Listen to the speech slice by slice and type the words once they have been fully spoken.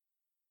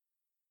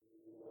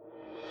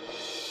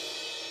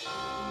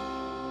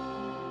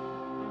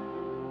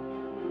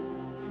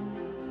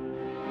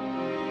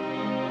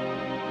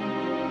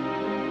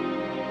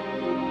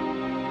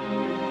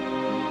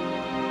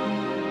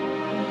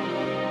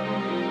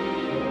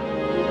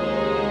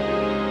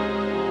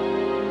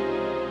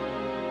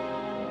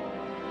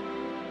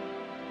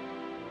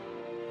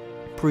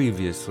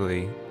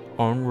Previously,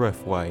 on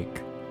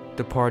Riftwake,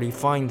 the party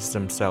finds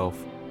themselves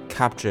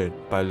captured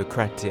by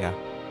Lucretia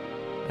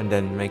and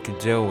then make a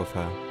deal with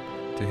her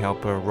to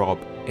help her rob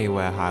a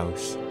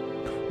warehouse.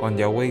 On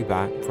their way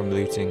back from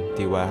looting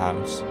the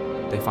warehouse,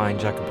 they find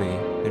Jacoby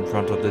in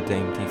front of the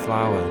dainty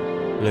flower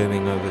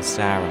looming over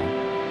Sarah.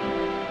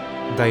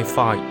 They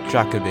fight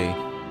Jacoby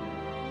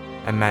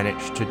and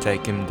manage to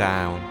take him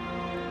down,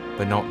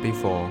 but not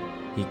before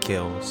he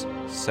kills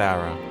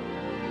Sarah.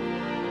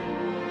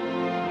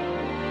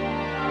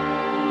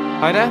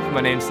 Hi there, my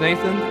name's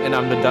Nathan, and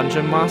I'm the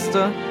Dungeon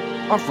Master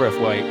of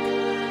Riftwake.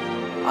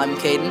 I'm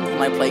Caden,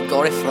 and I play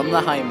Gorif from the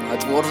Heim, a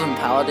Dwarven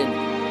Paladin.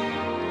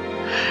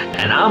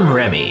 And I'm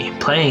Remy,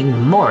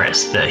 playing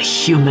Morris, the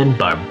Human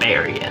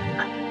Barbarian.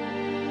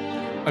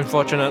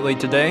 Unfortunately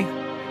today,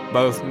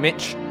 both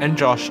Mitch and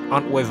Josh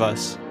aren't with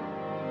us.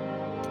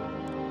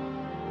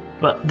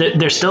 But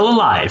they're still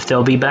alive.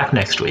 They'll be back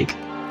next week.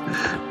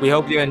 We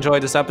hope you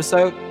enjoyed this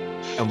episode,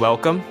 and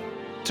welcome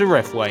to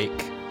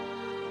Riftwake.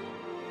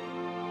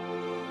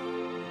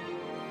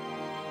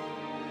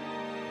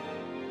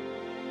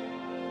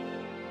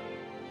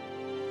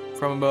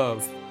 From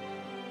above,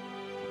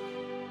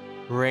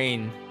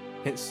 rain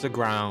hits the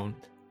ground,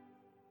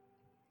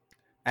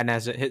 and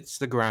as it hits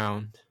the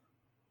ground,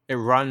 it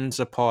runs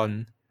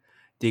upon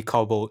the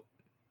cobbled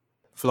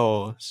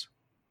floors.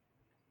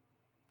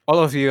 All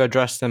of you are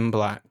dressed in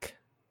black,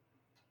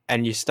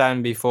 and you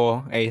stand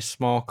before a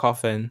small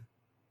coffin,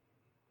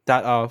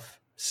 that of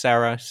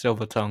Sarah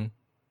Silvertongue.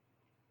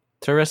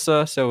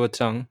 Teresa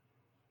Silvertongue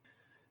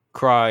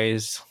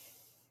cries.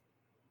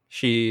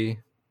 She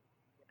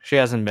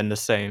hasn't been the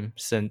same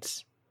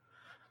since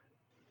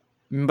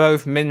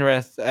both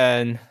Minrith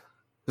and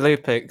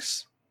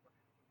Lupix,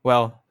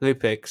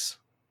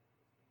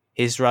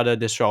 he's rather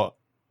distraught,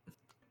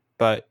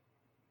 but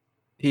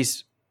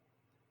he's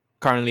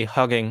currently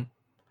hugging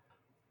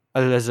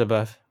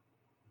Elizabeth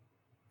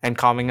and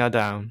calming her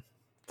down,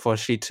 for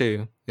she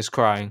too is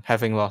crying,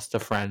 having lost a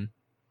friend.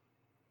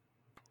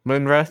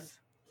 Minrith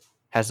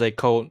has a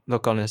cold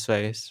look on his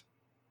face,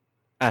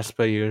 as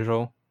per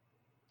usual.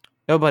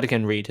 Nobody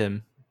can read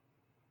him.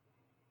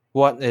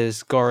 What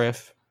is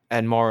Gorif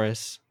and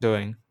Morris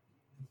doing?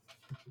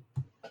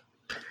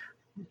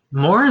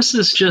 Morris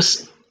is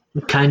just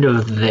kind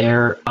of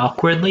there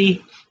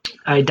awkwardly.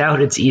 I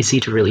doubt it's easy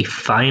to really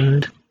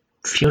find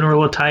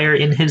funeral attire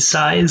in his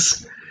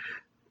size.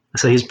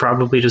 So he's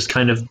probably just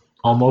kind of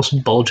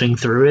almost bulging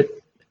through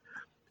it.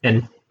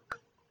 And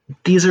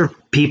these are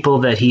people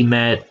that he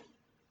met,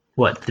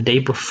 the day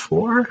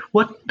before?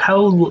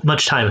 How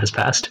much time has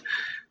passed?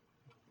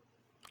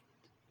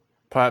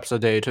 Perhaps a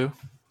day or two.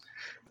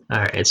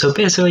 Alright, so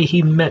basically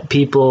he met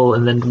people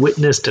and then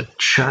witnessed a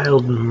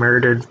child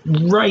murdered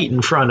right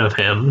in front of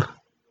him.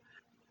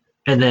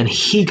 And then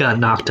he got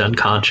knocked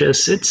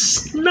unconscious.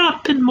 It's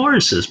not been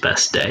Morris's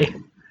best day.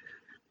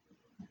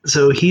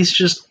 So he's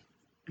just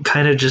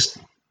kind of just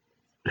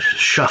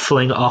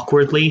shuffling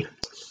awkwardly,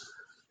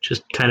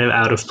 just kind of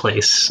out of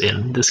place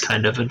in this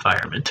kind of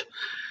environment.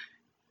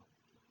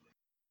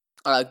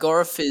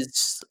 Gorif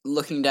is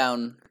looking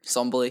down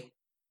somberly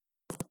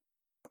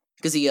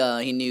because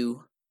he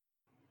knew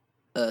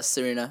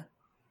Serena.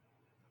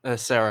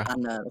 Sarah.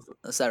 And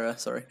Sarah,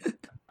 sorry.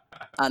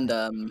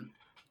 And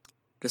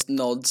just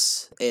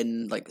nods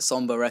in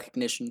somber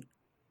recognition.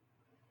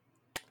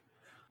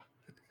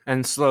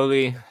 And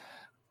slowly,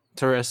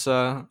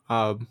 Teresa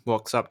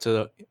walks up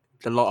to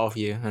the lot of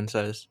you and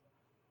says,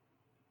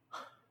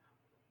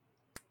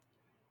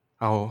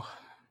 "Oh,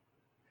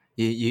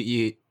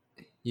 you'll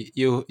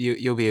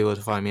be able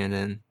to find me and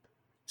then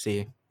see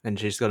you." And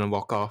she's gonna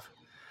walk off.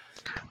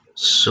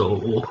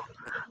 So,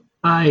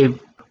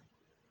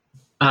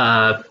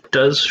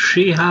 does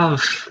she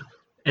have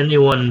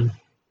anyone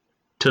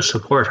to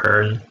support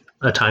her in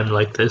a time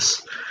like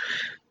this?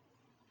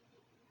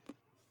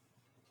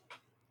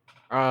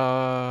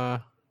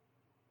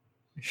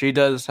 She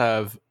does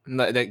have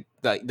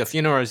the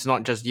funeral is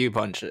not just you,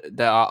 Punch.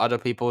 There are other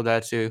people there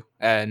too,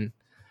 and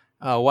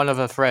one of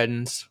her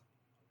friends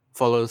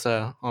follows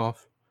her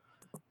off.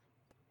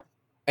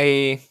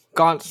 A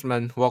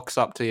guardsman walks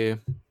up to you.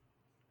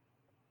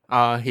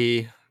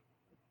 He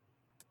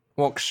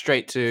walks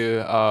straight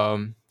to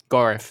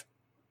Gorif,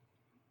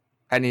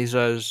 and he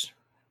says,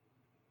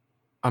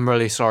 "I'm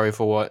really sorry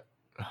for what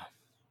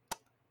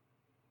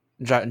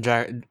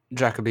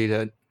Jacoby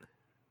did."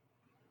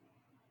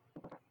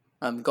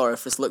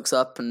 Gorif just looks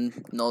up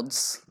and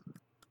nods.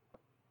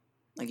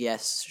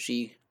 Yes,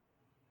 she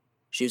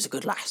was a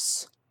good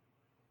lass.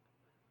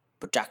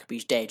 But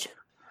Jacoby's dead.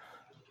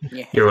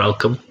 Yeah. You're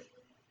welcome.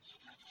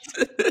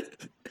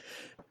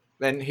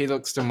 Then he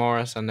looks to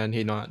Morris and then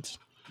he nods.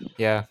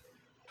 Yeah.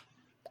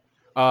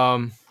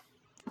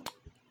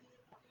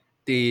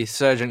 The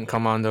Sergeant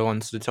Commander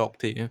wants to talk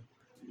to you.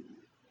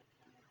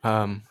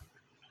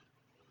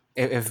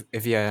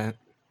 If you're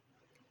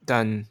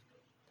done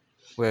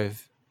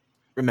with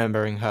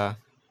remembering her,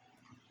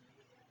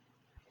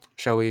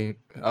 shall we?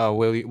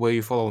 Will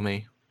you follow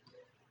me?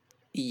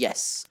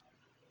 Yes.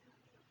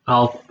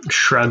 I'll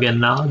shrug and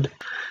nod.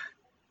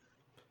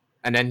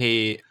 and then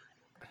he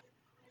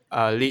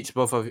leads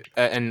both of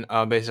and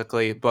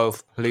basically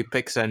both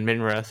Lupix and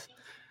Minrith.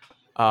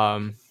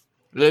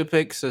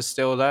 Lupix is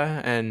still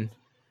there, and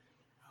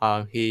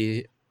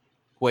he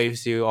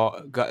waves you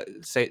all,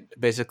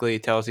 basically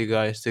tells you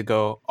guys to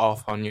go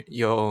off on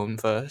your own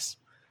first,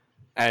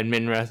 and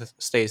Minrith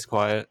stays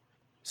quiet.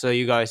 So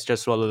you guys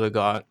just follow the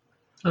guard.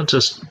 I'll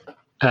just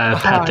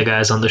pat the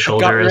guys on the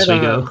shoulder as we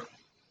go.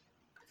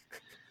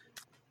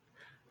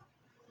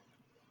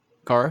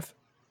 Garth?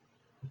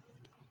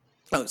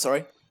 Oh,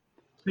 sorry.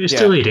 You're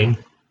still eating.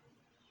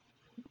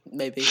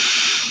 Maybe.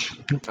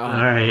 All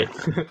right.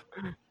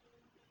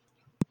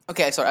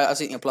 Okay, sorry, I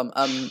was eating a plum.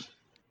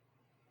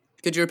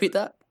 Could you repeat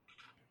that?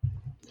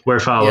 We're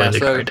following the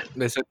so guard.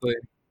 basically,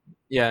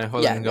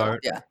 following the guard.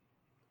 Yeah.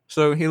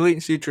 So he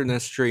leads you through the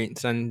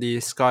streets, and the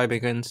sky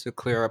begins to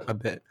clear up a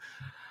bit.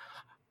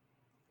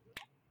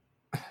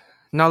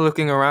 Now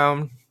looking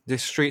around, the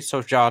streets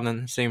of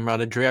Jarden seem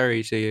rather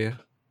dreary to you.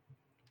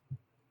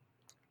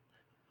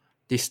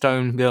 The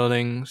stone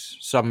buildings,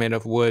 some made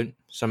of wood,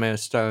 some made of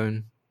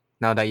stone.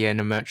 Now that you're in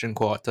a merchant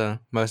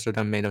quarter, most of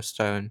them made of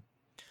stone.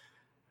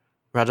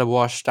 Rather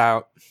washed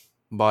out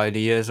by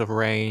the years of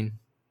rain.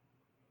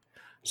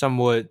 Some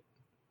wood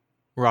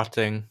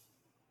rotting.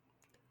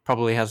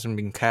 Probably hasn't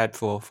been cared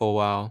for a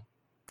while.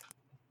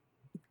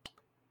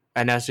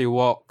 And as you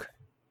walk,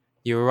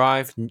 you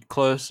arrive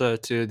closer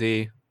to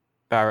the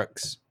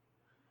barracks,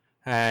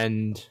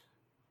 and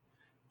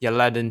you're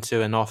led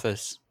into an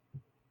office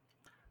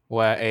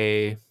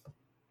where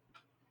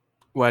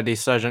the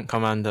sergeant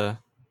commander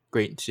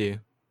greets you.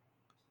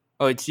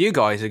 Oh, it's you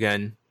guys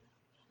again.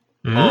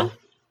 Hmm? Or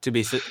to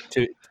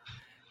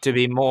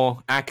be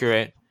more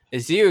accurate,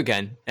 it's you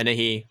again. And then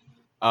he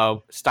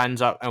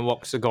stands up and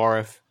walks to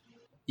Gorif.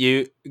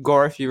 You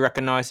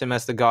recognize him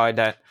as the guy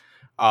that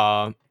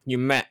you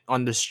met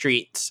on the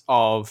streets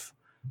of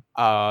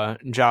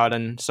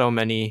Jarden so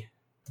many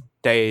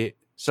weeks,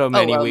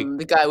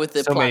 the guy with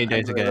the so many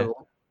plant days over ago.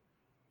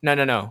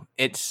 little- No.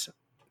 It's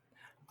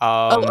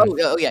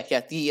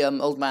yeah. The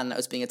old man that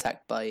was being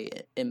attacked by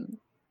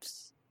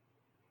imps.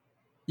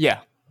 yeah.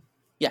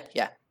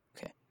 Yeah.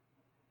 Okay.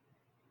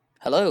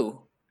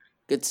 Hello.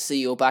 Good to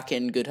see you're back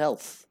in good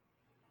health.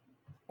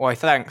 Why,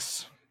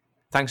 thanks.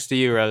 Thanks to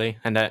you, really,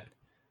 and that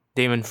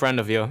demon friend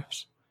of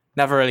yours.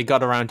 Never really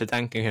got around to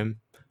thanking him.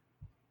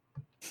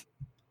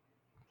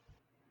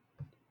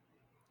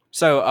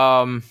 So,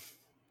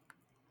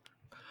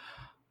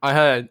 I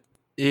heard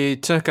you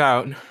took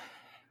out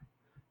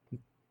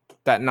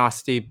that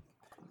nasty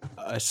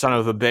son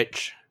of a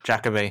bitch,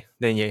 Jacoby,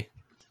 didn't you?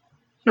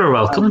 You're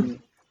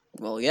welcome.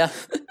 Well, yeah.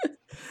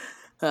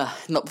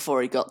 Not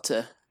before he got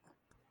to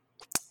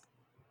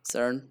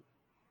CERN,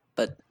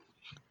 but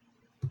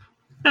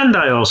And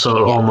I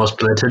also almost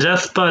bled to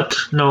death, but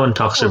no one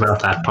talks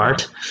about that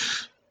part.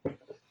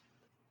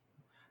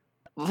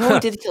 before we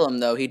did kill him,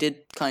 though, he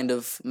did kind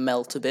of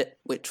melt a bit,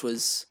 which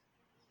was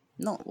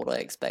not what I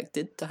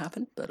expected to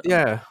happen. But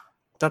Yeah,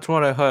 that's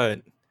what I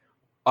heard.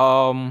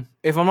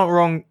 If I'm not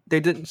wrong, they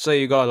didn't say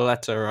you got a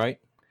letter, right?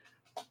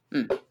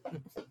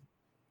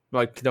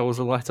 Like, there was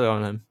a letter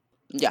on him.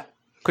 yeah.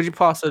 Could you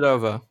pass it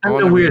over?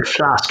 And a weird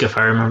flask, if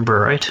I remember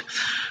right.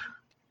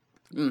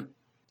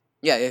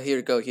 Yeah, here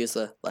you go. Here's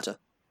the letter.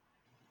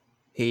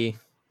 He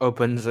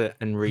opens it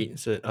and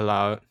reads it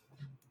aloud.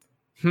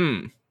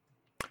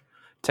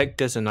 Take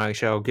this and I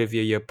shall give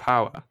you your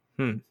power.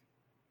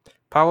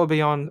 Power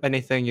beyond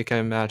anything you can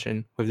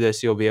imagine. With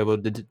this, you'll be able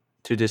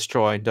to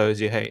destroy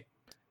those you hate.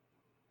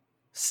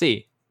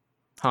 See.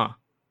 Huh.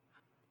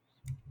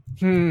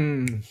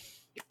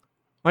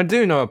 I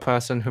do know a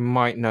person who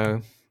might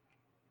know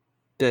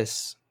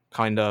this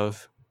kind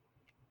of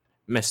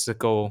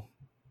mystical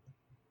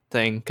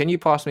thing. Can you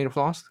pass me the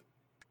flask?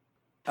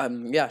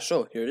 Yeah,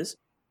 sure. Here it is.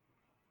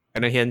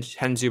 And then he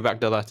hands you back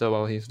the letter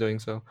while he's doing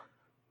so.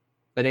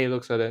 Then he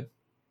looks at it.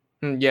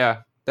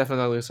 Yeah,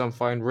 definitely some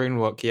fine rune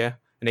work, yeah.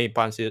 And he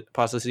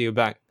passes you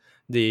back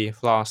the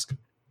flask.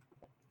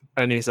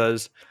 And he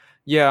says,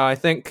 yeah, I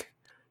think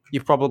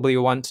you probably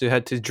want to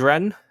head to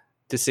Dren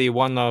to see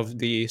one of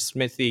the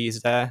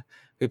smithies there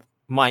who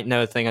might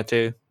know a thing or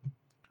two.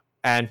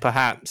 And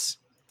perhaps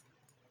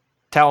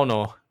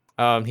Telnor.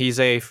 He's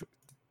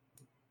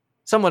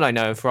someone I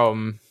know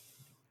from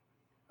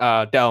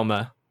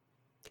Delma.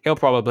 He'll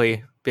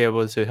probably be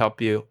able to help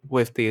you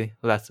with the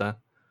letter.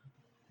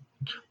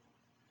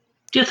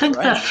 Do you think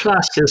that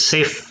flask is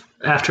safe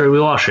after we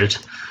wash it?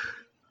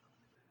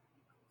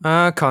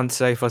 I can't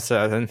say for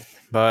certain,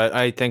 but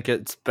I think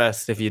it's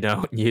best if you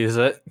don't use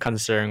it,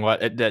 considering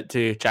what it did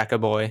to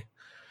Jackaboy.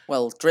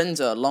 Well, Drin's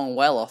a long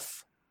while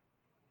off.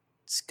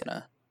 It's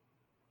gonna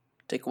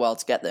take a while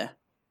to get there.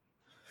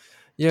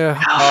 Yeah.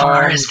 How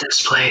far is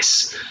this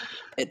place?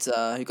 It's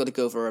you got to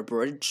go over a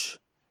bridge.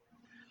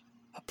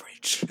 A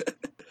bridge.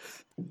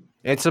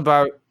 It's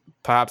about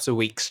perhaps a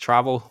week's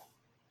travel,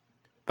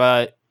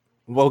 but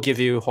we'll give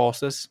you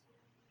horses.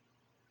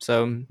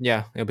 So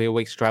yeah, it'll be a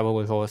week's travel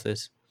with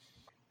horses.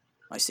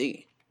 I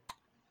see.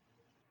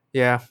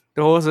 Yeah,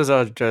 the horses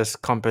are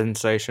just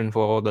compensation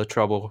for all the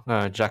trouble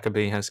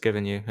Jacoby has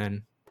given you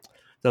and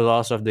the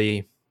loss of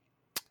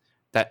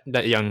that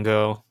young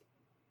girl.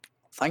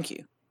 Thank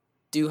you.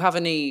 Do you have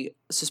any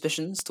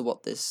suspicions to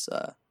what this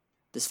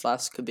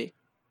flask could be?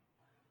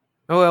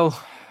 Oh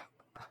well,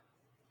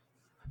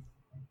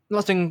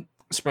 nothing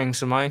springs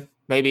to mind.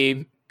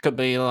 Maybe could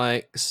be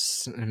like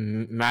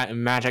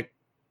magic,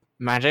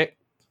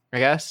 I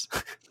guess.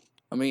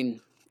 I mean,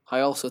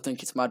 I also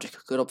think it's magic.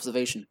 Good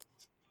observation.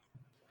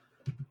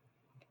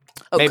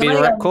 Oh, Maybe can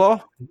I Red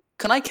Claw.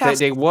 can I cast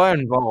They were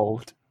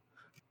involved.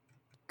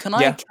 can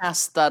I yeah.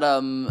 cast that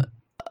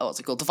what's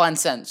it called? Divine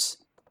Sense.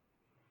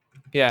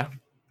 Yeah.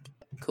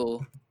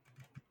 Cool.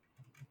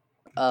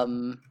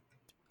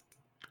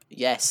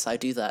 Yes, I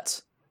do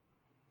that.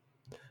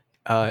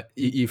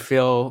 You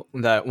feel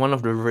that one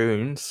of the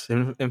runes,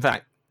 in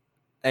fact,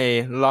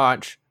 a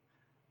large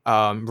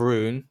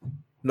rune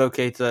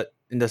located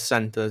in the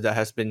center that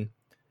has been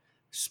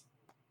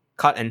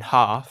cut in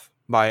half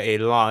by a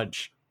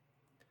large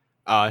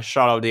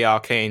shard of the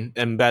arcane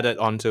embedded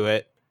onto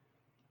it,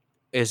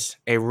 is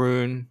a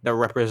rune that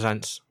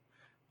represents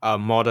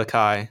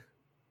Mordecai,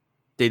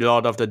 the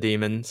Lord of the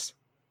Demons,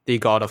 the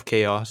God of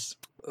Chaos.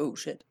 Oh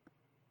shit.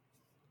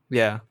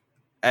 Yeah,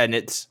 and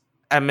it's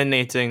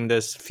emanating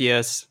this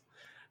fierce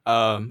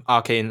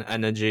arcane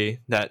energy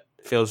that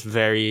feels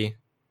very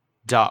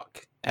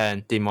dark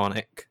and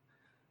demonic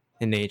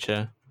in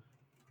nature.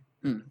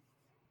 We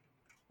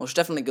should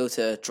definitely go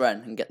to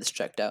Dren and get this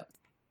checked out.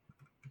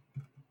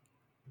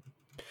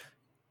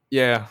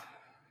 Yeah,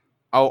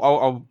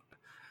 I'll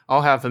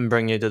have him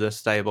bring you to the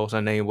stables,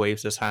 and then he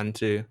waves his hand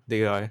to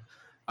the guy,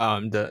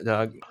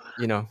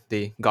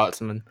 the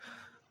guardsman.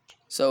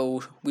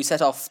 So we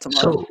set off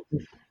tomorrow. So,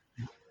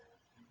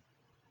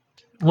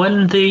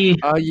 when the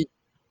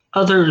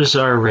others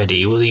are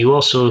ready, will you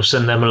also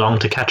send them along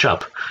to catch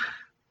up?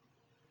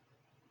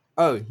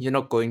 Oh, you're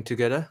not going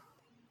together?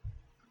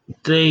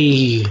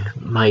 They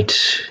might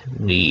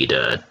need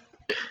a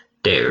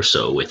day or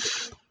so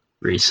with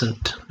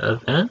recent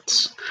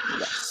events.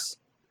 Yes.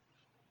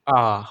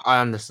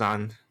 I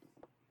understand.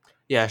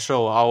 Yeah,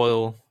 sure. I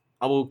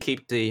will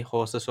keep the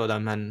horses for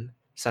them and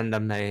send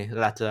them a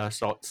letter of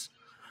sorts,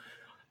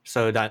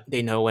 so that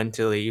they know when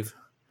to leave.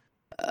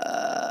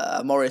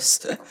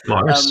 Morris.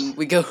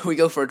 We go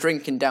for a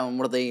drink in down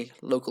one of the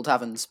local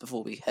taverns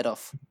before we head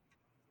off.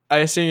 I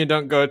assume you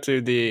don't go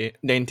to the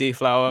Dainty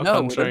Flower.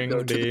 No, we don't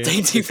go to the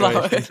Dainty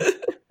Flower.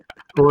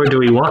 Or do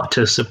we want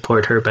to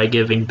support her by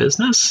giving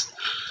business?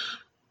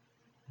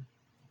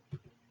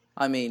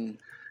 I mean,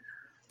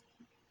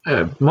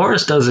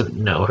 Morris doesn't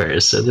know her,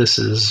 so this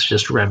is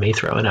just Remy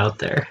throwing out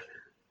there.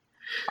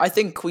 I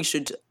think we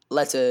should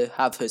let her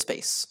have her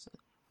space.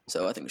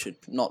 So I think we should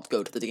not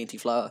go to the Dainty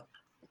Flower.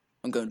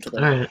 I'm going to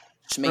the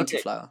Schminty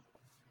Flower.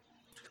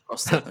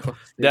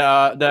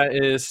 That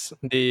is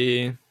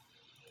the.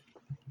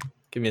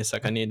 Give me a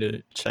sec. I need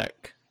to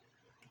check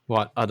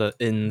what other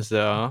inns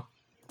there are.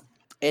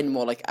 In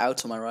more like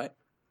out, am I right?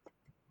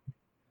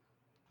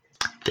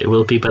 They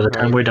will be by the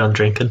time we're done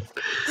drinking.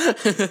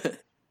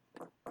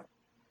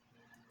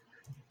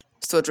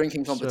 Still a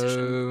drinking competition.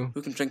 So...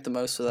 Who can drink the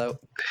most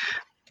without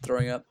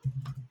throwing up?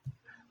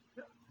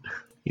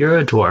 You're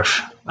a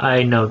dwarf.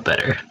 I know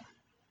better.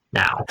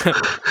 Now.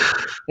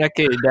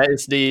 Okay, that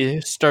is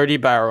the Sturdy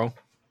Barrel.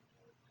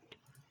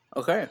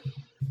 Okay.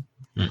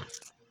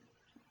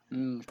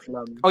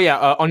 Oh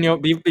yeah, on your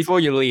before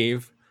you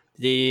leave,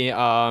 the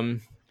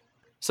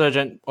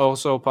sergeant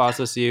also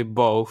passes you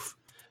both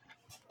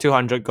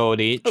 200 gold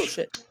each. Oh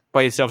shit!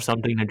 Buy yourself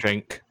something to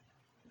drink.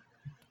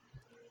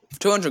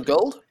 200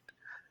 gold?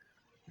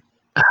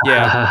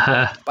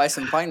 Yeah. Buy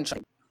some pine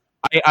shine.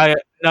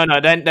 No.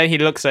 Then he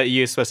looks at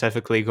you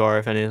specifically,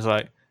 Gorif, and he's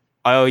like,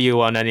 "I owe you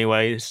one,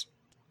 anyways."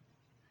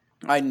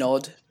 I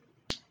nod,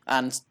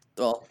 and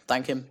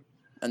thank him,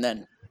 and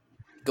then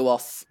go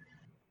off,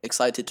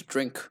 excited to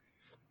drink.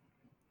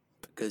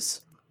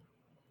 Because.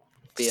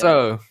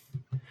 So,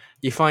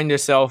 you find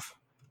yourself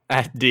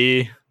at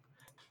the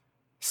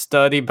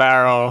Sturdy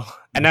Barrel,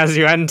 and as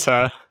you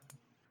enter,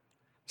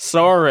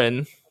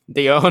 Soren,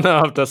 the owner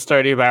of the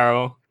Sturdy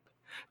Barrel,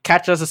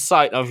 catches a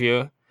sight of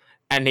you,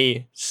 and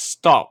he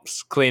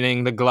stops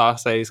cleaning the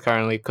glass that he's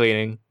currently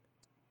cleaning,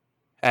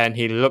 and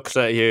he looks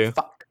at you.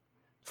 Fuck.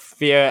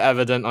 Fear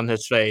evident on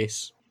his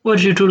face.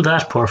 What'd you do to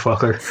that poor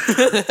fucker?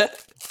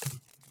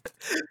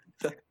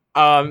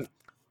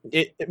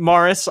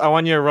 Morris, I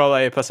want you to roll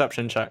a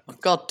perception check.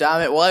 God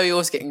damn it! Why are we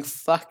always getting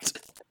fucked?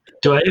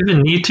 Do I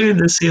even need to?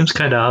 This seems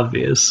kind of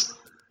obvious.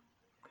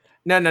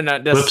 No.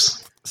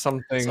 There's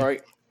something.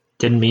 Sorry.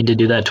 Didn't mean to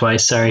do that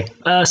twice. Sorry.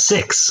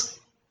 6.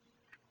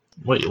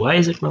 Wait, why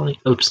is it rolling?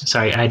 Oops.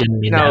 Sorry, I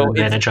didn't mean to have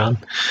advantage on.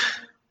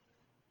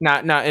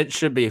 No, it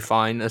should be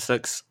fine. A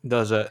 6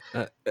 does it.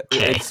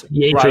 Okay.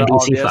 Yay for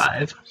DC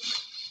 5.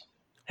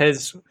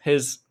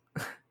 His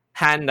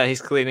hand that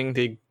he's cleaning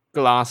the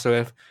glass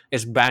with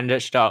is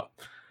bandaged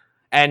up,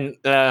 and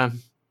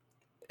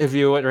if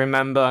you would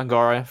remember,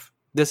 Gorif,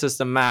 this is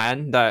the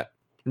man that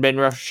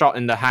Minrith shot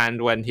in the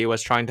hand when he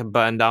was trying to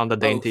burn down the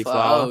dainty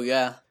flower. Oh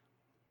yeah.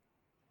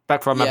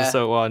 Back from Yeah.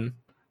 episode 1.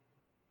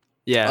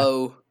 Yeah.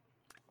 Oh.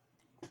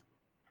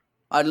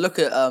 I'd look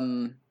at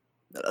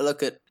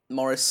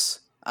Morris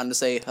and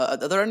say, are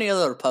there any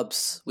other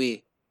pubs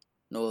we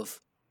know of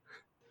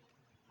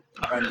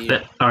around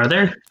here? Are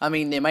there? I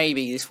mean, there may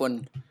be this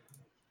one.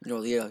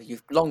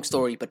 Long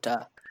story, but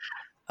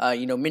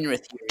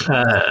Minrith here.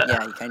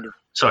 Yeah, he kind of.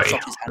 Sorry,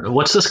 shot his hand.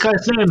 what's this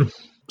guy's name?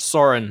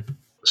 Soren.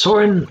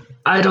 Soren,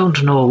 I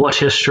don't know what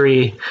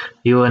history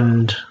you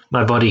and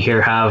my buddy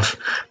here have,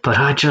 but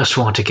I just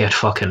want to get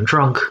fucking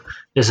drunk.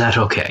 Is that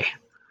okay?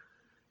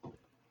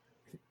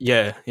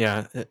 Yeah.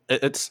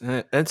 It's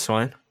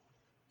fine.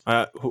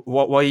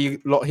 What are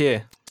you lot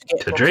here? Get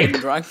To fucking drink.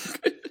 drunk.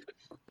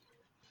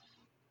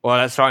 Well,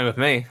 that's fine with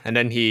me. And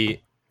then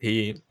he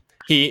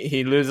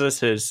loses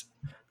his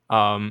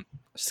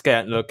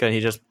scared look, and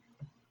he just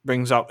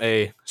brings up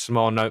a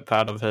small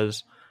notepad of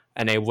his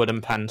and a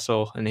wooden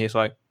pencil, and he's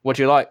like, "What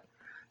do you like?"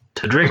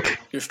 To drink.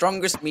 Your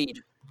strongest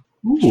mead.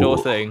 Ooh, Sure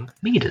thing.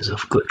 Mead is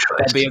of good choice.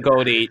 That'll be a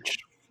gold each.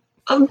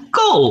 A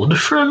gold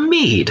for a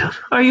mead?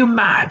 Are you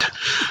mad?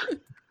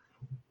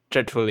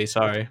 Dreadfully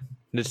sorry.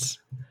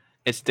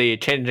 It's the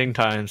changing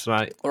times,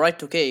 mate. All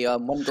right, okay.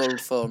 1 gold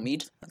for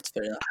mead. That's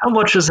fair enough. How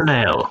much is an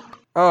ale?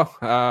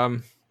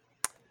 Oh,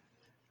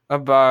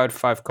 about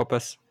 5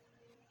 coppers.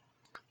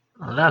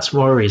 Well, that's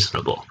more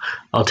reasonable.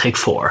 I'll take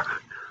 4.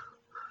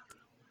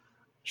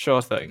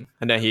 Sure thing.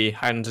 And then he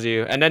hands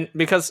you. And then,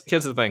 because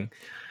here's the thing,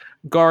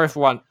 Gorif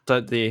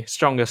wanted the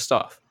strongest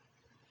stuff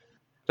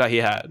that he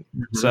had.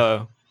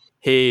 So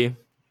he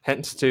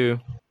heads to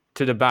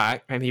the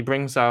back, and he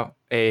brings out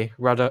a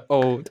rather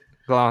old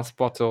glass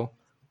bottle.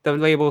 The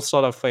label's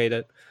sort of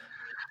faded.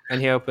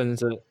 And he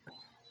opens it,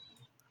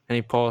 and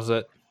he pours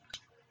it.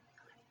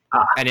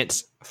 Ah. And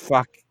it's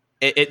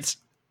it's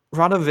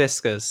rather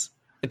viscous.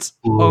 It's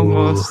Ooh.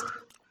 almost...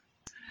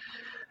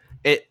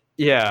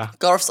 Yeah.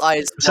 Garth's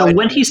eyes. So widen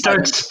when he and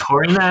starts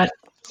pouring that,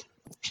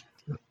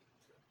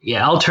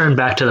 yeah, I'll turn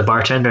back to the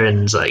bartender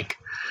and is like,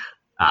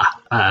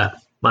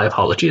 my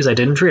apologies, I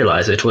didn't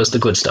realize it was the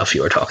good stuff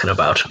you were talking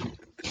about.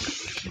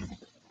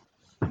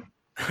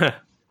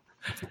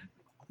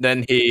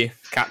 Then he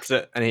caps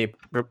it, and he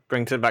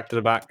brings it back to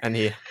the back, and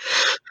he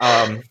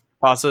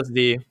passes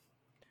the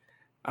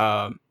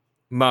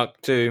mug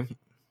to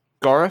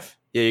Gorif.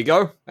 Here you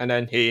go. And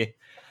then he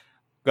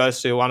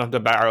goes to one of the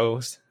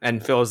barrels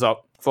and fills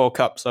up 4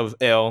 cups of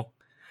ale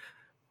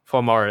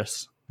for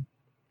Morris.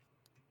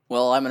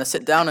 Well, I'm going to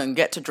sit down and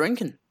get to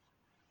drinking.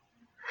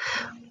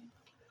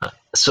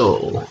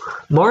 So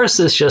Morris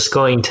is just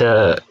going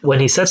to, when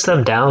he sets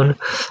them down,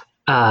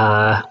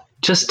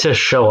 just to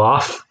show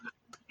off,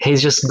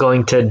 he's just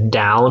going to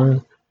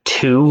down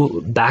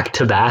 2 back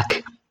to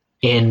back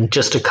in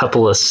just a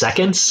couple of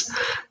seconds,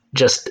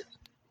 just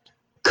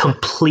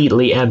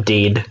completely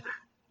emptied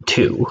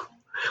 2.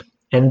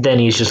 And then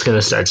he's just going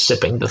to start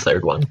sipping the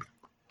 3rd one.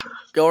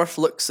 Garth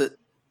looks at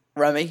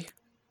Remy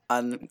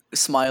and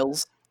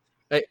smiles.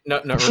 Hey,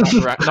 not Remy.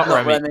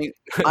 Remy.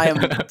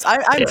 I'm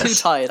Yes. too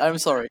tired. I'm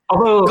sorry.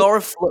 Although,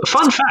 Garth looks.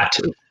 fun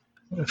fact,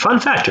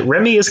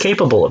 Remy is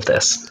capable of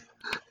this.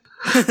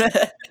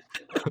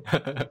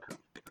 Garth.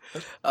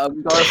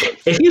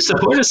 If you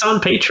support us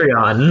on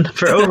Patreon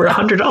for over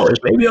 $100,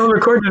 maybe I'll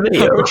record a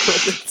video.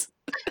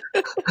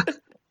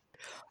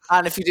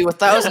 And if you do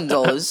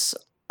 $1,000,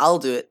 I'll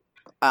do it.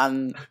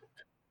 And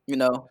It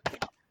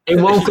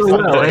won't go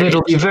well, and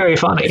it'll be very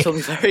funny. it'll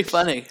be very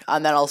funny.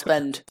 And then I'll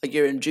spend a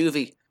year in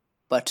juvie.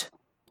 But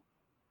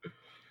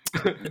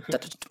that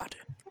doesn't matter.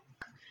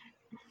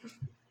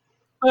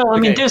 Well, I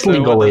mean, Okay, there's so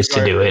legal what ways does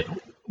to do it.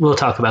 We'll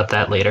talk about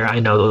that later. I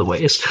know the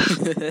ways.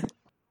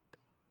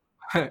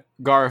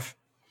 Garth.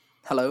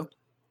 Hello.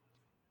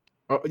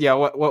 Oh, yeah,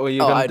 what were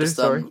you I gonna do? just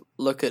Sorry.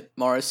 look at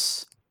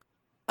Morris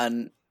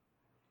and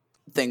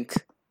think,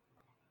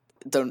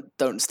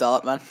 don't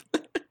start, man.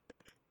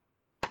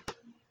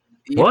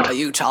 What? Are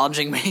you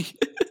challenging me?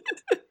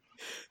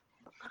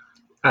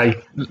 I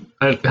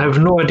have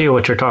no idea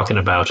what you're talking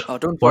about. Oh,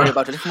 don't worry What?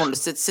 about it. Come on,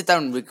 let's sit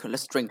down.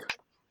 Let's drink.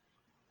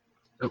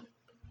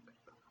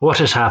 What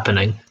is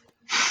happening?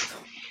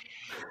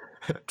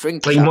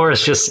 Drink. Like, champ.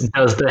 Morris just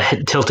does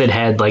the tilted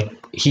head, like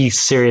he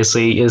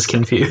seriously is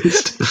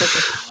confused.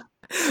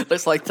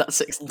 Looks like that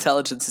 6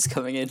 intelligence is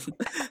coming in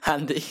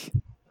handy.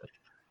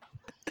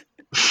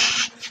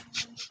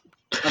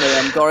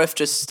 Anyway, Gareth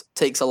just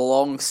takes a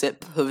long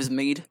sip of his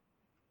mead.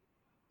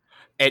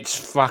 It's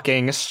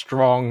fucking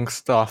strong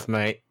stuff,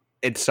 mate.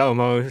 It's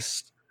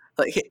almost...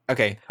 Like,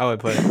 Okay, how would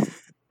I put it?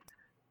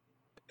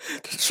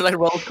 should I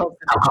roll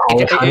confidence?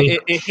 Oh, honey.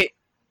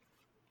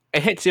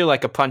 It hits you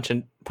like a punch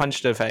to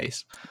the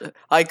face.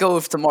 I go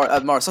with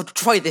Morris. Oh,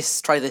 try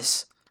this.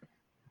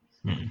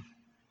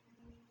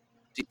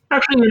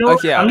 Actually, you know what?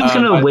 Okay, yeah, I'm just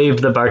gonna I-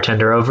 wave the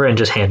bartender over and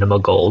just hand him a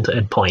gold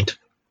and point.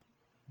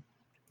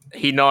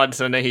 He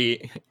nods, and then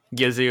he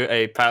gives you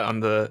a pat on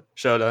the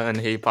shoulder, and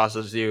he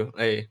passes you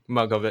a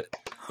mug of it.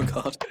 Oh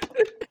god.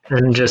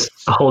 And just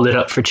hold it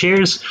up for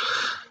cheers.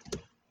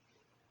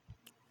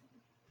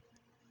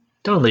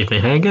 Don't leave me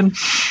hanging.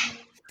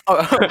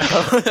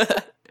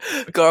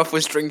 Garth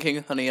was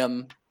drinking, and he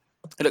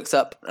looks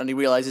up and he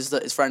realizes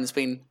that his friend's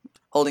been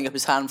holding up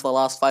his hand for the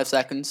last 5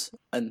 seconds,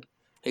 and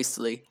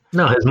hastily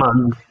No, his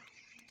mom.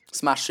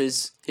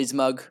 smashes his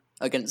mug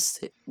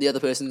against the other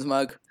person's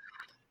mug.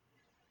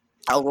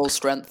 I'll roll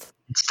strength.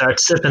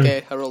 Starts sipping.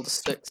 Okay, I rolled a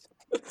 6.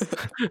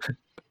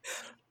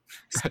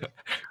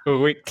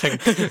 Weak thing.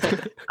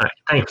 Alright,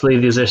 thankfully,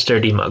 these are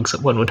sturdy mugs,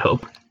 one would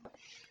hope.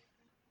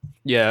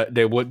 Yeah,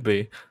 they would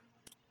be.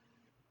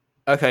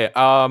 Okay,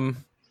 and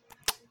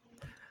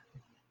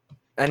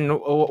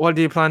what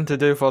do you plan to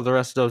do for the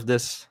rest of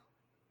this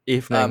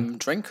evening?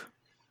 Drink.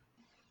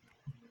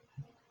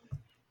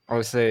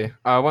 I'll say.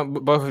 I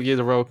want both of you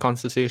to roll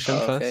Constitution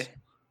Oh, first. okay.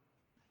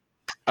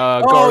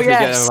 Garth, you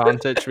get yes! an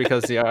advantage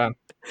because you're...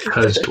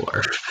 Because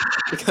dwarf.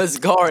 Because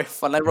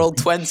Garth, and I rolled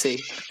 20.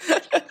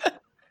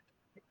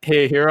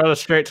 He rolled a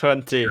straight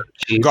 20.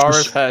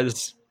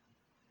 Jesus.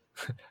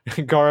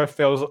 Garth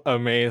feels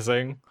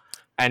amazing,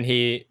 and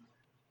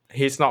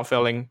he's not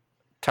feeling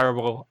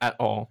terrible at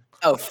all.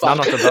 Oh, fuck. None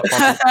of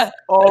the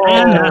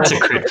And that's a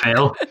crit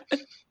fail.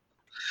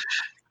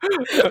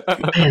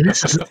 Man,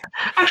 this is...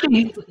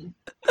 Actually,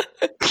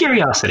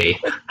 curiosity.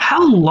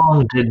 How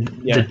long did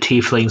the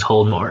tieflings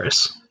hold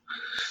Morris?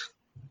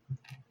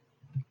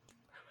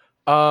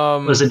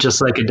 Was it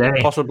just like a day?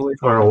 Possibly.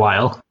 Or a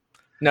while?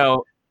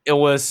 No, it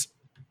was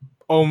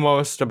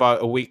almost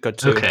about a week or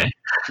two. Okay.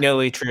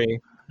 Nearly 3.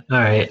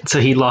 Alright, so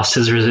he lost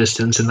his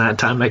resistance in that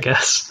time, I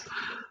guess.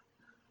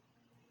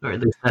 Or at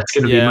least that's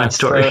going to be my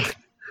story. So,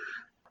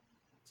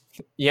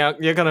 yeah,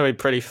 you're going to be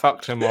pretty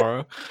fucked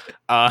tomorrow.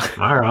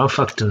 Tomorrow,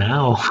 fucked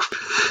now.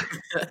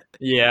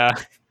 Yeah.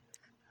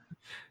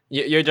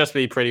 You'll just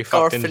be pretty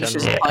Garth fucked in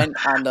finishes general. the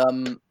pint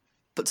and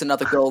puts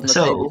another gold on the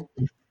So, table.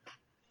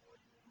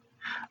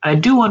 I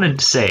do want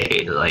to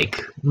say,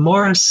 like,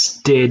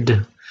 Morris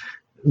did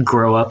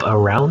grow up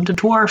around a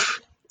dwarf,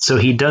 so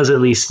he does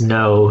at least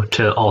know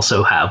to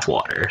also have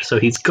water. So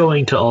he's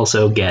going to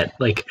also get,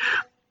 like,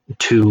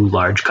 2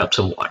 large cups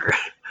of water.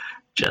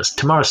 Just,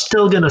 tomorrow's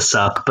still gonna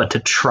suck, but to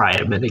try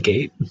to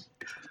mitigate.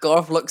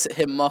 Garth looks at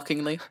him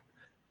mockingly.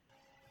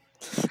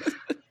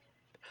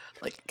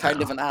 Like,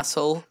 kind of an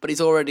asshole, but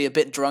he's already a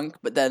bit drunk,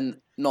 but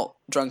then not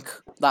drunk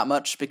that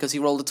much because he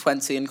rolled a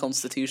 20 in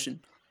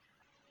Constitution.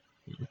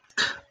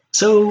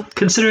 So,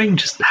 considering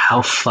just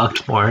how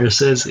fucked Morris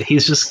is,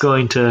 he's just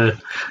going to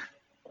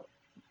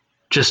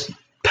just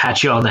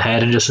pat you on the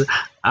head and just,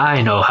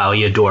 I know how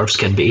you dwarfs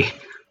can be.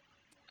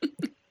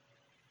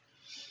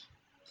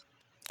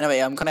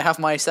 Anyway, can I have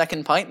my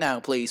second pint now,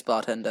 please,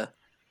 bartender?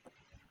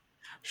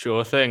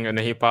 Sure thing, and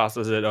he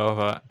passes it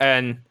over.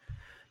 And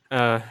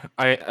I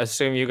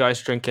assume you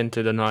guys drink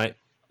into the night,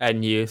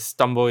 and you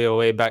stumble your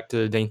way back to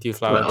the Dainty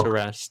Flower to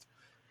rest.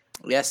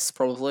 Yes,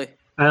 probably.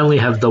 I only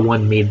have the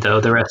 1 mead, though.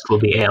 The rest will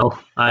be ale.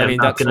 I'm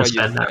not that's going to what you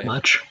spend that say.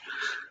 much.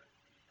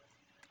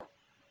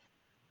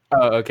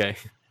 Oh, okay.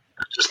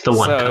 Just the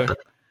 1 So, cup.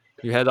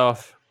 you head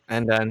off,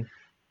 and then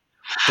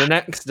the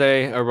next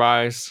day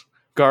arrives.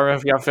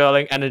 Gareth, you're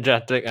feeling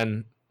energetic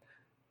and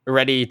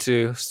ready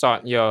to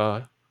start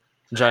your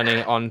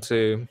journey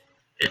onto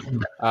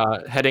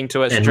heading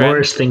towards And Dren.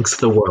 Morris thinks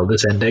the world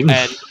is ending.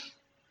 And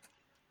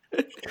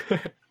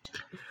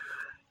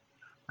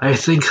I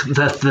think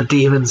that the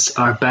demons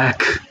are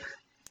back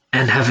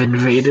and have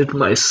invaded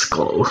my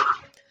skull.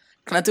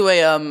 Can I do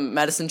a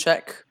medicine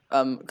check?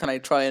 Can I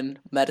try and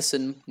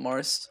medicine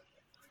Morris?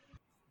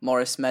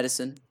 Morris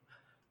medicine.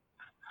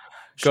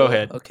 Go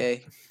ahead.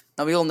 Okay.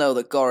 Now we all know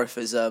that Gareth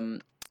is a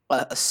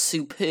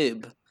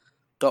superb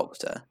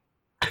doctor,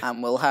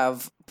 and we'll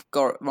have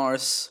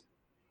Morris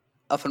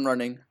up and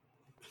running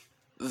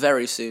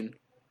very soon.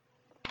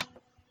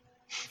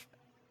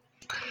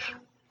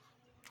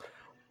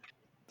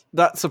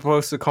 that's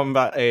supposed to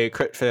combat a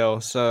crit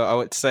fail, so I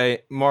would say,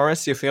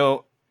 Morris, you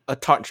feel a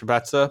touch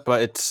better,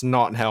 but it's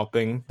not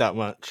helping that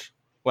much.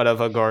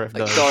 Whatever Gareth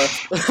Like does.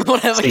 Gareth,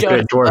 whatever Secret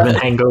Gareth dwarven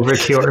does. hangover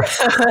cure.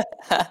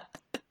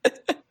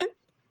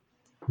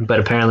 But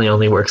apparently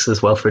only works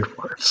as well for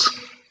dwarves.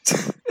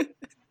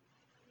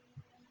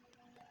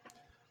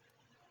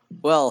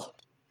 Well,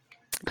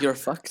 you're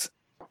fucked.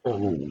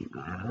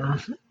 Uh-huh.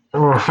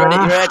 You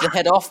ready to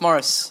head off,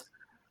 Morris?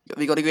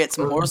 We got to get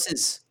some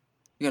horses.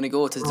 You're gonna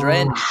go to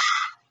Dren.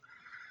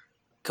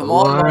 Come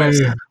on,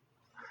 Morris.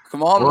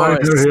 Come on, Why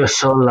Morris. are you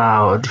so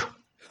loud?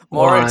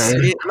 Morris,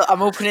 Why? look,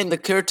 I'm opening the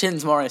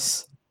curtains,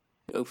 Morris.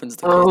 He opens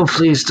the Oh, curtains.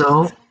 please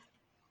don't.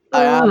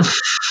 I am. Do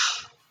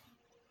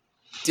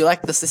you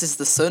like this? This is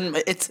the sun.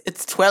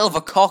 It's 12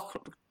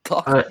 o'clock.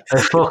 I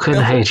fucking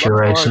hate you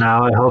right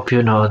now. I hope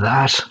you know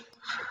that.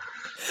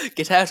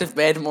 Get out of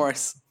bed,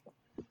 Morris.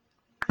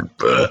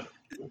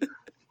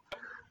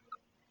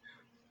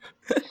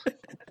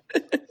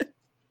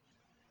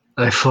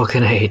 I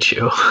fucking hate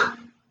you.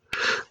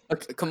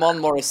 Okay, come on,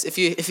 Morris. If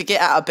you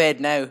get out of bed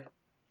now,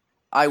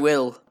 I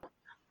will.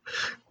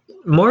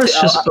 Morris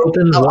just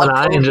opens one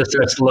eye and just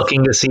starts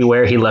looking to see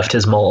where he left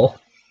his mole.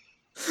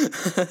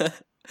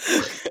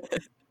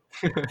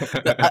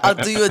 I'll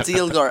do you a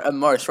deal,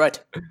 Morris, right?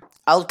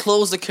 I'll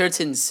close the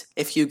curtains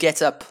if you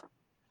get up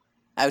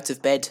out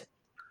of bed.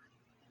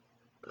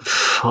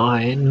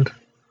 Fine.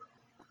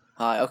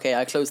 Okay,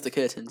 I close the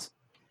curtains.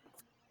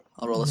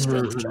 I'll roll a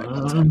strength check.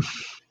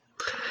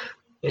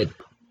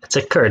 It's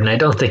a curtain. I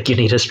don't think you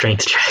need a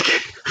strength check.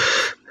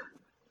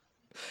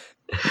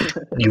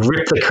 You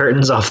rip the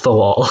curtains off the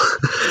wall.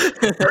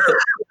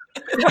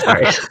 All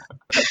right.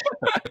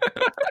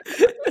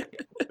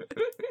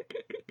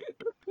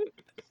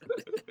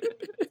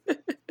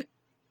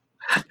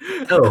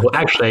 Oh,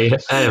 actually,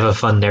 I have a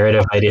fun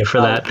narrative idea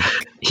for that.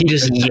 He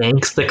just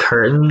yanks the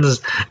curtains,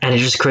 and it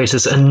just creates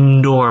this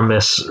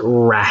enormous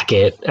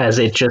racket as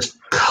it just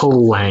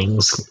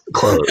clangs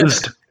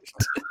closed.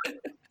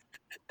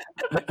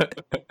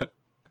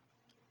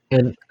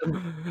 And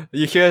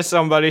You hear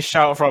somebody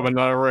shout from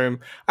another room,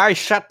 "Hey,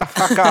 shut the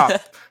fuck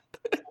up!"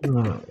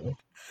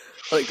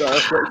 Like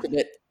Gareth looks a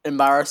bit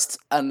embarrassed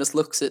and just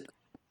looks at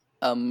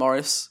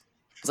Morris.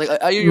 It's like,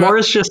 are you?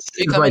 Morris just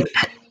like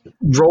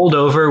rolled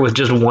over with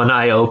just one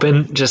eye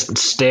open, just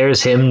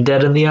stares him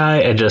dead in the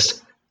eye, and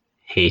just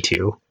hate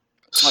you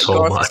so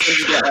Gareth much.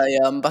 is going to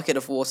get a bucket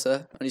of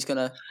water and he's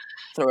gonna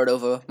throw it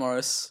over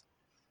Morris.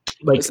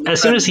 Like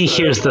as soon as he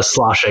hears the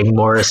sloshing,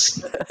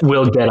 Morris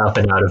will get up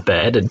and out of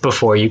bed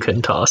before you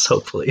can toss.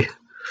 Hopefully,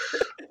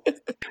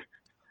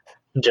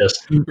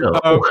 just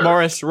no.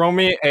 Morris, roll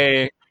me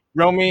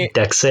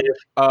Dex save.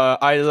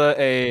 either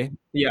a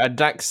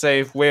dex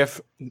save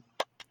with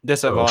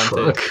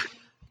disadvantage.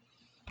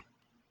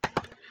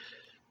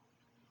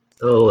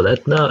 Oh,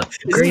 that's not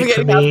great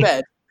for me.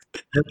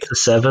 That's a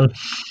 7.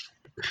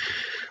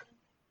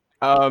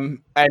 And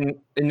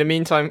in the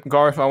meantime,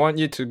 Gareth, I want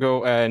you to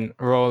go and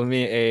roll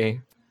me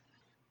a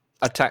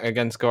attack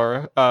against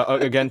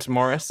against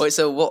Morris. Wait,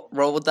 so what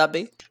roll would that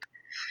be?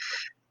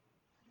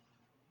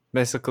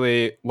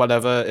 Basically,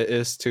 whatever it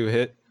is to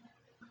hit.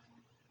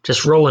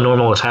 Just roll a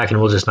normal attack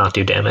and we'll just not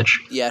do damage.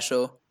 Yeah,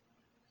 sure.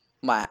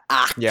 My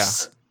axe. Yeah.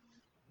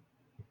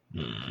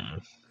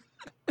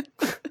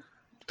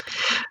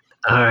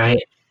 All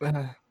right.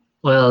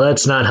 Well,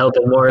 that's not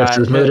helping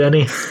Morris's mood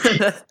any.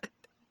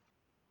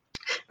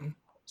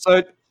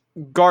 So,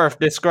 Gareth,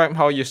 describe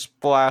how you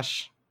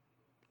splash.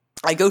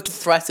 I go to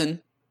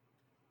threaten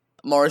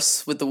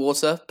Morris with the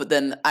water, but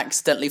then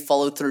accidentally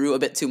follow through a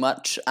bit too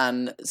much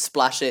and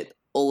splash it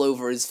all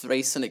over his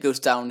face, and it goes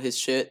down his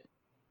shirt.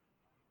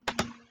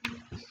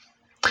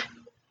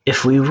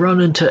 If we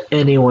run into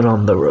anyone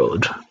on the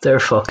road,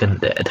 they're fucking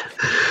dead.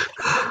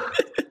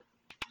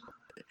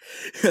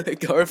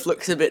 Gareth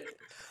looks a bit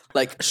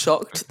like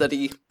shocked that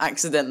he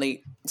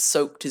accidentally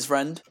soaked his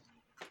friend,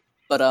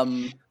 but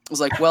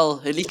was like,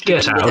 well, at least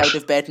Get out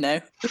of bed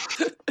now.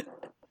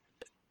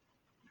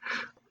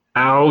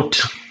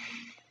 Out.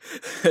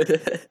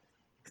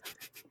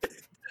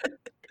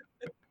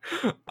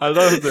 I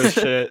love this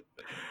shit.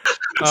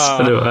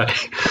 So do I.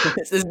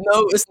 There's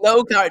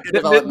no character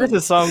development.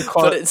 This is some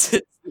but it's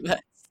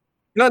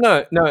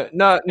No.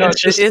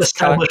 It's just it is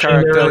establishing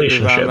character their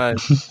relationship.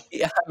 development.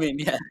 yeah, I mean,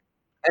 yeah.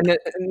 And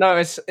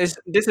this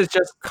is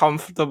just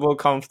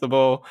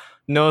comfortable.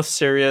 No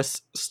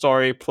serious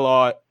story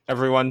plot.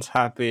 Everyone's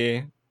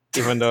happy,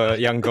 even though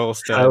young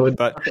girls dead.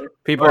 But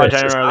people are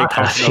generally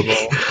comfortable.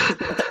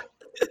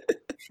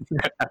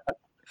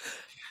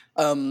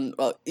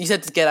 Well, you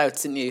said to get out,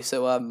 didn't you?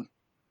 So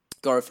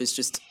Gareth is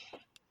just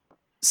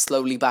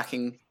slowly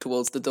backing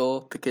towards the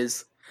door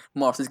because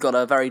Morris has got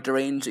a very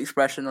deranged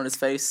expression on his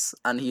face,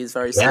 and he is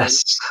very slow.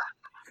 Yes.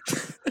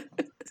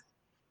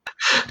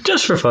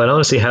 Just for fun, I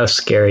want to see how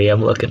scary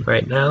I'm looking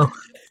right now.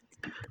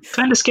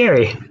 Kind of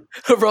scary.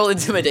 Roll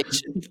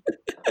intimidation.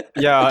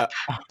 Yeah.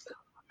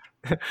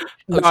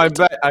 No, I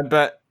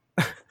bet.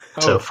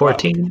 So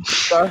 14.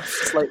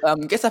 Just like,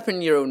 get up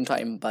in your own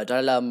time, bud.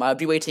 I'll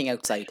be waiting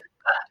outside.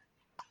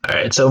 All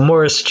right, so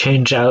Morris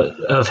changed out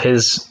of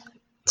his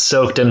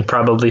soaked and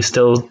probably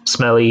still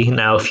smelly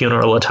now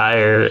funeral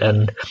attire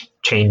and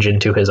change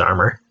into his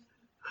armor.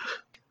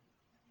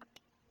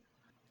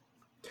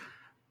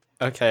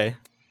 Okay.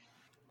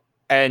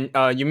 And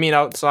you meet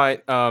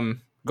outside,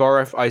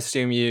 Gareth, I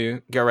assume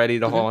you get ready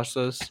the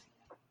horses.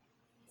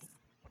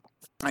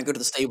 I go to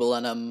the stable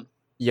and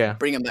Yeah.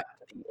 bring him back.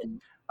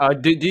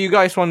 Do you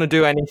guys want to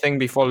do anything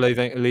before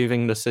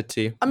leaving the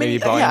city? I mean,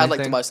 Maybe buy yeah, anything? I'd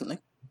like to buy something.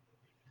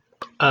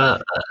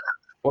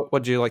 What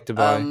would you like to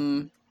buy?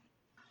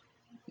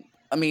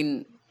 I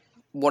mean,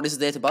 what is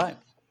there to buy?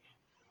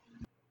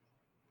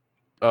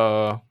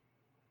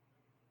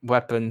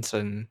 Weapons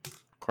and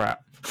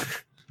crap.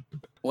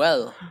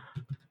 Well,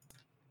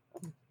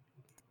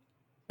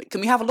 can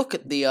we have a look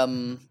at the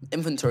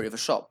inventory of a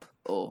shop?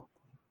 Or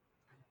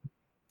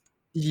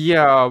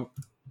Yeah.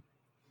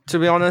 To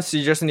be honest,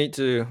 you just need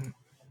to.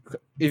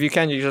 If you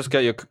can, you just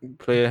get your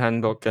player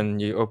handbook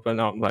and you open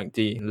up like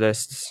the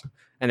lists,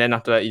 and then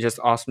after that, you just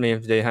ask me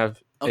if they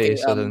have a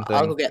certain thing.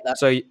 I'll go get that.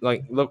 So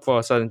like, look for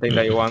a certain thing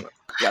that you want.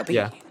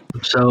 Yeah.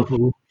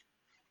 So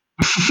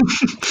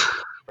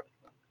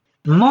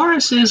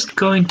Morris is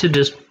going to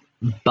just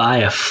buy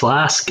a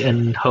flask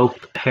and hope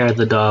Hair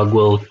the dog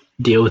will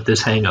deal with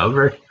this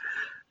hangover.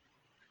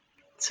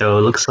 So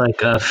it looks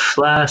like a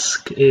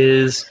flask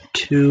is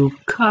 2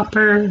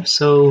 copper,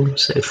 so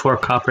say 4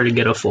 copper to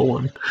get a full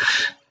one.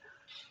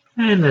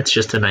 And that's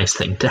just a nice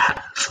thing to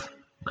have.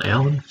 My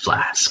own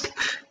flask.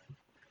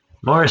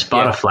 Morris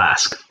bought a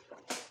flask.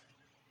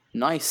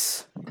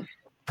 Nice.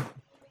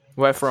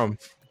 Where from?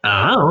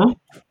 Oh.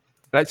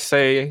 Let's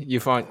say you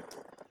find,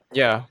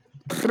 yeah.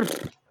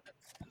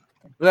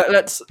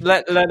 Let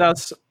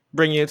us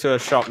bring you to a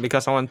shop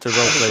because I want to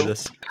roleplay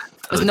this.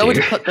 There's nowhere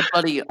to put the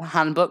bloody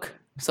handbook,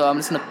 so I'm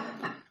just gonna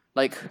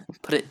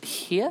put it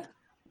here.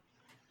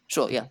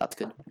 Sure, yeah, that's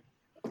good.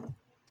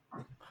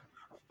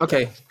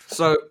 Okay,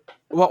 so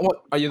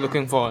what are you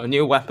looking for? A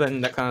new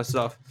weapon, that kind of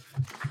stuff?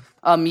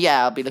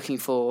 Yeah, I'll be looking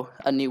for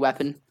a new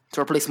weapon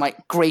to replace my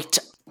great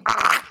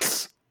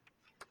axe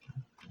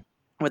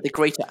with the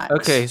greater axe.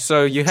 Okay,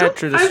 so you head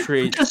through the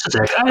street. Just a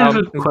sec. I have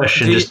a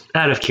question, just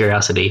out of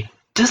curiosity.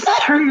 Does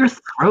that hurt your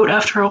throat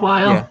after a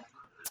while? Yeah.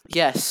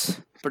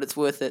 Yes, but it's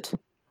worth it.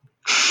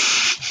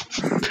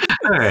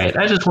 All right,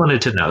 I just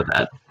wanted to know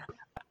that.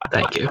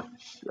 Thank you.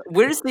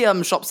 Where's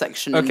the shop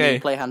section in the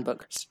play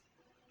handbook?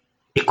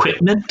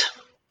 Equipment?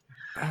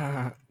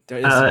 There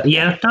is.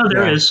 Yeah, no,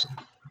 there is.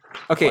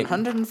 Okay.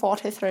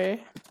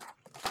 143.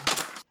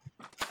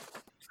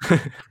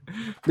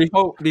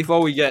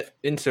 Before we get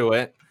into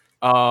it,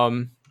 how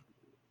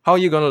are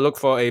you gonna look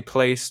for a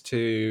place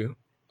to?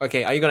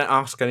 Okay, are you gonna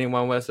ask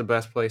anyone where's the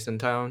best place in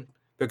town?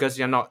 Because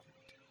you're not.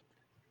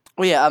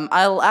 Oh yeah,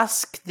 I'll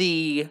ask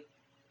the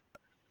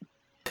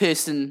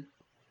person.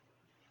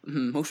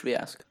 Who should we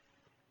ask?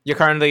 You're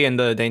currently in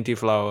the Dainty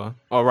Flower,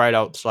 or right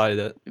outside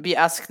it. Maybe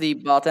ask the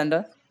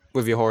bartender.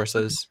 With your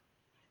horses.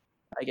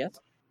 I guess.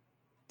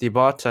 The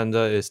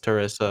bartender is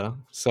Teresa,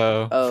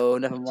 so... Oh,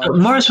 never mind. So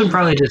Morris would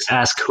probably just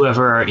ask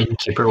whoever our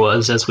innkeeper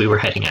was as we were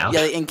heading out.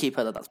 Yeah, the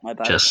innkeeper, that's my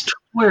bad. Just,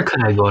 where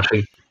can I go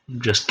to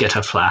just get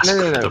a flask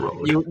No. for the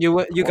road?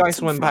 You guys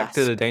went back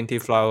to the Dainty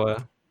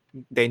Flower.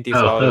 Dainty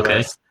Flower.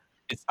 Okay.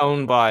 It's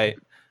owned by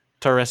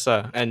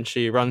Teresa, and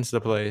she runs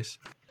the place.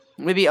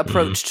 Maybe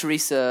approach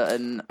Teresa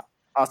and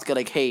ask her,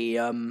 hey,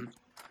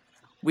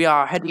 we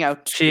are heading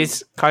out.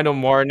 She's kind of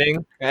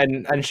mourning,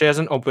 and she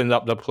hasn't opened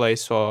up the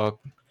place for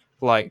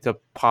the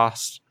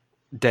past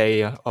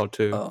day or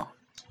two. Oh.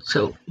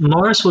 So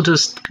Morris will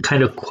just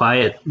kind of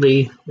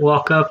quietly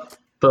walk up,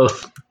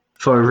 both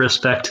for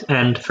respect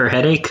and for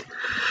headache,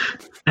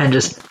 and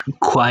just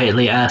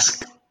quietly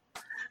ask,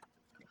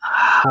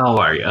 "How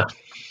are you?"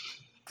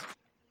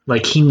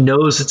 He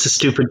knows it's a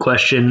stupid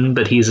question,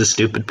 but he's a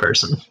stupid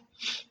person.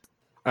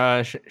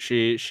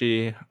 She's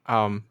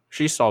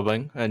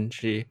sobbing, and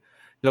she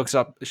looks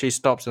up. She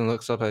stops and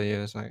looks up at you.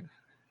 It's like,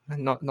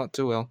 not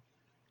too well.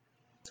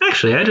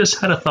 Actually, I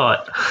just had a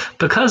thought.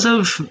 Because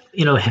of,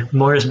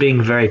 Morris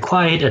being very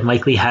quiet and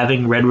likely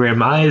having red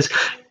rim eyes,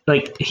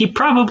 he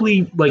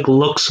probably,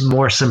 looks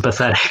more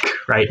sympathetic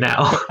right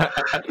now.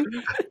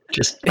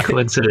 Just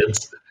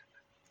coincidence.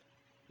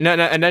 No,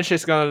 and then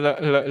she's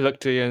gonna look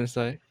to you and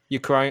say, "You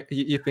crying?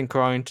 You've been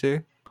crying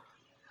too?"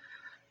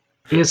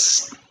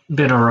 It's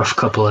been a rough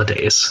couple of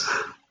days.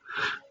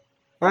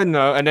 I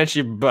know, and then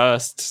she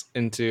bursts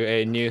into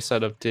a new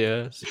set of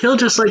tears. He'll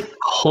just,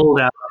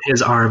 hold out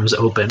his arms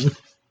open,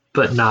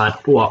 but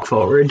not walk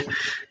forward.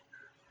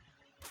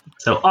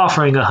 So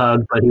offering a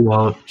hug, but he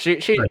won't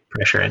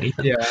pressure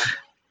anything. Yeah.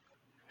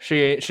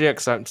 She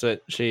accepts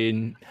it.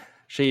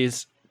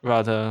 She's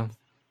rather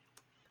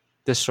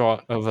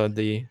distraught over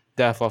the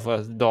death of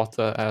her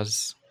daughter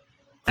as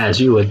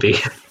you would be.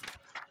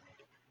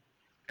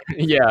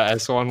 Yeah,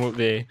 as one would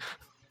be.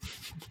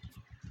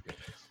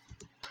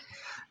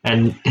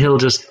 And he'll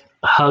just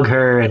hug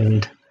her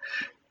and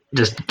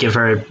just give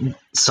her a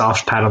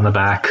soft pat on the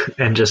back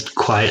and just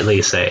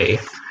quietly say,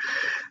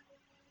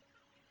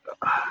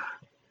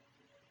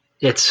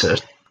 "It's a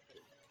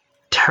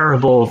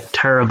terrible,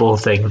 terrible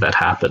thing that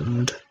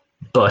happened.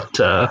 But,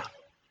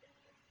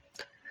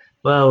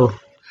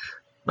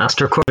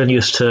 Master Corbin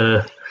used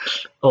to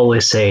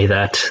always say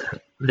that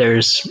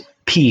there's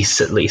peace,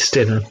 at least,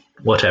 in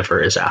whatever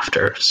is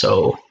after.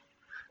 So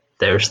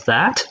there's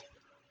that."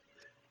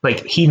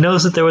 He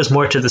knows that there was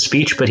more to the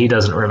speech, but he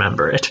doesn't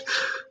remember it.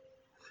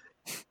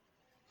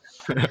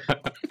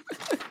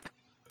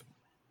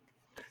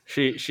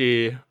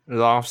 She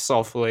laughs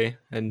softly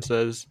and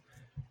says,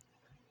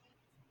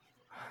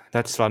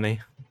 "That's funny."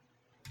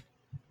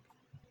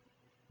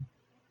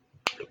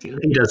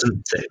 He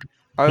doesn't say.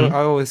 I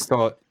always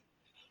thought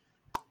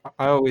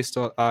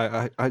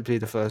I'd be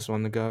the first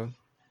one to go.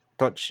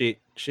 Thought she'd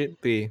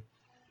be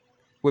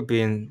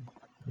in.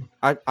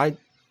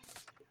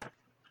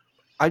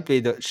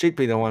 She'd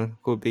be the one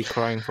who'd be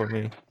crying for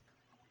me,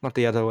 not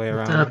the other way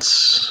around.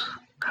 That's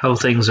how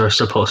things are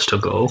supposed to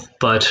go.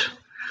 But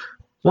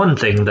one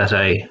thing that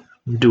I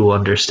do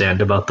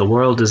understand about the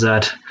world is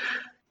that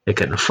it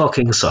can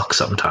fucking suck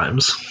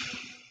sometimes.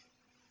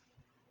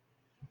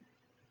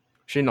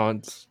 She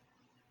nods.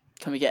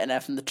 Can we get an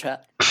F in the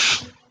chat?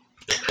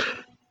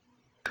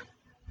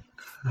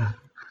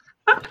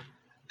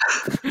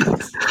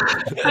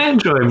 I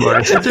enjoy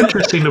Morris. It's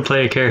interesting to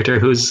play a character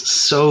who's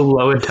so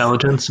low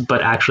intelligence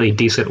but actually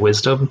decent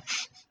wisdom.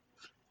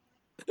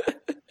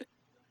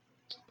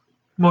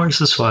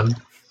 Morris is fun.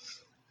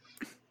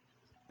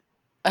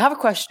 I have a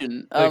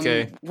question.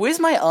 Okay. Where's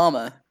my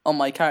armor on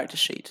my character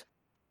sheet?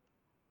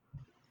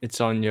 It's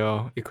on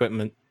your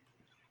equipment.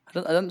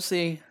 I don't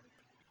see.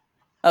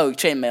 Oh,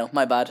 chainmail.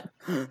 My bad.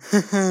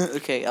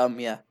 Okay.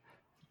 Yeah.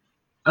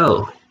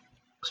 Oh,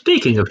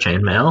 speaking of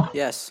chainmail,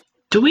 Yes.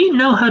 do we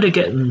know how to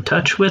get in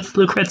touch with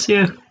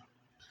Lucrezia?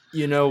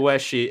 You know where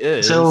she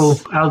is. So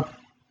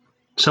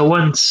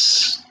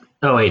once.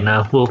 Oh wait,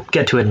 no, we'll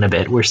get to it in a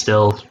bit. We're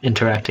still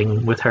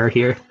interacting with her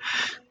here.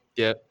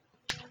 Yeah.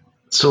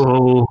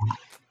 So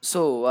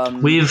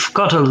We've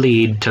got a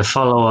lead to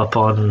follow up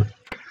on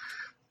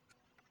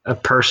a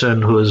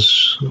person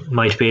who's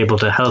might be able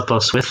to help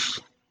us with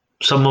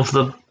some of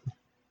the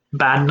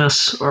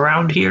badness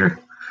around here.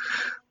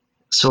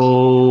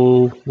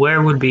 So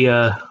where would be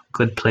a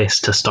good place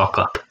to stock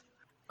up?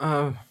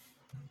 And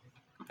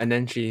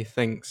then she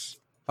thinks,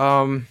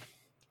 you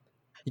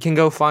can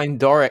go find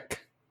Doric,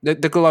 the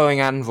glowing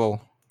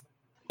anvil.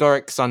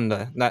 Doric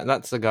Sunder.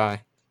 That's the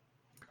guy.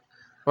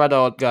 Red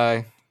old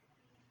guy.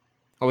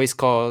 Always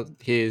called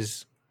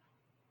his.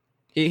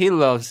 He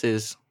loves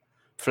his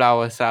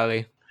flower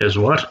Sally. Is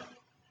what?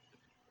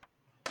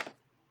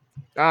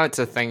 Oh, it's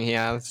a thing he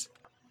has.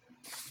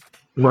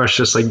 Morris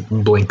just like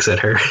blinks at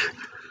her.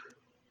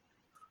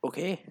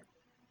 Okay.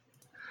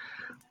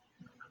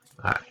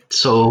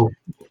 So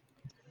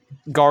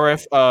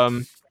Gorif,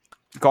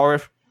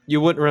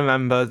 you would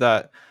remember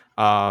that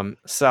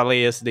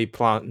Sally is the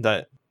plant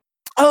that.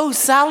 Oh,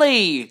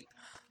 Sally!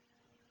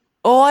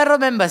 Oh, I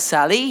remember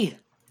Sally.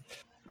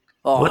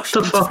 Oh, what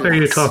the she's fuck are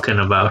you nice. talking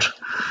about?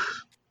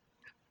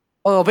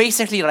 Oh,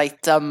 basically,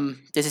 right. There's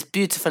this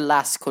beautiful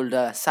lass called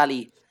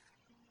Sally.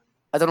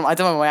 I don't know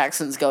where my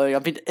accent's going.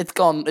 It's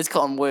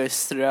gotten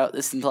worse throughout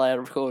this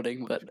entire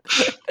recording, but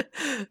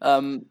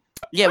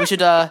yeah, we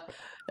should well,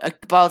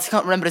 I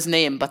can't remember his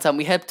name, but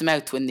we helped him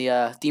out when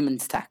the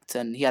demons attacked,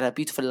 and he had a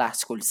beautiful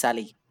lass called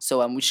Sally.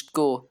 So we should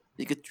go.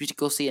 We should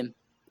go see him.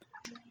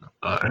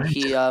 All right.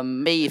 He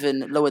may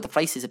even lower the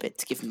prices a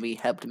bit, given we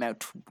helped him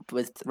out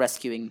with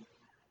rescuing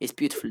his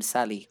beautiful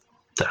Sally.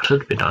 That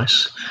would be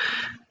nice.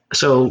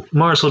 So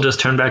Morris will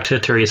just turn back to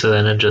Teresa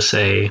then and just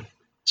say,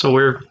 so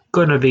we're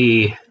going to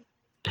be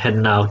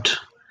heading out,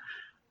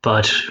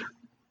 but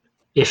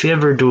if you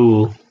ever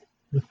do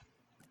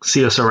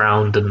see us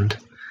around and,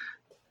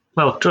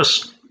 well,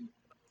 just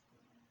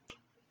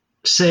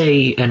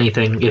say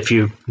anything if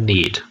you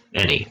need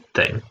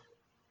anything.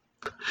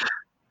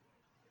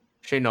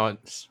 She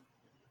nods,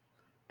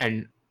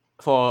 and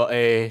for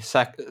a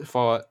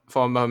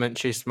moment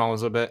she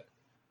smiles a bit,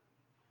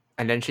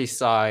 and then she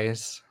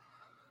sighs,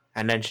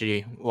 and then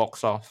she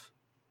walks off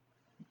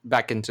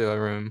back into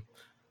her room.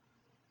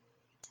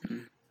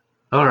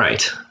 All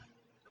right.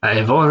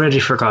 I've already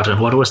forgotten.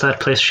 What was that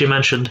place she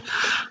mentioned?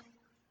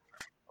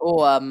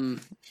 Oh,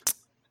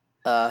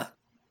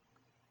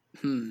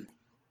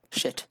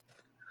 shit.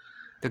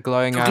 The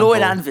glowing The anvil.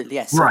 glowing anvil,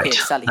 yes. Right. Okay,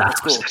 Sally, that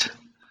let's was go. it.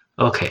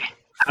 Okay.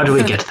 How do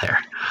we get there?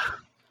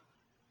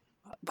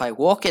 By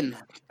walking.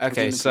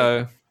 Okay, presumably.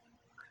 so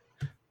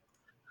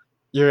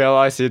you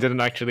realize you didn't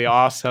actually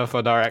ask her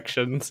for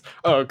directions.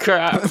 Oh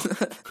crap!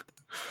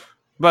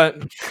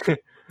 But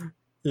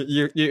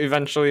you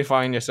eventually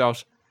find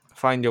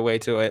your way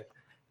to it.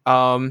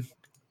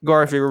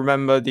 Gore, if you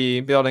remember,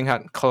 the building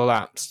had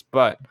collapsed,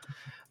 but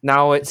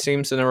now it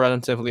seems in a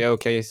relatively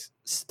okay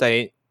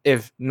state,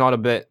 if not a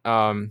bit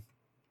for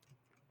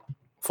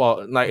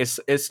like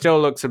it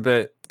still looks a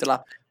bit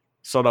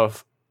sort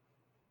of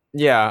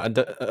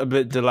a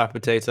bit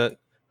dilapidated,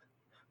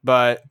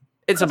 but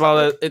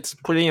it's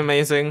pretty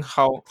amazing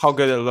how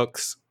good it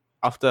looks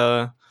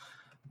after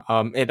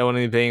it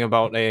only being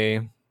about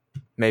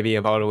maybe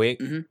about a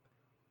week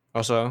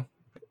or so.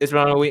 It's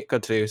around a week or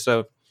two,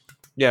 so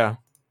yeah.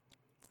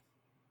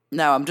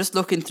 Now I'm just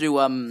looking through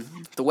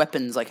the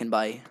weapons I can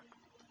buy.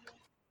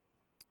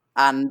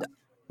 And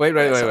Wait.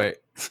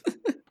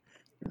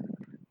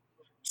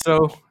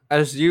 So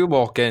as you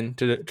walk in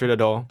to the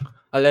door,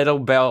 a little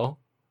bell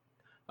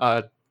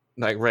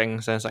like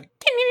rings, and it's like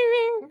ding, ding,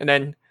 ding, and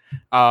then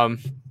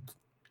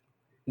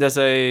there's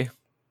a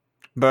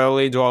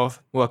burly dwarf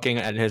working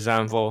at his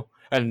anvil,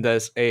 and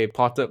there's a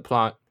potted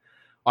plant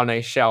on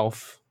a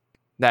shelf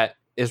that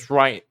is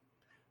right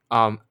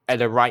at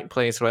the right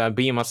place where a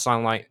beam of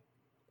sunlight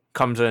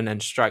comes in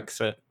and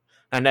strikes it,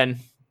 and then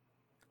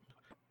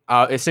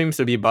it seems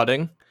to be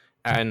budding,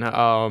 and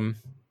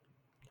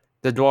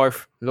the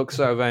dwarf looks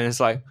over and is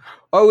like,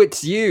 "Oh,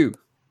 it's you!"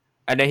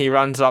 And then he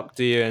runs up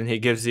to you and he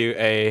gives you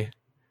a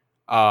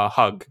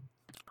hug.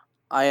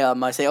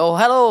 I say, "Oh,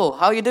 hello,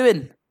 how you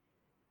doing?"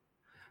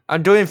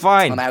 I'm doing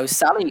fine. And how's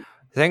Sally?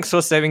 Thanks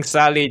for saving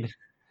Sally.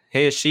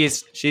 Hey,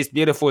 she's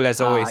beautiful as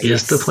always.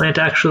 Is the plant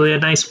actually a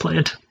nice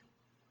plant?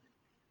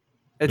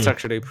 It's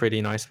actually a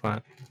pretty nice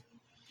plant.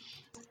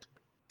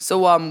 So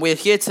we're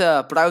here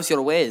to browse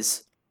your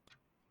wares.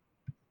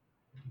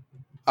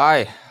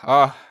 Aye.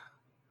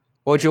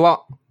 What do you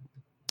want?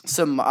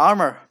 Some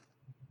armor.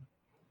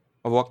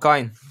 Of what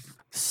kind?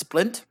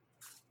 Splint.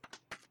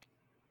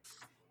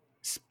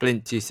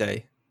 Splint, you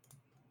say?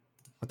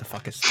 What the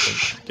fuck is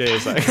splint? Give me a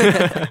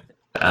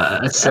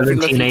sec. 17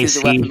 looking through the AC,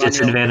 weapon manual.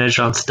 disadvantage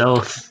on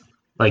stealth,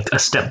 like a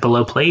step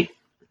below plate,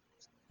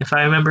 if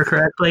I remember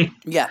correctly.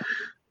 Yeah.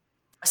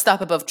 A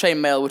step above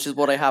chainmail, which is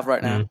what I have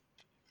right now. Mm.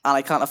 And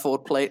I can't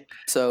afford plate,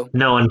 so...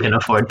 No one can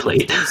afford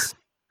plate.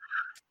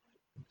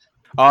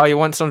 Oh, you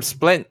want some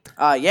splint?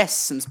 Yes,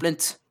 some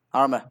splint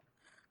armor.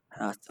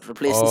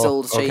 Replacing Oh,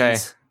 sold chains. okay.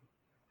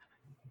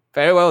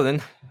 Very well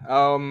then.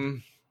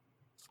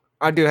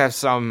 I do have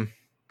some.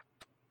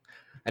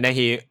 And then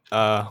he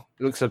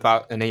looks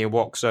about and then he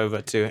walks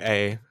over to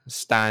a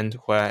stand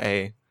where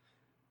a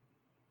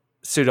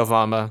suit of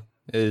armor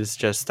is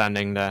just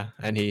standing there,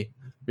 and he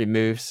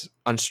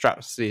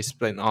unstraps the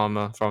splint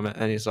armor from it,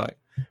 and he's like,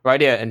 right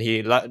here, and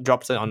he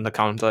drops it on the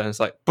counter, and it's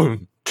like,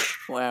 boom.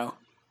 Wow.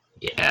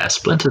 Yeah,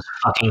 splint is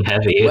fucking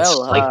heavy. It's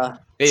Well, like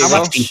There you how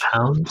go. 60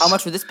 pounds. How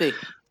much would this be?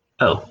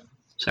 Oh,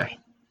 sorry.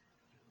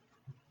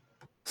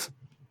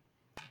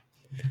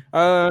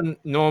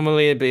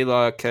 Normally it'd be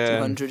like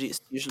 200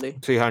 usually.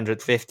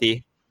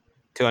 250,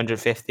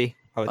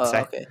 I would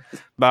say. Okay.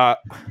 But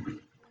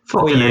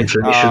Fucking you,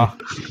 inflation.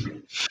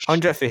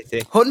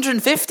 150.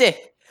 150!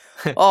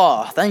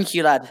 Oh, thank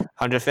you, lad.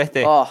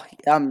 150. Oh,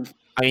 I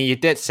mean, you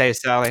did say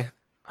Sally.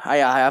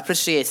 I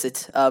appreciate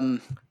it.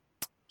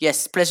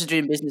 Yes, pleasure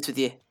doing business with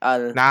you.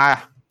 I'll Nah.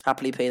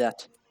 happily pay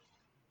that.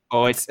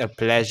 Oh, it's a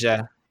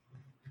pleasure.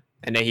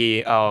 And then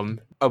he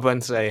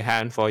opens a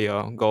hand for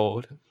your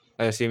gold.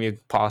 I assume you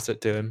pass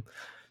it to him.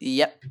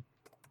 Yep.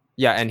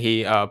 Yeah, and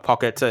he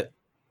pockets it.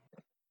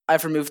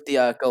 I've removed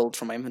the gold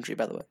from my inventory,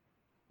 by the way.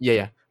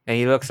 Yeah. And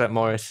he looks at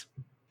Morris.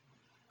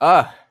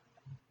 Well,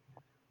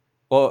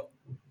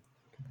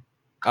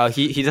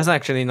 he doesn't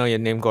actually know your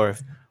name,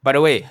 Gorif. By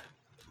the way,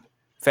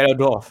 fellow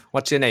dwarf,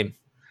 what's your name?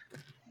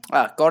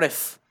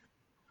 Gorif.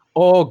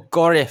 Oh,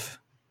 Gorif.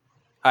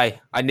 Hi,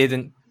 I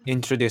didn't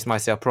introduce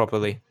myself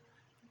properly.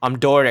 I'm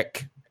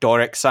Doric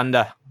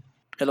Sunder.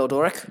 Hello,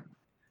 Doric.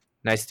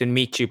 Nice to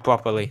meet you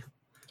properly.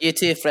 You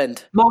too,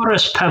 friend.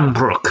 Morris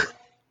Pembroke.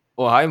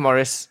 Oh, hi,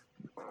 Morris.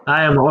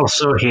 I am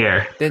also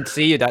here. Didn't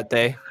see you that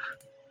day.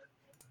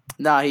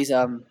 Nah, he's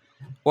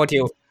What do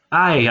you...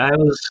 Aye, I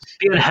was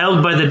being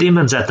held by the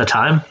demons at the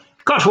time.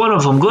 Got one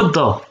of them good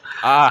though.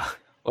 Ah,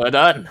 well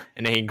done.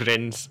 And then he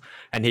grins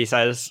and he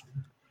says,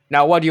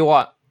 now what do you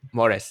want,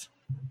 Morris?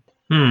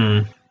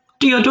 Do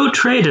you do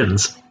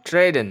trade-ins?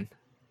 Trading.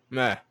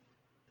 Meh.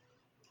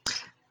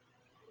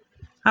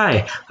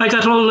 Aye, I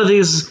got all of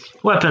these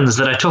weapons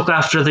that I took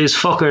after these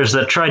fuckers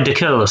that tried to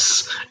kill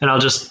us, and I'll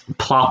just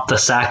plop the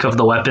sack of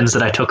the weapons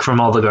that I took from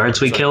all the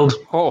guards we killed.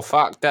 Oh,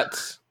 fuck,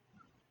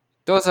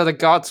 those are the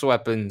gods'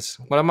 weapons.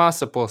 What am I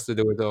supposed to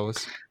do with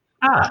those?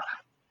 I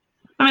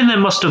mean, they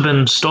must have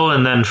been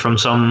stolen then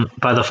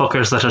by the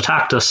fuckers that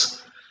attacked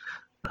us.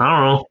 I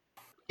don't know.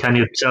 Can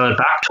you sell it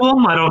back to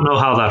them? I don't know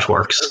how that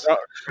works.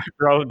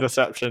 Roll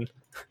deception.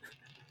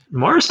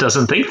 Morris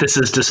doesn't think this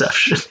is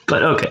deception,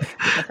 but okay.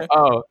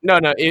 Oh, no,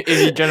 if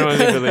you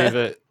genuinely believe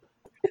it.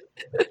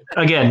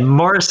 Again,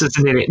 Morris is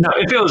an idiot. No,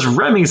 if it was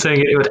Remy saying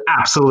it, it would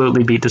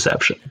absolutely be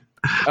deception.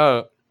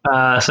 Oh.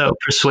 So,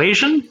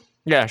 persuasion?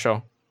 Yeah,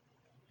 sure.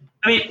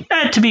 I mean,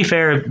 to be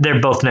fair,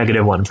 they're both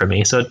 -1 for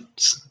me, so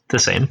it's the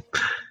same.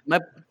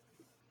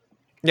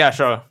 Yeah,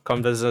 sure.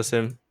 Convinces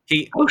him.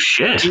 Oh,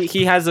 shit.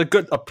 He has a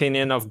good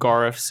opinion of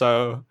Gorif,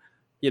 so,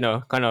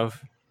 kind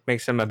of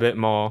makes him a bit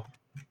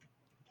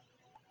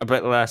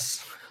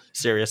less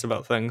serious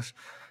about things.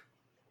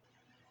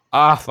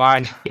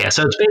 Fine. Yeah,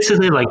 so it's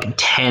basically like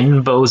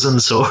 10 bows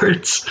and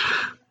swords.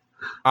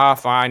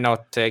 Fine,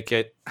 I'll take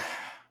it.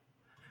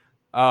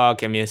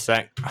 Give me a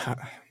sec.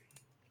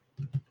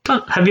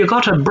 Have you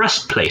got a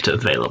breastplate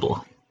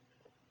available?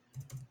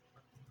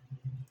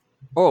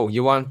 Oh,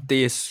 you want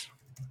these...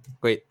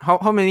 Wait,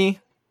 how many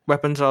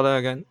weapons are there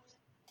again?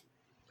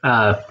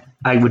 I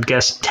would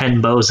guess 10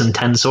 bows and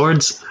 10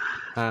 swords.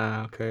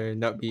 Okay,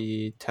 that'd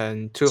be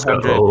 10, So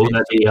 200.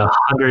 that'd be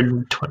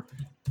 120,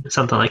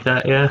 something like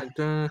that,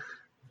 yeah.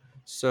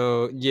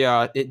 So,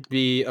 yeah, it'd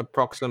be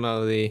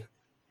approximately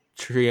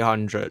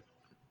 300.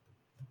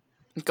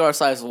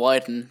 Gorif's eyes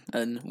widen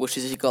and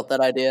wishes he got that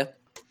idea.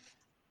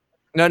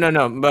 No,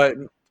 but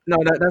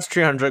that's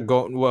 300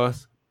 gold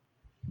worth.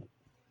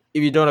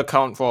 If you don't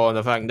account for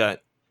the fact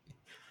that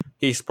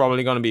he's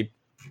probably going to be...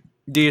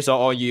 These are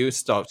all used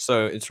stuff,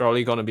 so it's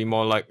probably going to be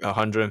more like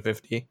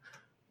 150.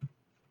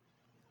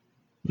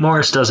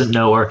 Morris doesn't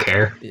know or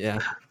care. Yeah.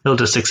 He'll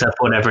just accept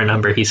whatever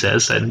number he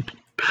says, and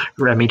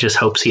Remy just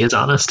hopes he is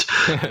honest.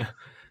 And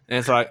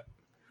it's like,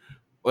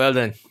 well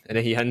then. And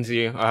then he hands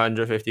you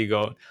 150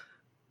 gold.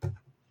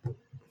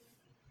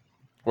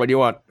 What do you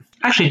want?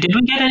 Actually, did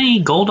we get any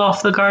gold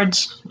off the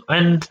guards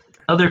and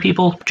other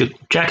people?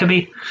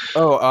 Jacoby?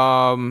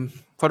 Oh,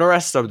 for the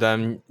rest of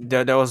them,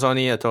 there was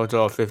only a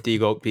total of 50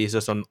 gold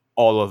pieces on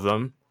all of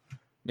them.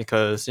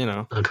 Because,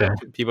 Okay.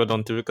 people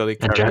don't typically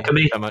And carry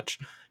Jacoby? that much.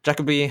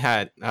 Jacoby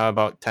had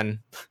about 10.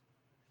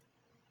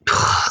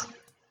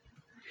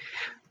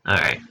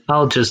 Alright,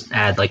 I'll just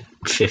add like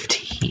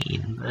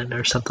 15 then,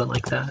 or something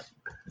like that.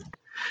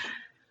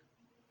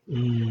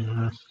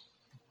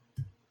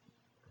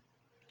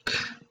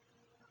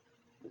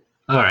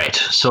 Alright,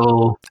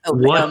 so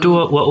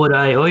what would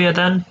I owe you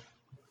then?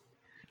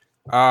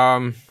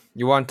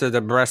 You wanted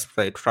the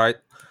breastplate, right?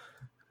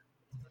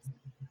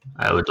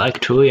 I would like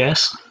to,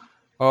 yes.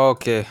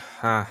 Okay.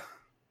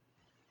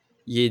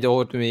 You'd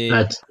owed me.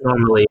 That's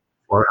normally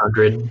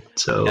 400,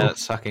 so... Yeah,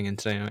 that's fucking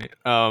insane, mate.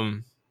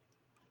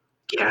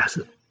 Yeah,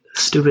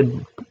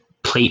 stupid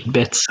plate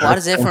bits. Why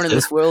does everyone in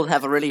this world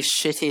have a really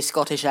shitty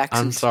Scottish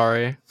accent? I'm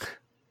sorry.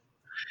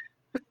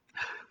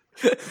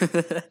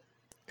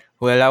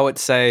 Well, I would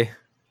say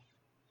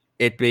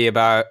it'd be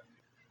about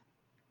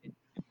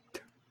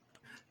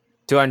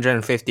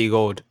 250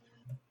 gold.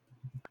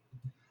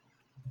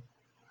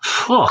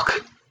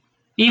 Fuck.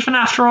 Even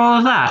after all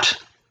of that?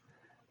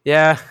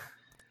 Yeah.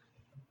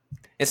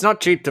 It's not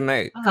cheap to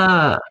make.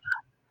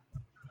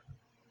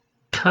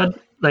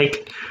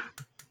 Like,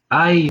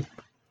 I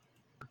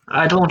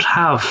don't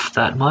have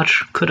that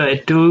much. Could I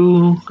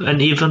do an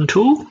even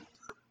 2?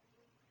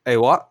 A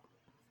what?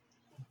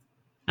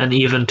 An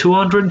even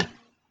 200?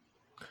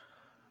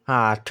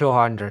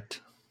 200.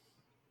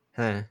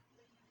 Huh.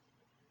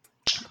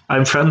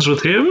 I'm friends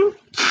with him?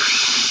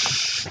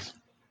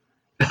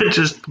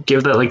 Just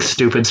give that, like,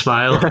 stupid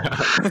smile.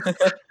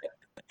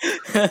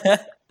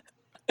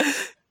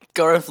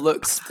 Gareth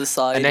looks to the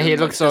side. And then he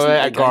looks like, over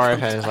doesn't at make eye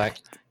Gareth and is like,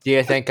 do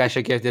you think I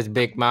should give this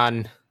big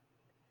man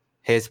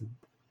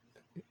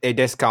a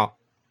discount?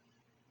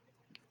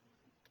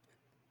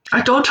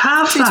 I don't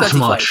have that 225.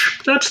 much.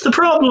 That's the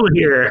problem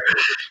here.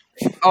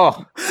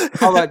 Oh,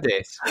 how about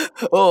this?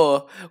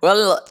 Oh,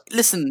 well,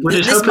 listen. Would it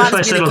this help if man's I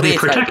been said a I'll be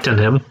great help. protecting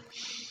him?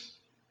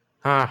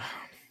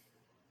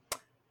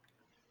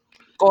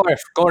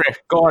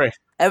 Gareth.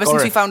 Ever since we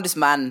Gareth, found this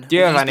man, do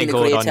you have he's any been a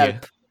gold great on you?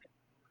 help.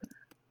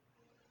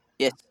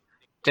 Yes,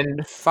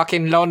 Then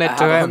fucking loan I it have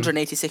to him.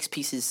 186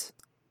 pieces.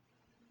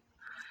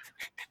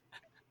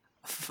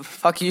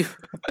 Fuck you.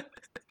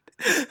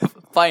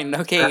 Fine,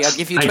 okay, I'll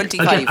give you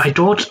 25 Again, I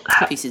don't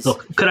have... pieces.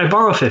 Look, could I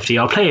borrow 50?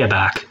 I'll pay you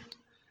back.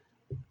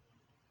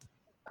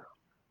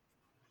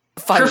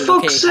 Fine, For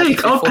fuck's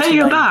sake, I'll pay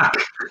you back.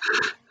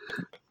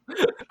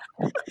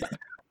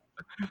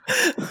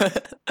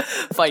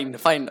 Fine.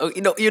 Oh,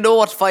 you know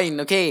what? Fine,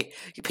 okay.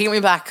 You pay me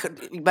back.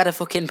 You better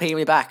fucking pay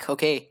me back,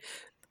 okay?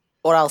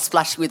 Or I'll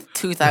splash you with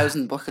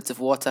 2,000 buckets of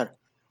water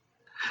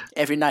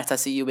every night I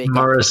see you wake up.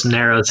 Morris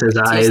narrows his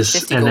here's eyes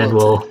 50 and then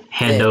gold. will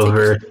hand Yeah, take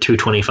over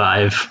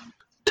 225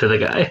 to the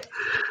guy.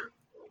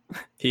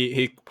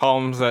 He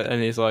palms it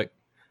and he's like,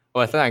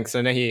 well, thanks.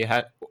 And then he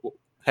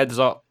heads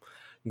up,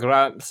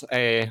 grabs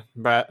a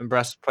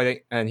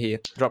breastplate and he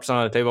drops it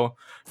on the table.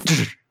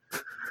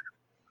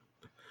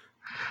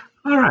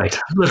 All right,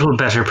 a little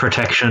better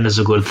protection is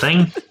a good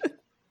thing.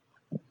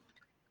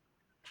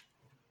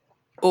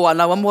 Oh, and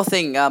now one more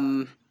thing.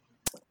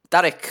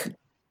 Derek,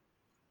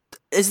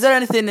 is there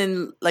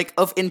anything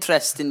of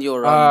interest in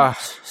your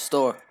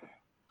store?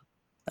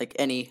 Like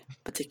any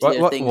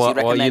particular things you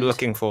recommend? What are you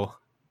looking for?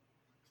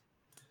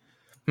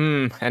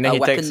 And then he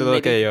takes a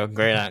look at your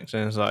great axe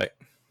and is like,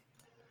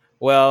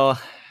 well,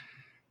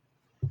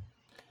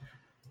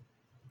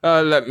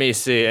 let me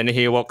see. And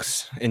he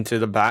walks into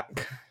the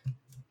back.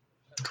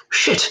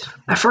 Shit,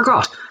 I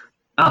forgot.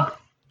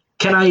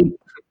 Can I...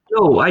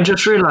 No, I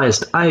just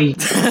realized I've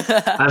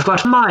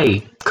got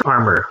my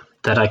armor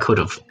that I could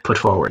have put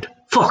forward.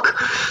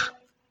 Fuck!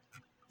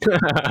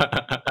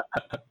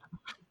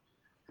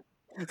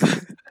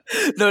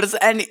 No,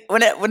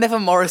 whenever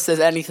Morris says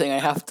anything, I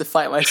have to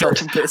fight myself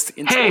from bursting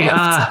into Hey,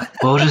 laughter.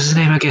 what was his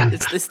name again?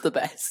 It's the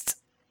best.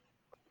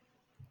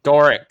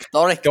 Doric.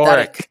 Doric.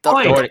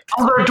 Oi, Doric.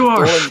 other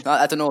dwarf! Doran,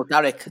 I don't know,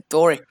 Derek.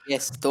 Doric.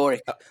 Yes,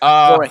 Doric. Doric.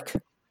 Doric.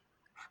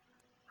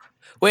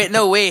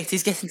 Wait,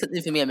 he's getting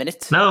something for me a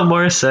minute. No,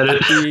 Morris said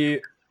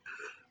it.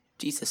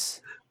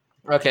 Jesus.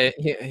 Okay,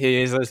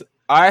 he says,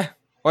 what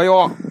do you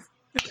want?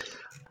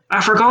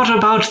 I forgot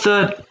about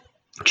the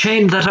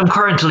chain that I'm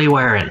currently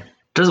wearing.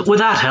 Would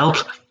that help?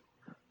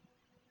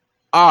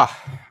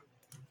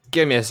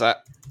 Give me a sec.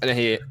 And then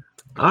he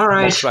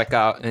Alright. walks back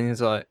out and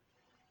he's like,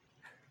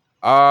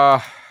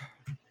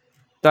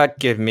 that'd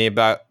give me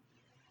about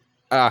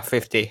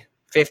 50.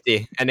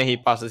 50. And then he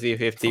passes you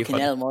 50 Fucking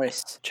for hell,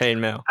 Morris.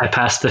 chainmail. I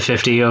passed the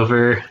 50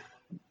 over.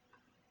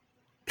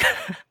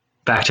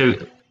 back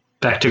to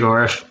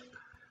Gorf.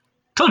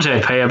 Told you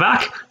I'd pay you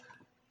back.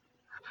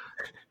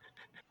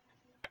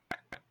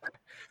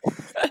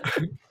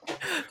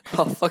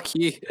 Oh, fuck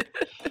you.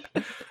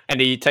 And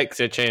he takes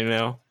your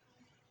chainmail.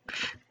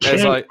 Can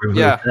It's I like, remove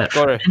yeah, that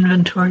got from it.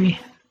 inventory.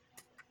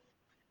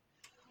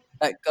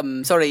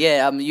 Sorry,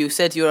 you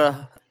said you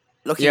were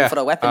looking for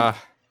a weapon.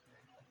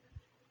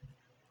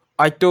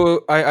 I do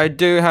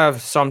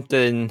have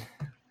something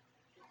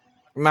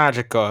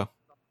magical.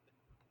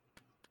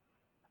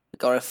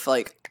 Gareth,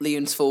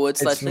 leans forward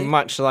It's slightly.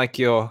 much like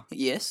your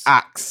Yes.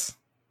 axe.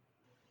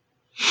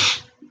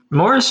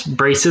 Morris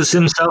braces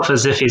himself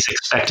as if he's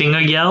expecting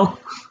a yell.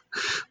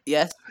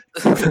 Yes.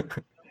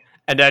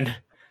 And then,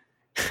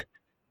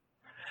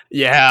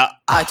 yeah,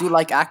 I do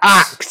like axe.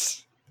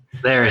 axe.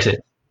 There it is.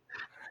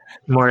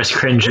 Morris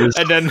cringes.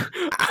 And then,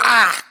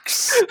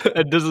 Axe.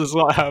 and this is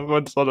what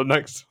happens for the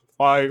next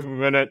 5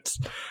 minutes.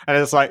 And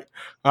it's like,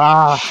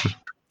 that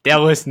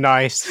was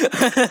nice.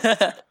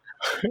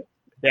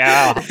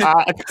 Yeah,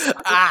 axe.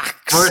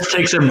 Axe. Morris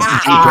takes a deep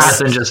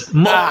breath and just,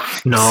 no,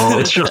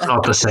 it's just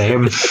not the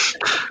same.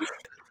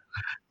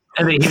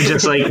 And then he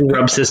just like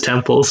rubs his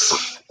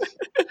temples.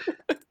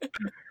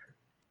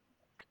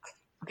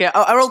 Okay,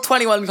 I rolled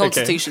 21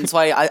 Constitution, so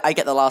I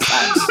get the last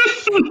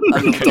axe.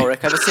 I'm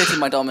Doric. I've asserted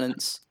my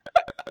dominance.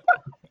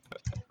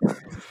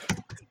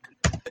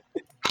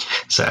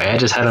 Sorry, I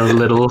just had a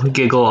little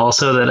giggle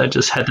also that I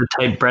just had to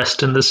type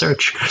breast in the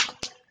search.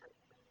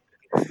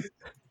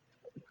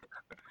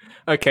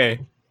 Okay.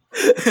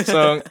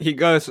 So he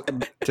goes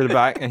to the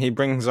back and he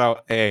brings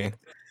out a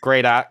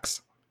great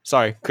axe.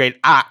 Sorry, great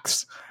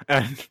axe.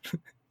 And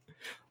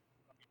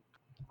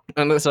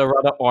it's a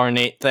rather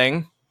ornate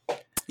thing.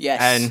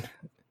 Yes. And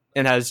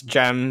it has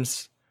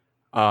gems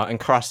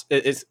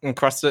it's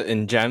encrusted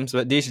in gems,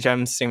 but these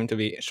gems seem to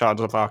be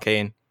shards of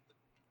arcane.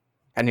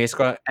 And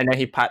then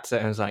he pats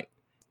it and is like,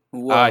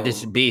 Whoa.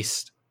 this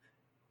beast.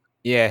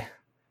 Yeah.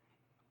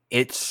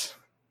 It's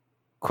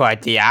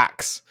quite the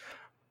axe.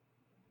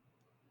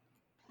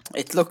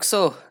 It looks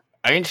so.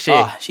 Ain't she?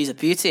 Oh, she's a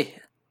beauty.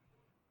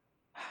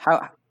 How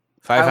much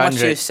are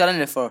you 500. selling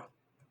it for?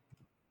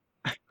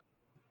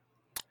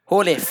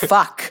 Holy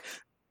fuck.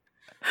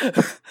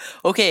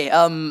 Okay,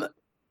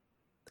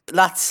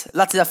 that's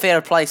a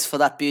fair price for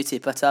that beauty,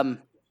 but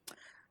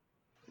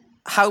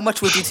how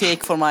much would you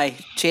take for my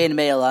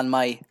chainmail and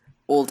my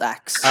old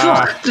axe?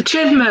 Fuck, the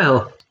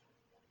chainmail!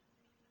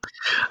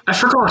 I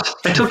forgot.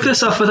 I took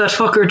this off of that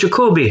fucker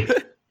Jacoby.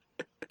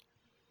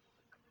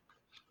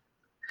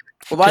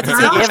 Well, why did you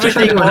I take asked if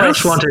everything, anyone Morris?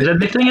 else wanted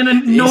anything, and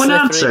then You no one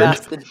slippery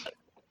answered.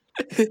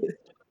 bastard.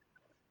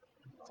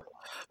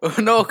 Oh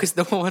no, because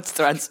no one wants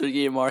to answer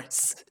you,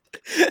 Morris.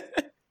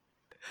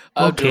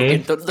 I'm Okay.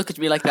 joking. Don't look at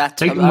me like that.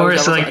 Like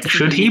Morris, like,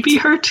 should he be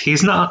hurt?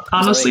 He's not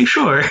honestly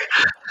sure.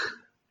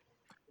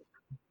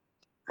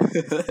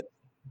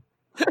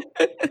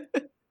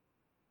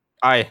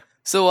 Aye.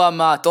 So,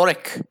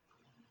 Doric,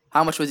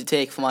 how much would you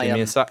take for my Give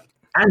me a sec.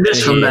 And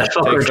this from that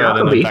fucker Takes out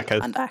Jacoby, another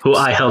packet. and axe? who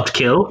I helped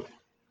kill.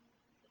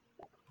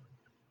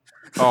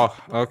 Oh,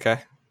 okay.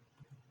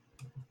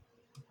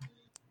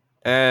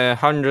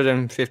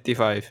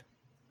 155.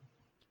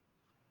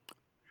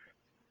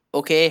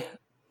 Okay.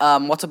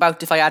 What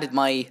about if I added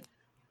my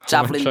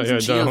javelins I'll show you a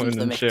and shield javelin into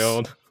the and mix?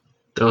 shield.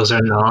 Those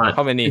are not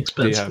How many do you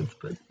expensive. have?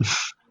 But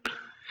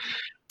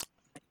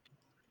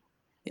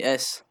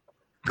Yes.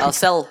 I'll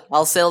sell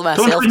myself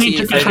don't we to need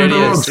you to for get on the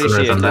really road appreciate sooner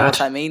than you know that?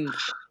 what I mean?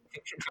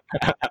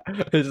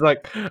 It's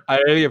like, I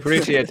really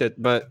appreciate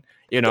it, but,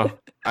 you know,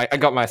 I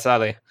got my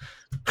Sally.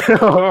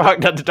 Fuck,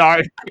 that's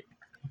dark.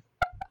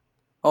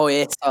 Oh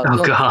yes. Oh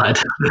look, god.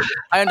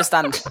 I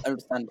understand. I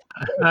understand.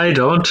 I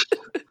don't.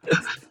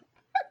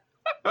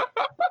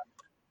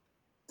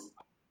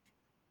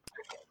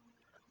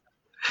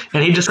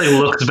 And he just like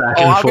looks back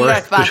Oh, and I'll be forth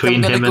right back. between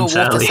I'm gonna him go and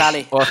water Sally.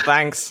 Sally. Well,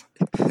 thanks.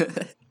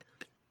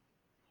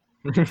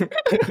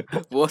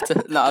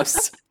 Water? No,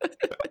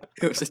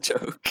 it was a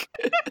joke.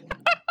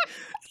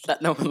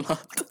 That no one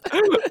laughed.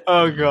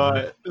 Oh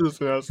god, this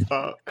is messed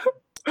up.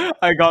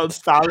 I got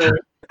Sally.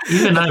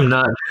 Even I'm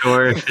not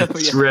sure if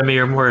it's Remy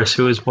or Morris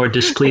who is more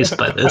displeased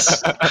by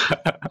this.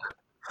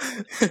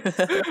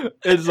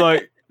 It's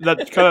like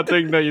that kind of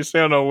thing that you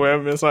say on a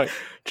whim. It's like,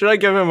 should I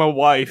give him a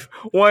wife?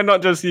 Why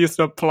not just use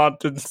the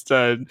plant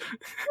instead?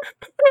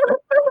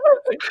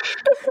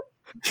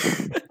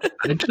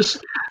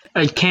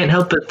 I can't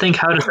help but think,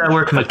 how does that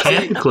work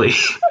mechanically?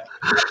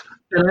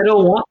 And I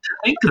don't want to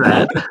think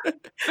that.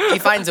 He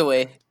finds a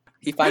way.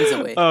 He finds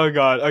a way. Oh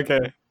god, okay.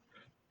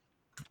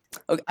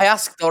 Okay, I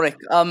asked Doric,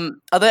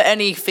 are there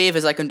any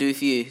favors I can do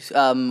for you?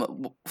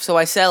 So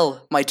I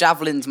sell my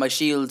javelins, my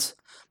shields,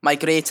 my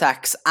great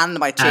axe, and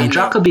my And chainmail.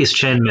 Jacoby's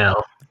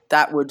chainmail.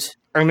 That would,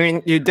 I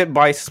mean, you did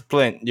buy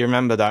Splint. You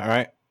remember that,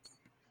 right?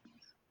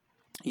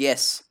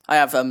 yes, I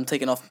have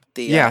taken off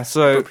the Yeah,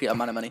 so... appropriate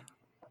amount of money.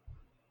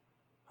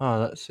 Oh,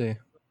 let's see.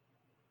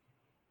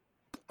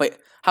 Wait,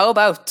 how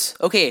about?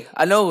 Okay,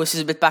 I know this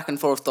is a bit back and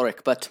forth,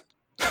 Doric, but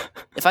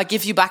if I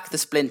give you back the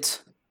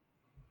splint,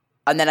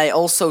 and then I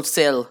also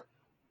sell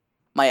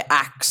my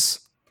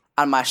axe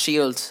and my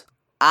shield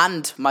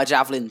and my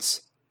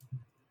javelins,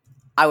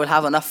 I will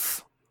have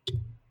enough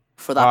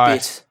for that Aye.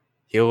 bit.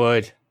 You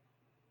would.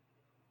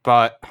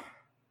 But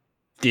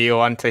do you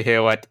want to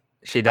hear what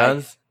she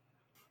does?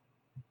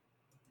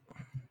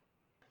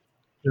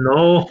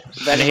 No.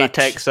 Very And he much.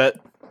 takes it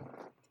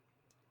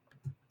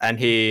and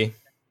he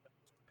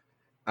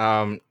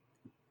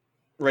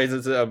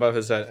raises it above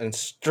his head and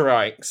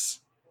strikes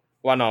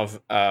one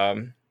of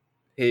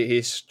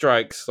he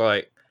strikes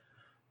like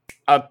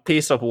a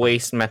piece of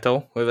waste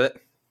metal with it,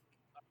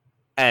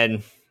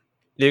 and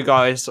you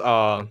guys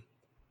are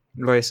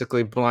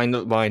basically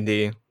blinded by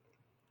the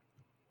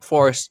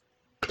force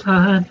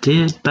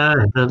Blinded by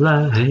the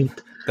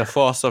light. the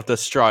force of the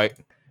strike,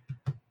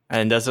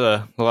 and there's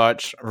a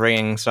large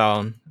ringing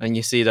sound, and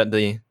you see that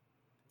the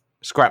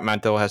scrap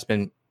metal has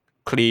been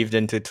cleaved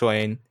into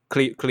twain,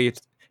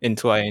 cleaved in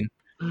twain,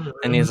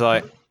 and he's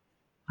like,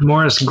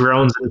 Morris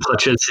groans and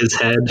clutches his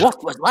head.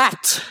 What was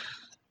that?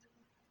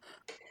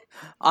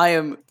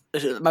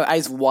 My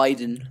eyes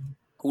widen.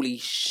 Holy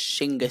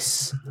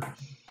shingus.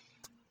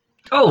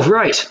 Oh,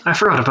 right. I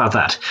forgot about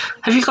that.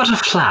 Have you got a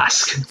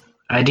flask?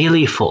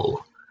 Ideally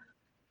full.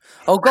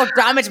 Oh god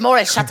damn it,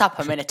 Morris, shut up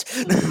a minute.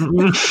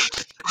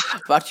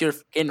 About your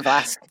fucking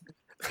flask.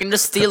 You can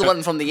just steal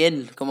one from the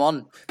inn, come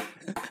on.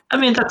 I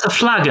mean, that's a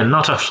flagon,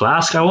 not a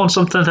flask. I want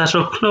something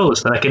that'll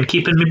close that I can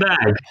keep in my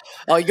bag.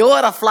 Oh,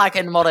 you're a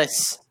flagon,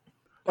 Morris.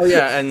 oh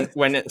yeah, and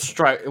when it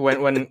strike,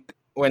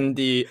 when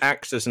the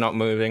axe is not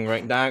moving,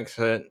 right, the axe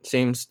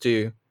seems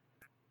to,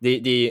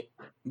 the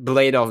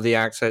blade of the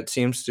axe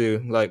seems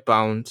to like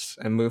bounce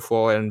and move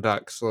forward and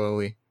back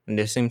slowly, and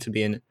there seems to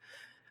be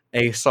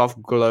a soft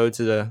glow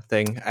to the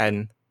thing,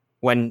 and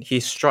when he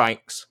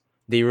strikes,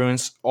 the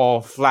runes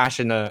all flash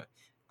in a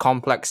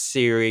complex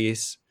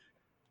series,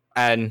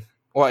 and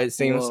what it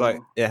seems like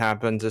it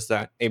happens is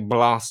that a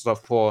blast of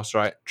force,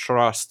 right,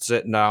 thrusts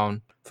it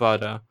down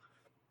further.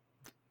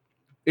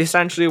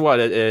 Essentially what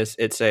it is,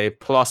 it's a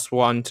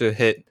 +1 to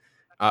hit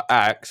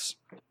axe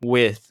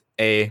with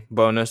a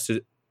bonus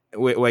to,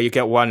 where you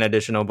get one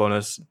additional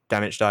bonus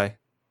damage die.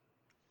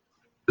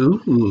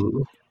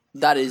 Ooh.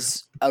 That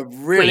is a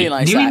really Wait,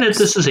 nice do you mean axe.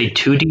 that this is a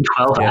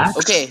 2d12 Yes. axe?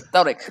 Okay,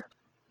 Doric.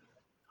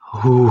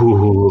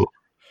 Ooh.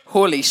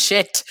 Holy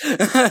shit.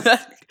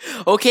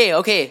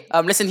 Okay.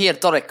 Listen here,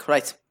 Doric,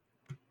 right.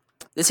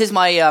 This is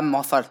my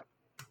offer.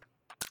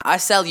 I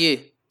sell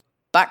you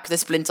back the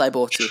splint I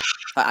bought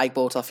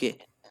off you.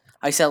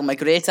 I sell my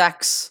great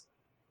axe.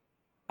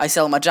 I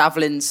sell my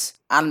javelins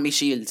and my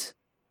shield.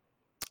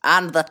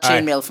 And that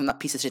chainmail from that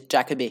piece of shit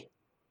Jacoby.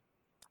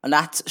 And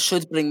that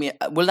should bring me...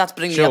 Will that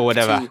bring me up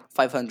whatever. to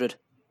 500?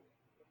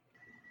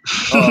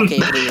 Oh, okay,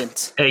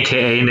 brilliant.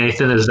 AKA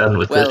Nathan is done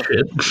with Well.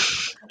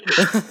 this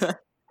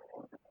shit.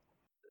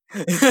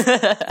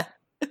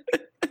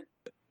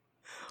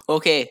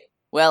 Okay,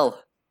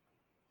 well,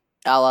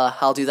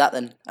 I'll do that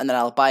then, and then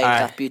I'll buy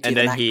that beauty and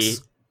of an then he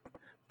axe.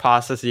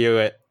 passes you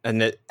it,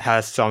 and it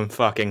has some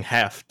fucking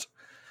heft.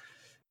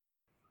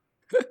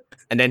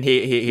 And then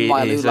he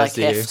Malu says like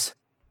to you, heft.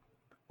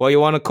 "What you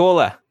want to call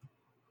her?"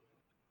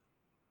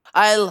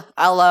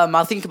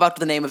 I'll think about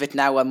the name of it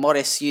now.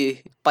 Morris, you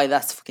buy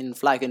that fucking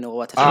flagon or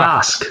whatever.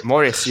 Flask.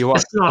 Morris, you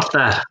want? It's not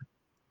that.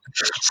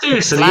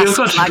 Seriously, Flask, you've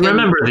got to flagon.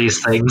 remember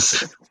these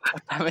things.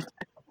 Damn it.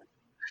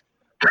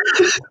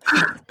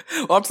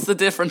 What's the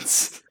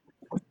difference?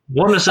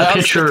 One is I a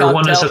honestly pitcher, can't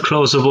one is tell. a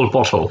closable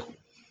bottle.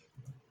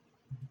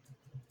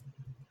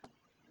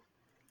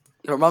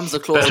 Your mum's a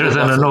close. Better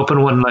than an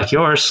open one like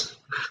yours.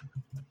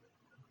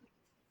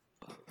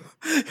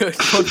 You're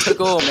good to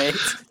go, mate.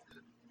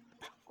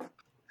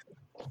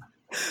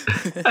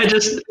 I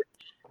just...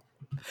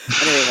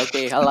 Anyway,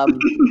 okay, I'll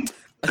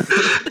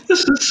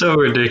This is so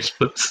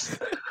ridiculous.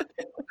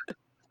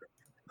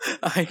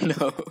 I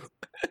know.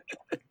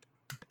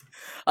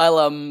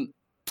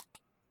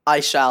 I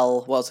shall.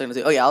 What was I going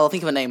to do? Oh yeah, I'll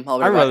think of a name. I'll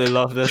be I right really back.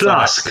 love this.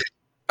 Flask.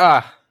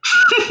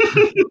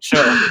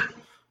 Sure.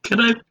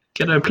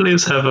 Can I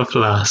please have a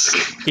flask?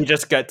 He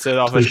just gets it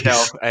off his Please.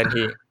 shelf and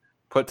he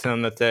puts it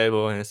on the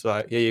table, and it's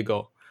like, here you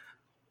go.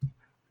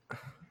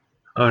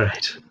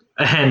 Alright.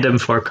 I hand him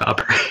 4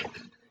 copper.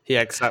 He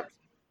accepts.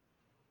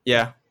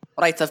 Yeah.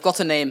 Right, I've got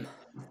a name.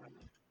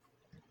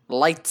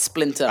 Light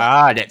Splinter.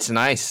 Ah, that's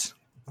nice.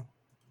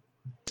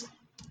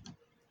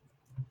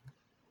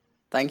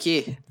 Thank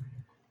you.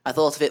 I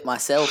thought of it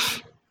myself.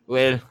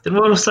 Well, Then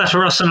what was that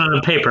rustling on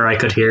the paper I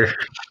could hear?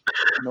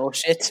 No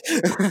shit.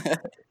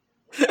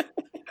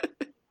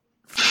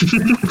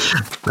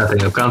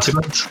 Nothing of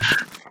consequence.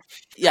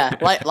 Yeah,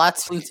 light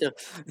Splinter.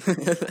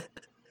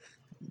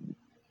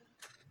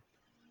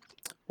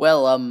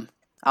 Well,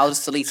 I'll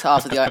just delete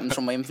half of the items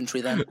from my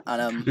inventory then,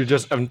 and you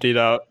just emptied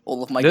out.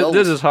 all of my gold.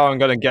 This is how I'm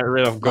gonna get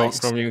rid of gold Nice.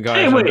 from you guys.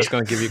 Hey, I'm wait. just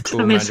gonna give you cool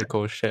Let me-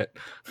 magical shit.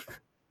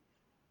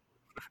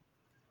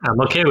 I'm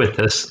okay with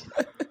this.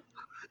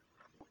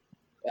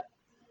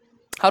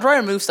 How do I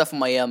remove stuff from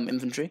my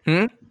inventory?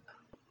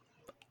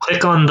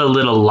 Click on the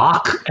little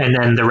lock and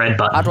then the red How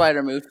button. do I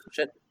remove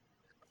shit?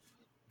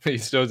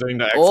 He's still doing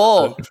that.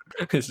 Oh,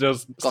 He's still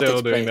got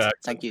it. doing Great. that.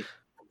 Thank you.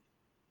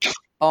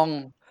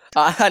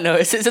 I know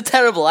it's a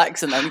terrible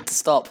accent. I need to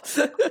stop.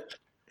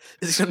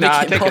 It's gonna Nah,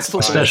 I make it think it's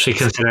impossible. fine. Especially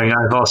considering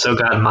I've also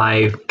got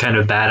my kind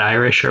of bad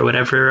Irish or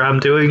whatever I'm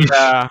doing.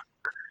 Yeah,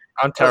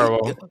 I'm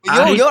terrible.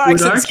 I Your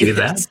would accent's argue good.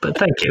 that, but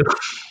thank you.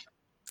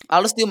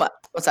 I'll just do my.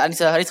 What's that?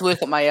 I need to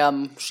work at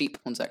my sheep.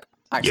 One sec.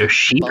 Accent. Your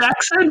sheep Well,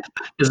 accent?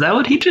 Is that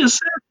what he just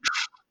said?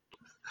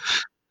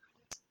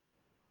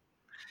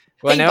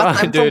 Whenever I'm I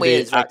from do the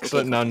Wales, right?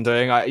 accent Okay. I'm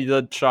doing, I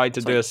either try to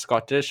Sorry. do a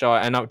Scottish or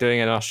I end up doing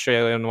an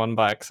Australian one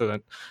by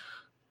accident.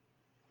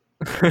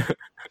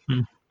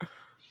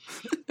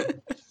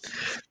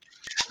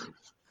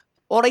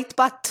 All right,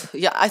 but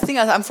yeah, I think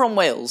I'm from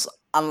Wales,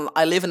 and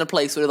I live in a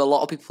place with a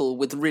lot of people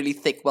with really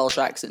thick Welsh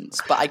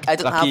accents, but I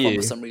don't have Lucky one you.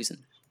 for some reason.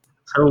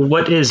 So,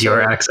 what is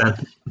your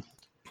accent?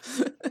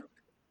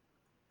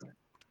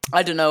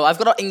 I don't know. I've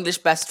got an English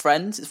best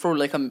friend. It's probably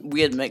like a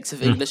weird mix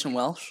of English and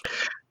Welsh.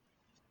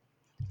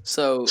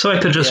 So I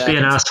could just be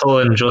an asshole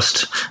and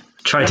just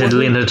try to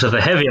lean into the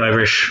heavy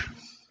Irish.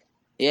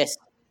 Yes.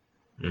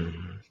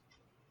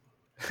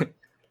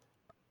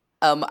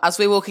 As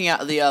we're walking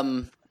out of the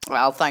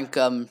I'll thank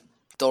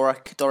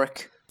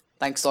Doric.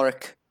 Thanks,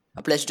 Doric.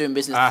 A pleasure doing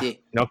business with you.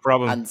 No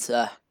problem. And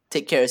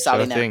take care of Sally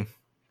Sure now. thing.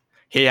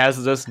 He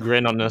has this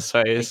grin on his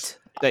face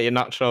that you're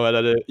not sure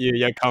whether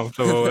you're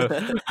comfortable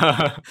with.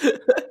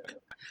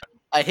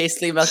 I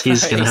hastily must.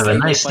 He's gonna have a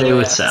nice day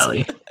with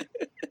Sally.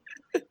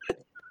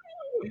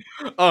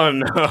 Oh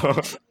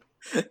no.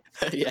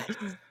 Yeah.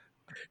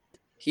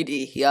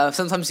 He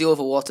sometimes he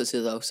overwaters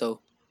too though,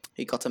 so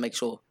he got to make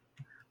sure.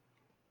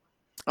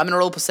 I'm gonna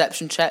roll a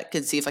perception check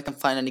and see if I can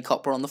find any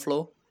copper on the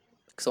floor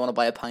because I want to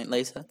buy a pint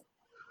later.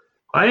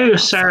 Why are you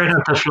staring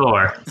at the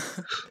floor?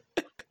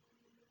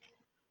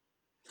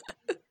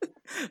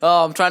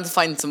 Oh, I'm trying to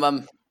find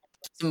some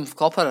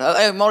copper.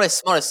 Hey,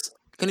 Morris,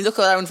 can you look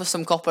around for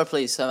some copper,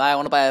 please? I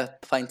want to buy a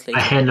pint later.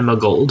 I hand him a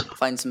gold.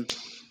 Find some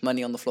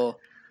money on the floor.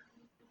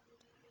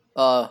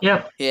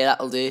 Yep. Yeah,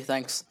 that'll do.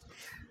 Thanks.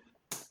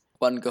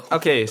 One go.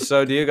 Okay,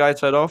 so do you guys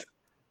head off?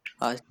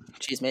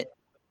 Cheers, mate.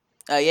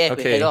 Yeah,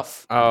 we head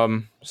off.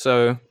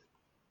 So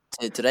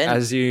To Ren.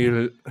 as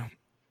you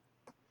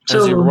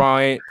So-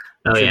 ride.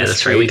 Oh through yeah, the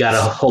that's right. We got a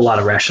streets- whole lot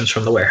of rations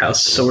from the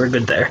warehouse, so we're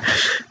good there.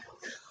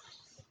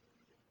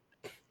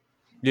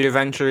 You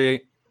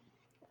eventually.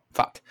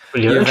 Fuck.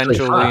 Well, You you're actually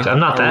eventually fucked. I'm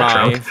not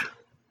that drunk.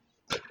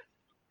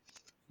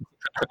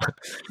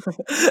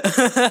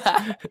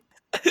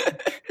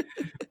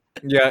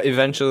 Yeah,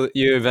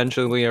 you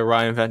eventually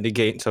arrive at the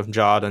gates of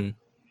Jordan.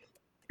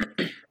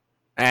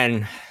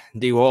 And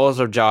the walls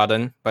of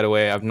Jordan, by the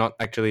way, I've not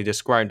actually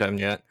described them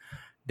yet.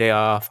 They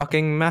are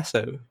fucking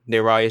massive. They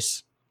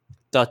rise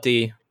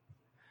 30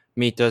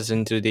 meters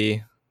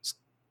into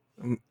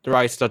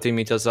rise 30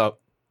 meters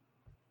up,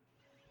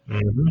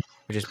 Mhm.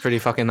 which is pretty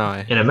fucking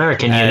high. In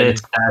American And-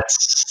 units,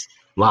 that's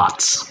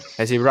lots.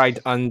 As you ride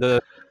under,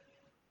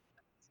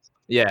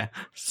 yeah.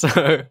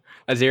 So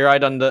as you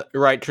ride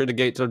right through the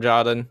gates of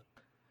Jordan,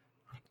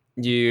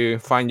 you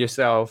find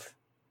yourself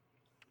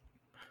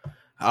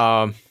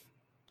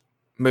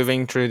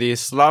moving through the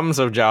slums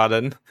of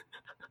Jordan,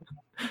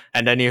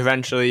 and then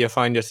eventually you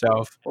find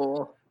yourself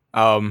Oh.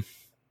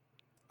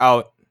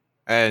 out,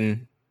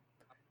 and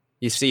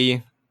you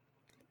see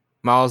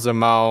miles and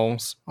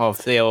miles of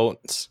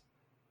fields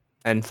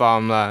and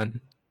farmland.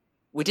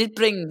 We did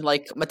bring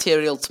like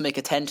material to make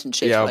a tent and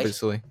shit, Yeah, right?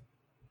 obviously.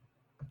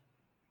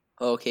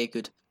 Okay,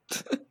 good.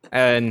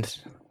 And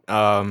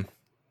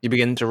you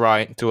begin to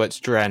ride towards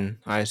Dren,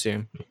 I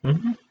assume.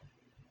 Mhm.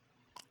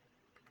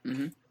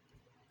 Mm-hmm.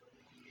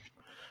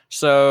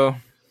 So,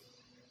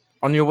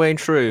 on your way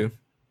through,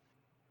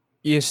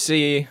 you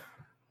see.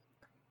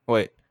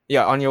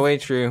 On your way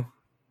through,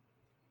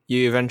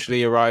 you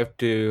eventually arrive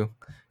to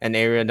an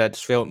area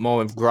that's filled more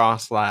with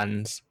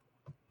grasslands.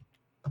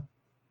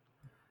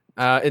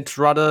 It's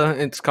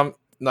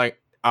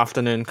like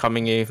afternoon,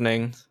 coming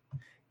evening.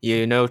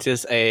 You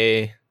notice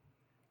a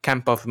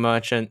camp of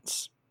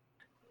merchants.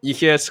 You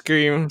hear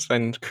screams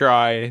and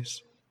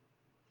cries,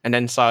 and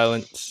then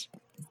silence.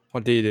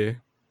 What do you do?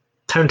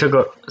 Time to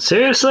go.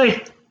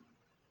 Seriously?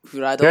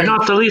 We ride You're on.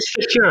 not the least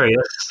bit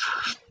curious.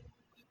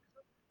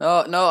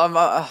 No,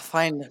 I'm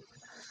fine.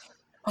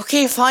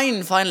 Okay,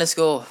 fine. Let's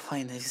go.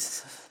 Fine.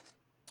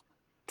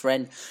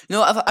 Dren. You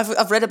know,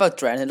 I've read about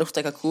Dren. It looks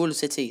like a cool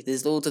city.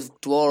 There's loads of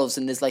dwarves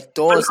and there's like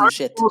doors and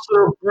shit. Those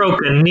are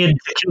broken. Need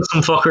to kill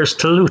some fuckers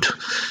to loot.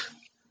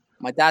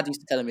 My dad used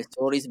to tell me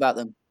stories about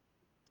them.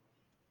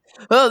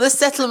 Oh, this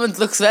settlement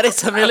looks very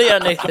familiar,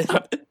 Nathan.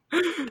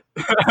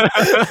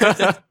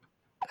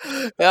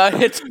 Yeah,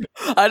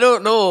 I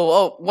don't know.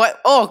 Oh,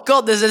 what? Oh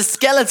God, there's a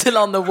skeleton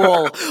on the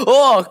wall.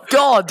 Oh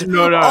God.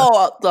 No. Oh,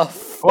 what the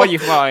fuck? What you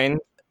find,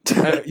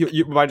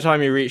 by the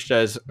time you reach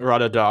there, it's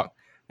rather dark,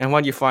 and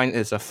what you find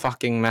is a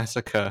fucking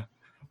massacre.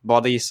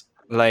 Bodies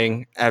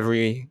laying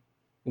every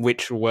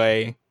which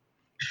way,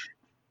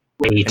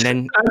 Wait. and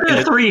then Are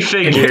there three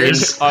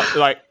figures?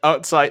 like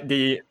outside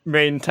the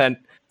main tent.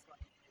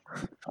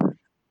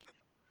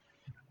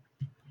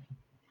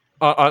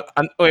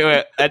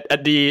 Wait.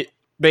 At the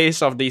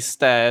base of these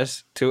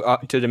stairs to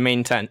the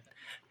main tent,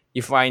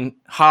 you find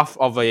half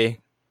of a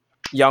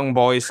young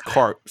boy's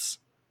corpse.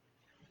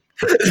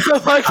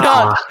 Oh my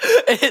God!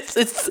 It's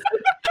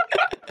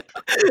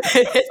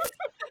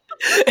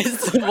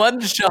it's one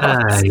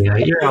shot. Yeah,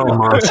 you're all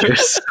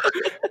monsters.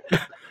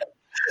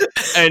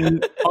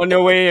 And on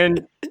your way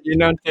in, you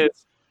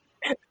notice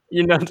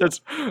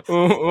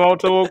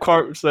multiple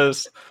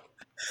corpses.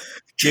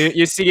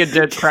 You see a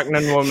dead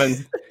pregnant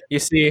woman. You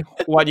see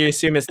what you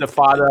assume is the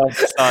father of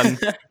the son.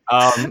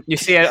 You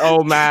see an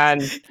old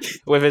man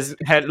with his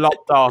head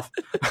lopped off.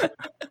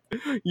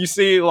 You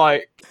see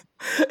like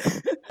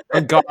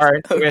a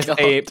guard Oh, with God.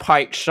 a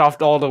pike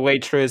shoved all the way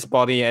through his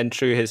body and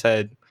through his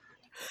head.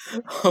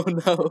 Oh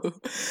no!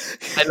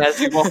 And as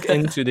you walk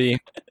into the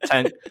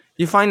tent,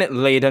 you find it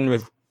laden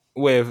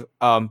with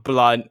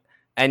blood,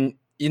 and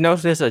you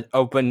notice an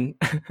open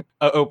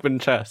a open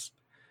chest.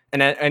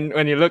 And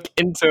when you look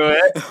into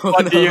it, Oh,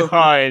 what do you no.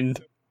 find?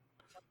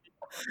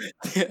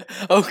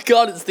 Oh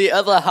God! It's the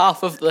other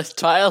half of the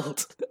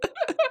child.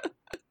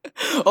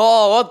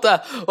 Oh,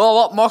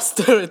 what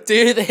monster would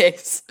do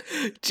this?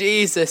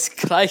 Jesus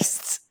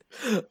Christ!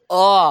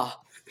 Oh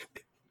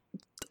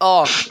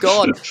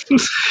God!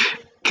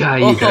 God,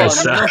 you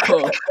guys Oh suck.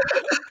 no!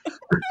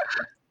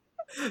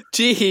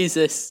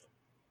 Jesus!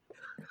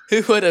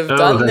 Who would have Oh,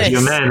 done the this?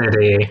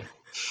 humanity.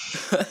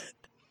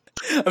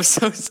 I'm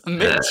so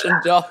Mitch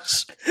and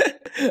Josh.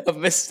 I've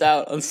missed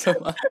out on so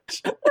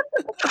much.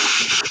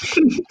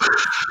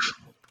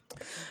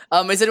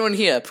 Is anyone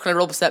here? Can I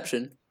roll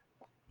perception?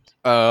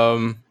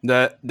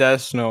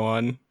 There's no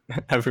one.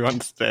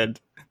 Everyone's dead.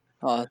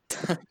 Oh,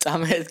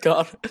 damn it,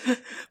 God.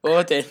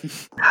 Odin.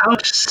 How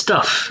much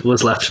stuff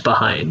was left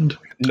behind?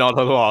 Not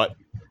a lot.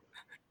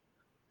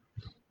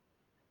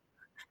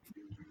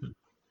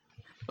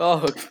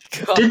 Oh,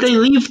 God. Did they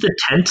leave the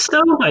tents,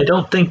 though? I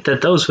don't think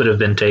that those would have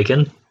been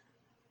taken.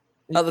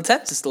 Oh, the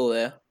tents are still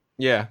there.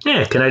 Yeah,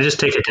 Yeah, can I just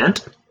take a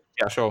tent?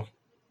 yeah, sure.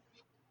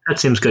 That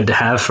seems good to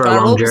have for Can a I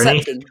roll long journey.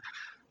 perception?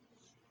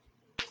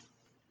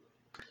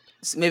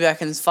 So maybe I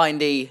can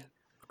find a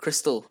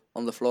crystal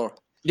on the floor.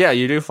 Yeah,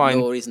 you do find.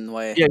 No reason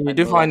why. Yeah, you I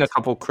do know find a that.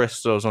 couple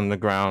crystals on the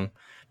ground,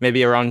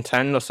 maybe around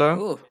 10 or so.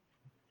 Oh.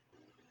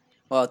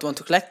 Well, do you want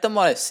to collect them,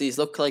 Morris? These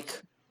look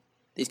like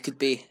these could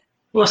be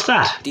What's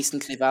that?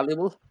 decently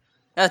valuable.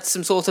 That's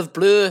some sort of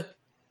blue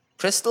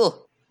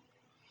crystal.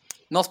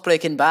 Not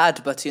Breaking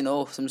Bad, but you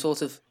know, some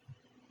sort of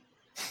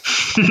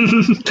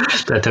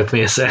That took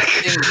me a sec.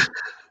 thing.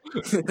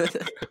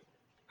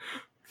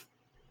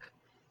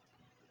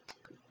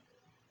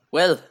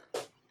 Well,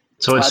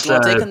 So it's do you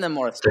want to take the them,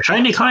 Morris?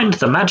 shiny kind,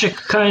 the magic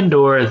kind,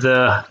 or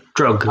the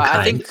drug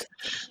kind?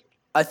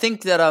 I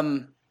think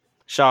that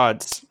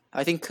Shards.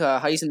 I think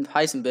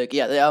Heisenberg.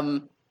 Yeah,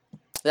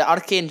 the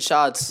arcane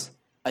shards.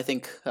 I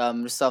think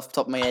just off the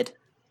top of my head.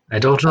 I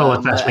don't know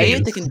what that I hear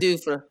means. they can do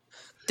for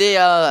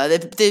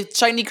the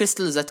shiny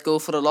crystals that go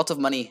for a lot of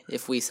money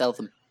if we sell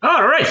them.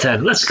 All right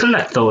then, let's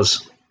collect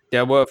those.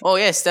 They're worth. Oh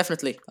yes,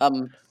 definitely.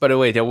 By the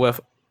way, they're worth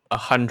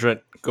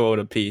 100 gold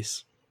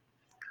apiece.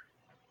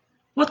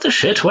 What the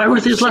shit? Why were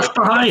these left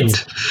behind?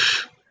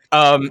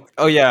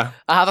 Oh yeah.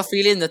 I have a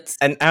feeling that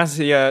And as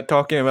you're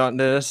talking about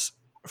this,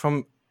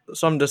 from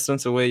some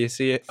distance away, you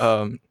see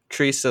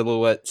three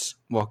silhouettes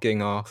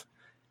walking off.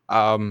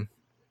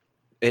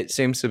 It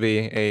seems to be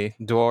a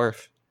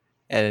dwarf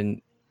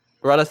and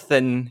rather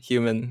thin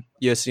human.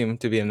 You assume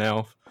to be an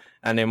elf,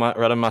 and a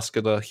rather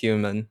muscular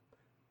human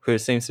who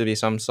seems to be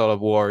some sort of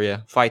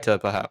warrior, fighter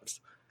perhaps.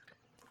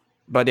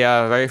 But they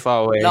are very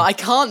far away. no, I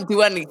can't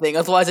do anything.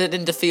 Otherwise, I'd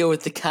interfere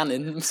with the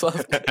cannon. So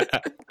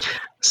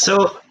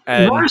So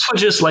And- Morris would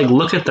just like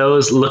look at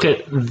those, look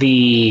at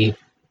the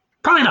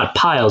probably not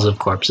piles of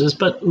corpses,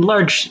 but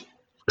large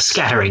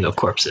scattering of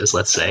corpses,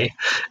 let's say,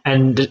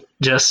 and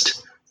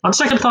just on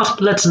second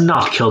thought, let's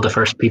not kill the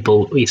first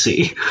people we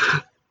see.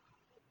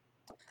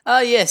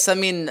 yes, I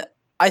mean,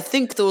 I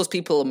think those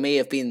people may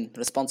have been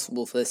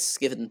responsible for this,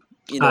 given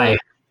Aye.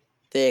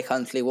 they're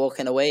currently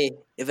walking away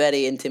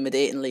very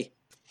intimidatingly.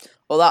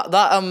 Well,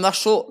 that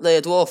short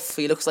the dwarf,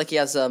 he looks like he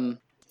has I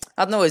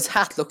don't know, his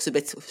hat looks a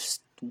bit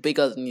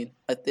bigger than you.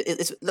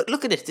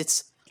 Look at it,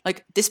 it's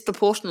like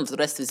disproportional to the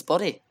rest of his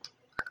body,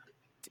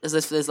 as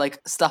if there's like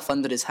stuff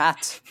under his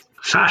hat.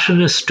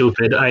 Fashion is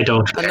stupid. I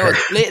don't I know care.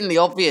 it's blatantly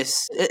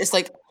obvious. It's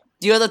like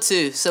the other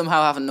two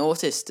somehow haven't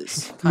noticed.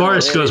 It's kind of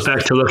Morris goes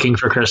hilarious. back to looking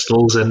for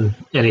crystals and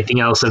anything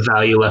else of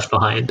value left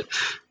behind.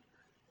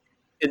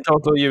 In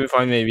total, you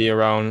find maybe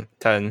around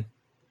 10.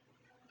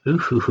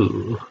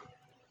 Ooh.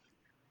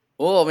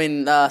 Oh, I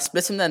mean,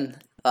 split him then,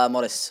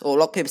 Morris. Or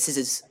rock paper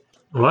scissors.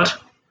 What?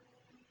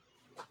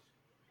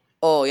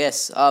 Oh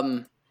yes.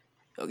 I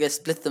guess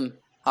split them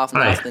half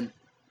and Aye. half then.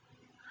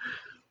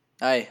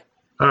 Aye.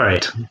 All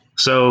right.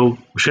 So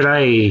should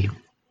I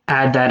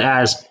add that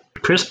as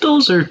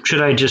crystals, or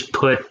should I just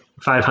put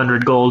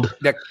 500 gold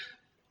Yeah.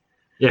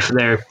 if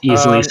they're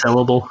easily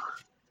sellable?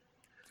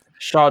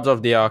 Shards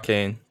of the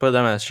Arcane. Put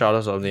them as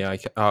Shards of the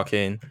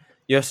Arcane.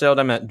 You sell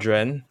them at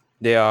Dren.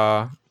 They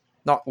are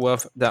not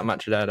worth that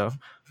much there though.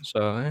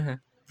 So,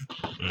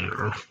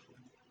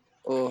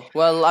 Oh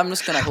well, I'm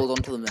just gonna hold on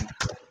to them then.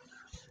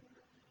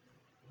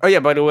 Oh yeah,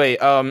 by the way,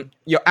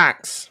 your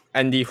axe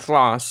and the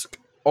flask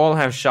all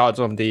have Shards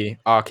of the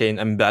Arcane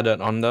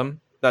embedded on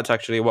them. That's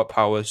actually what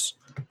powers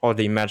all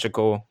the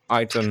magical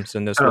items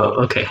in this Oh, world.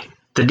 okay.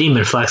 The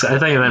demon flask. I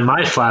thought you meant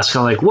my flask.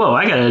 I'm like, whoa,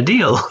 I got a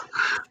deal.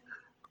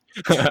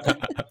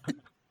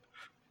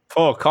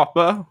 4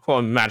 copper for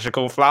a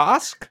magical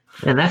flask.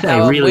 And that guy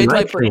Now, really where do I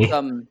liked put me.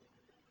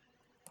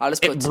 I'll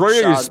just It put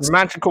brews shards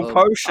magical of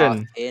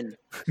potion. arcane.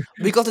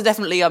 We got to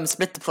definitely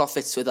split the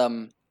profits with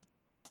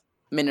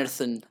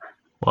Minirth and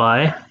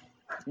Why?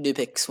 new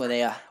picks when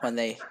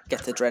they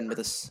get to Dren with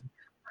us.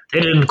 They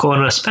didn't go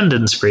on a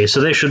spending spree,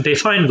 so they should be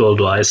fine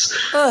gold-wise.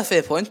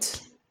 Fair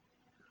point.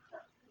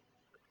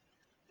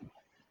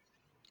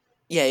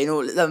 Yeah,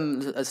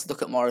 let's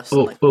look at Morris.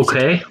 Oh,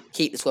 okay.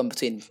 Keep this one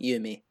between you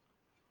and me.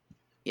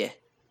 Yeah.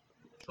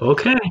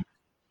 Okay.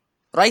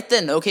 Right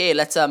then. Okay,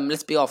 let's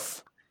be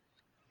off.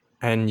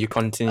 And you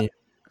continue.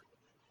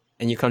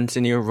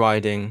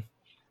 Riding.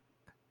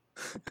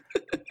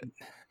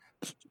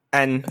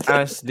 And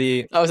as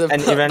the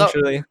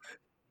eventually.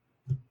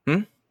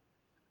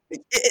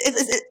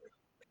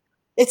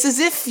 It's as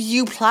if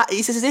you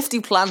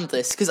planned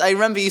this, because I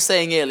remember you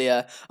saying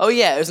earlier, "Oh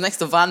yeah, it was next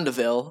to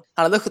Vanderville,"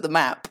 and I look at the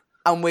map,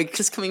 and we're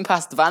just coming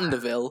past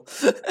Vanderville.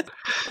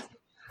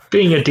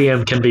 Being a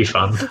DM can be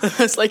fun.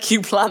 It's like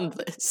you planned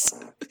this.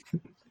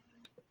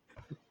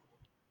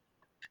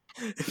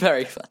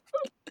 Very fun.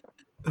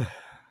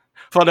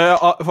 For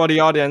the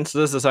audience,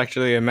 this is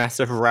actually a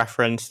massive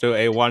reference to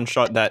a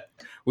one-shot that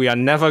we are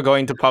never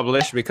going to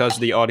publish because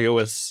the audio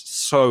is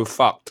so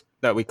fucked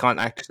that we can't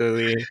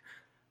actually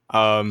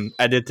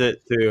edit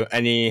it to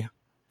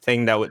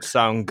anything that would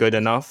sound good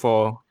enough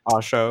for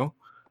our show.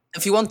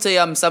 If you want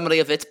a summary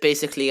of it,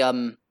 basically,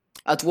 a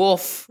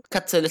dwarf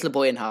cuts a little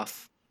boy in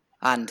half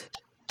and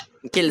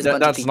kills a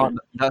bunch of people.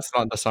 That's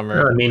not the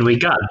summary. I mean, we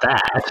got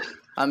that.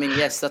 I mean,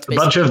 yes, that's A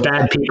basically bunch of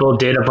bad people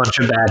did a bunch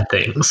of bad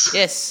things.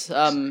 Yes.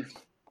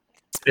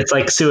 It's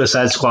like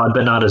Suicide Squad,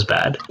 but not as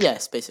bad.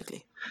 Yes,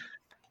 basically.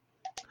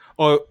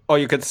 Or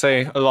you could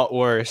say a lot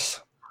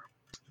worse.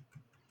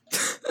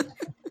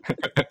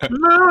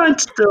 No, I'd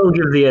still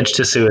give the edge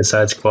to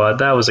Suicide Squad.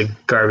 That was a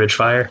garbage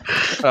fire.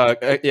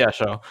 Yeah,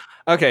 sure.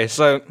 Okay,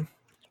 so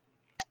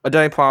a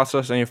day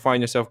passes and you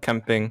find yourself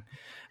camping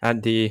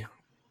at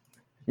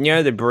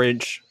near the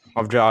bridge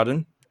of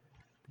Jarden.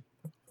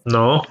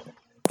 No.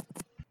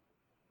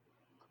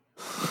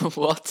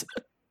 What?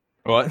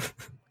 What?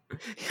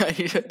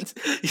 You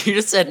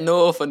just said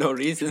no for no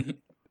reason.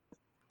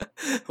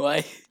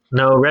 Why?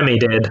 No, Remy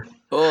did.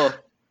 Oh.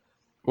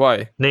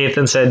 Why?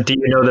 Nathan said, "Do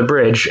you know the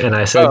bridge?" And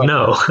I said,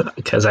 "No,"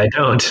 because I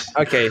don't.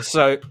 Okay,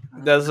 so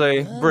there's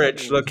a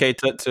bridge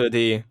located to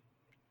the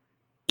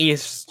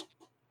east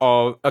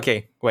of...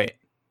 Okay, wait.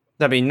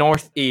 That'd be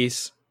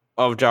northeast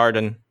of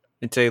Jarden.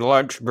 It's a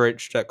large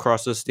bridge that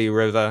crosses the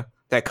river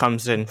that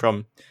comes in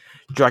from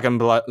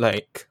Dragonblood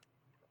Lake.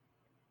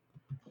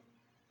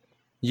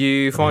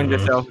 You find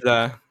yourself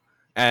there,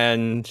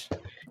 and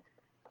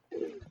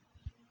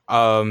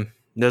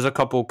there's a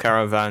couple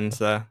caravans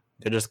there.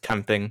 They're just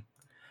camping.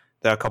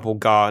 There are a couple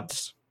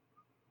guards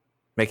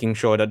making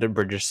sure that the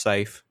bridge is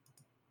safe.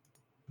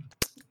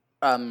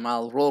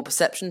 I'll roll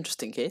perception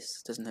just in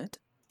case, doesn't it?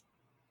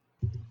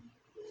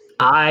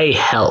 I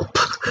help.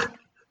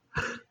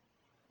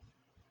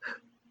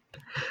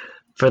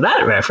 For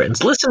that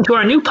reference, listen to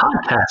our new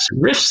podcast,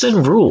 Riffs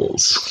and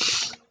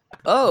Rules.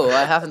 Oh,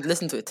 I haven't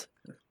listened to it.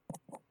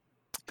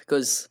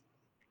 Because...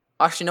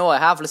 Actually, no, I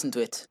have listened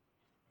to it.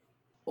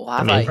 Or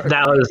have I?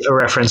 That was a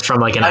reference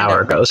from like an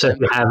hour ago, so if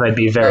you have, I'd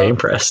be very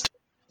impressed.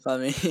 I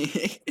mean...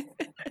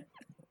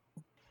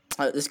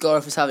 this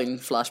Garth is having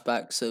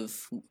flashbacks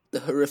of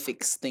the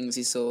horrific things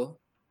he saw.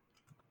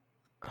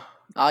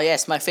 Ah,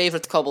 yes, my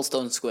favourite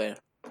cobblestone square.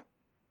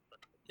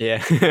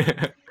 Yeah.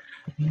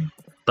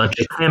 Bunch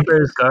of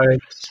campers,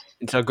 guards.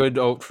 It's a good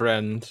old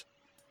friend.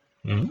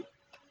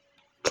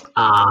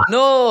 Ah.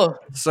 No!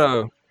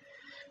 So...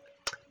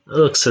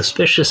 Looks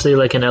suspiciously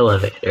like an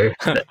elevator.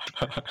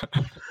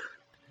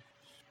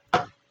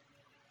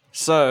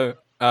 So,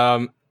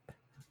 I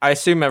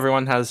assume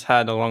everyone has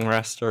had a long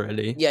rest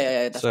already.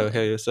 Yeah, definitely. So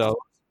heal yourself.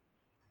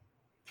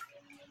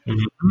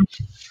 Mm-hmm.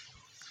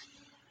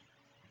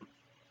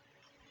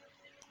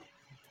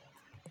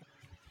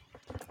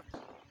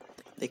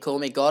 They call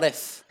me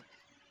Gorif.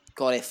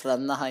 Gorif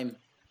Rannaheim.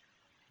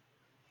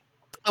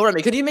 Oh,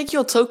 Remy, could you make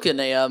your token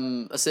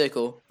a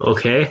circle?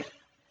 Okay.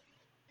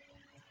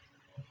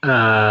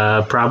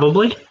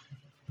 Probably.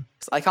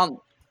 I can't...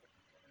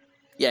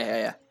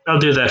 Yeah. I'll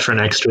do that for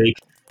next week.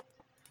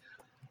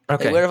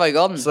 Okay. Hey, where have I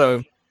gone?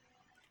 So,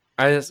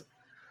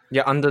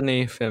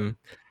 underneath him.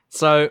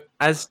 So,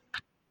 as...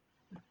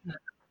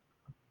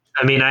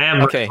 I mean, I am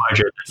much Okay,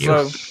 larger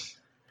than so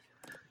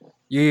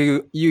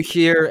you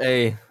hear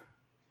a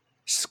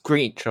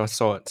screech of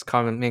sorts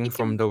coming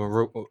from the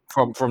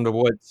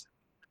woods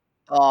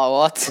Oh,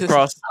 what?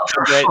 across the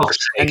For bridge, fuck's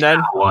sake, and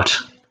then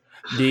what?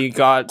 the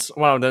guards.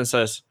 One of them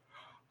says,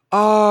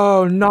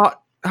 "Oh,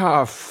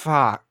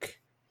 fuck,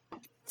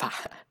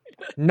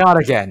 not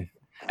again."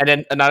 And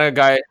then another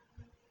guy.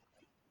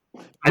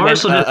 And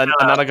Marcel then just,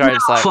 another guy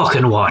is like,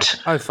 fucking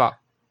what? "Oh fuck,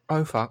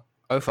 oh fuck,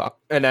 oh fuck,"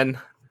 and then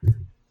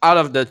out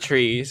of the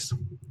trees,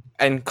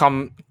 and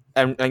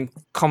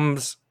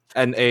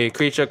a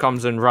creature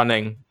comes in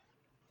running.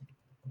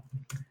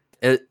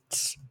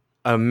 It's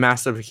a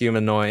massive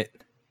humanoid.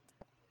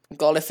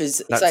 Golif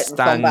is That excited for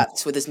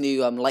combat with his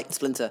new light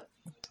splinter.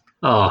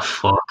 Oh,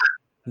 fuck.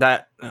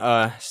 That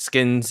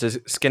skin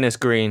is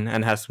green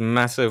and has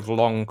massive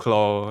long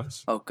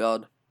claws. Oh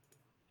god.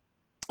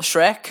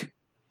 Shrek?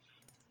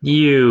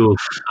 You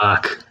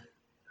fuck.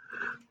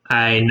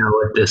 I know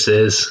what this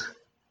is.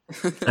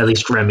 At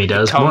least Remy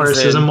does. comes Morris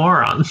is a in.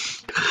 moron.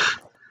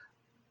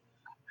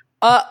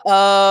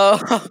 Uh-oh.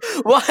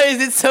 Why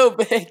is it so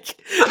big?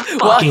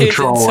 Why Fucking is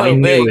troll, it so I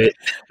knew big? it.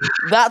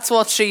 That's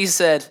what she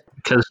said.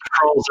 Because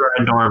trolls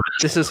are enormous.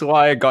 This is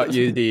why I got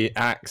you the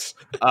axe.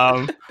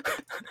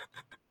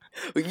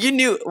 You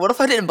knew. What if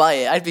I didn't buy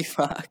it? I'd be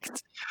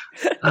fucked.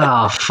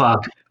 Oh,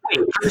 fuck.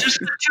 Wait, for just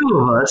the two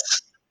of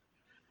us.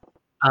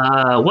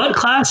 What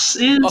class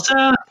is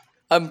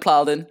I'm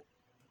Paladin.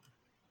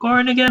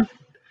 Gorin again?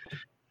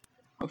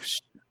 Oh,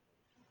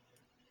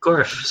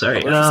 Gorf,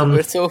 sorry.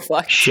 we're so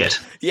fucked. Shit.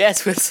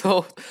 Yes, we're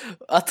so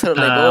utterly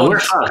We're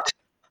boned. fucked.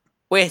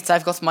 Wait,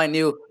 I've got my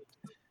new.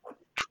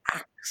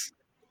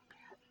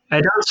 I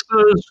don't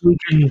suppose we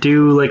can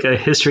do like a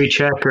history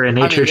check or a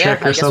nature yeah, check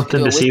I or guess we something could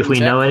do to a see if we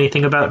wisdom know check.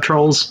 anything about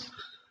trolls?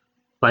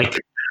 Like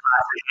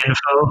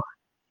info?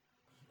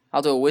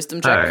 I'll do a wisdom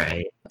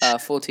check.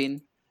 Alright.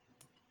 14.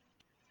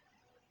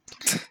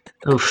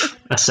 Oof,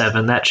 a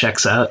 7. That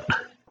checks out.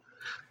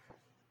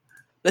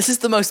 This is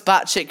the most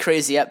batshit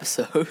crazy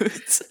episode.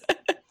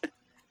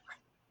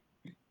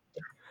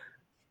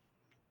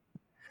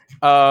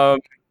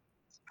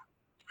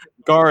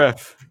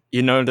 Gorif,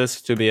 you know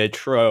this to be a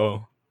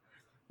troll.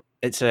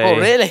 It's a Oh,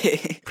 really?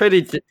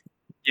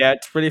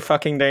 it's pretty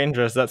fucking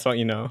dangerous. That's what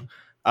you know.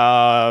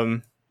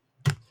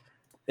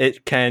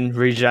 It can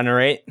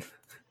regenerate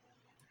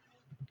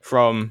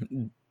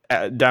from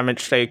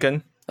damage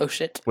taken Oh,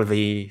 shit. with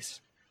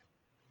ease.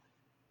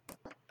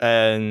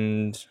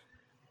 And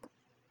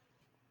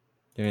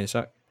give me a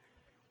sec.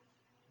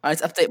 I need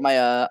to update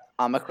my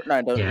armor. No,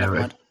 I don't. Yeah, Never right.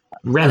 mind.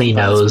 Remy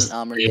Balance knows and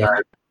armor, they yeah.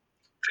 are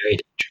very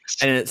dangerous.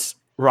 And it's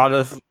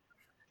rather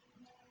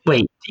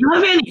Wait, do you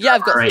have any Yeah,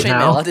 I've got right chainmail.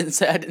 now? I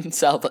didn't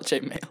sell that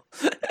chainmail.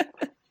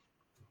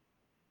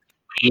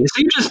 So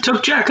you just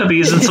took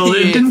Jacoby's and sold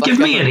it and didn't Fuck give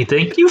me off.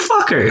 anything. You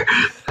fucker.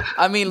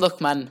 I mean,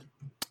 look, man.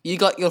 You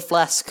got your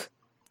flask.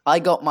 I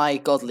got my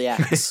godly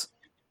axe.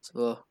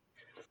 So,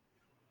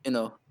 you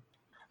know.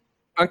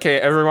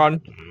 okay.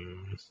 Everyone,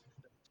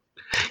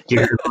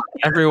 Your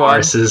everyone,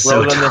 horse is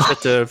so roll tall.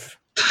 initiative.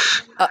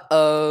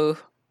 Uh-oh.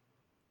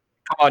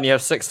 Come on, you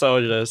have 6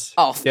 soldiers.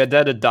 Oh. They're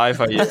dead to die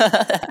for you.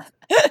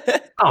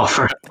 Oh,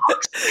 for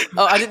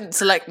Oh, I didn't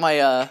select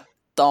my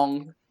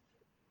dong.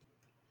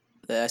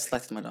 There, I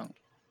selected my dong.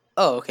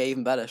 Oh, okay,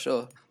 even better,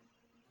 sure.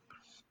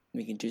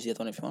 We can choose the other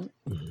one if you want.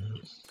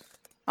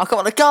 Oh, come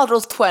on, the guard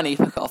rolls 20,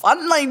 fuck off.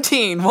 I'm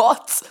 19,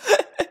 what?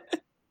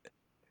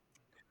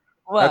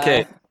 Well,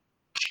 Okay,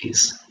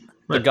 jeez. the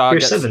What, guard you're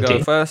gets to 17.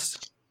 go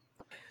first.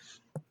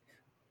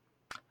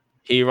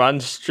 He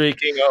runs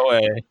streaking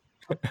away.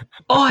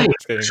 Oi,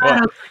 Just kidding. shut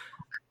What? up.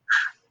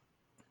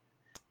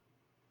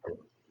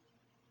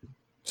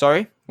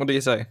 Sorry, what did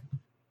you say?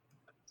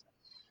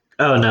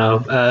 Oh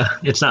no,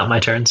 it's not my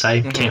turn, so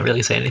I Mhm. can't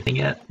really say anything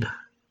yet.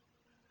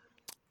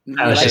 me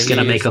I was like just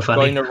gonna you. make a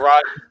funny. Going to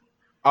run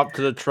up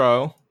to the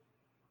troll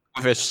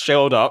with his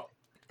shield up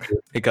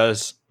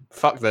because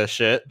fuck this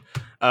shit.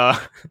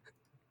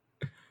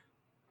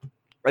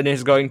 And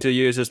he's going to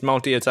use his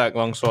multi-attack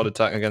longsword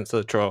attack against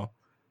the troll.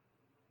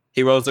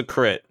 He rolls a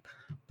crit,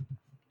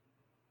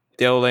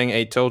 dealing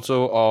a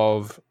total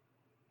of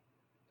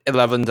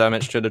 11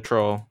 damage to the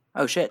troll.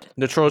 Oh, shit.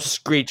 The troll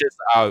screeches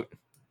out.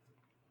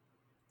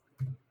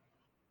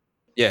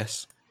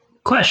 Yes.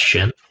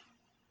 Question.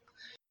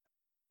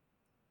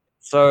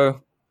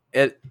 So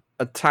it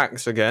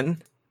attacks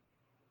again.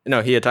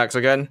 No, he attacks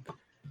again.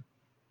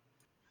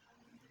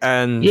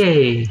 And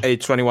Yay. a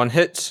 21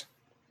 hits,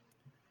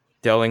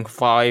 dealing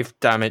 5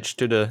 damage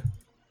to the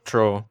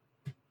troll.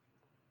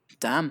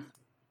 Damn.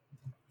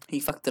 He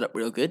fucked it up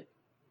real good.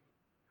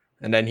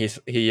 And then he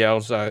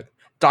yells out,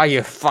 "Die,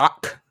 you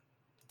fuck!"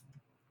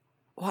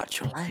 Watch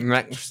your leg.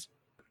 Next,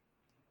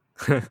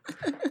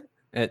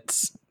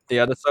 it's the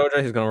other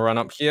soldier. He's gonna run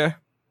up here.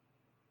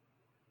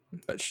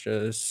 Let's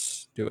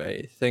just do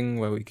a thing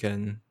where we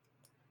can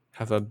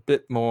have a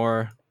bit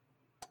more,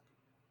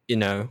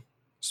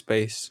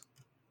 space,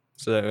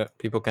 so that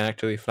people can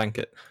actually flank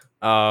it.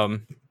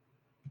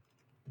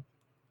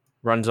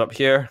 Runs up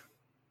here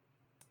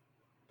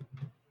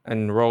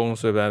and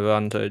rolls with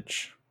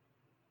advantage.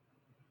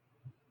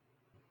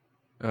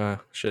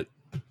 Shit.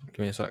 Give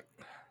me a sec.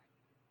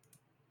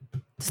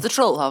 Does the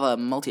troll have a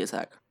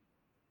multi-attack?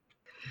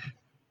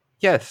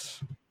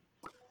 Yes.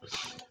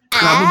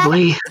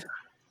 Probably.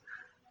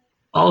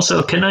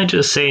 Also, can I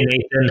just say,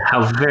 Nathan,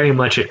 how very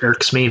much it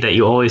irks me that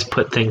you always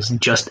put things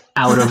just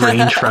out of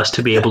range for us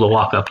to be able to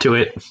walk up to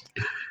it.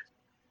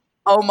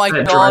 Oh my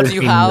That god, drives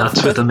you me have.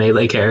 nuts with a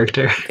melee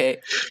character. Okay.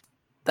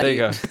 There you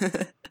go.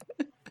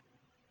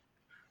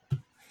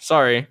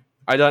 Sorry,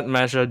 I don't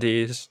measure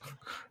these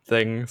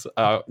things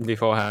out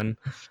beforehand.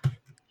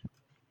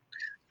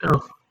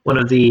 Oh, one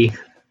of the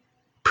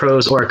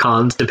pros or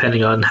cons,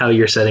 depending on how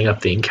you're setting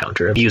up the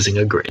encounter, of using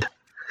a grid.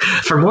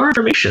 For more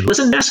information,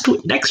 listen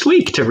next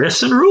week to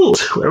Risks and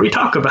Rules, where we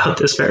talk about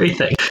this very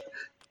thing.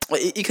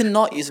 Wait, you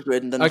cannot use a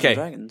grid in Dungeons Okay. and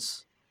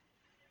Dragons.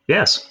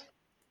 Yes.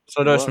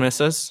 So those What?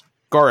 misses.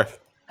 Gorif.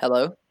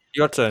 Hello?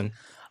 Your turn.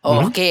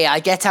 Okay, I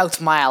get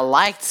out my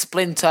light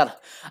splinter,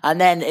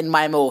 and then in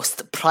my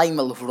most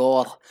primal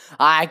roar,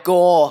 I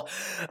go.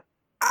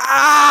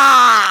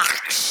 Ah!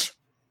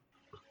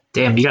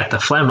 Damn, you got the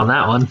phlegm on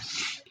that one.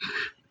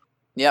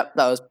 Yep,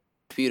 that was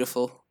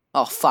beautiful.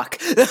 Oh fuck!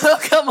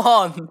 Come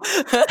on!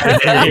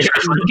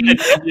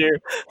 You.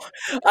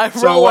 I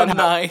So roll what a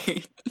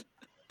 9.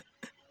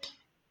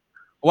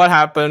 What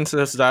happens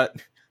is that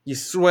you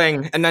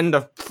swing, and then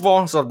the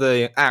force of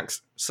the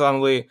axe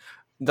suddenly,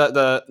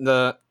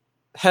 the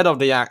head of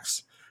the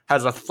axe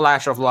has a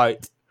flash of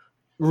light.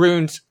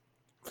 Runes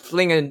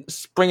spring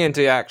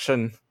into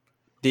action.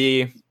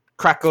 The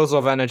crackles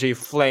of energy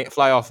fly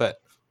off it,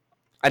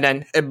 and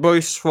then it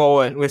boosts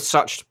forward with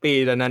such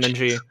speed and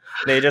energy.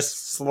 They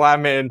just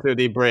slam it into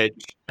the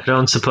bridge, I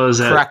don't suppose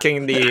that.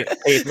 cracking the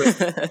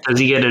pavement. Does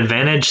he get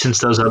advantage since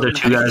those other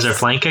two guys are Nice.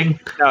 flanking?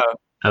 No,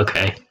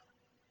 Okay.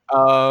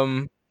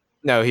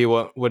 no, he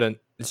wouldn't.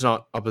 It's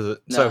not opposite.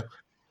 No. So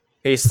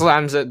he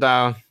slams it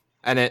down,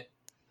 and it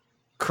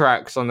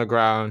cracks on the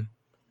ground.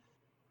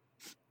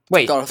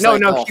 Wait, Garth's no,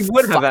 like, no, "Oh, he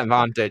would have fuck."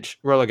 advantage.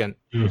 Roll again.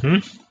 Mm-hmm.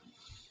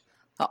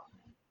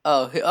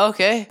 Oh,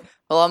 okay.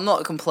 Well, I'm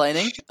not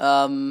complaining.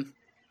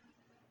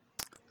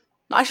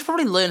 I should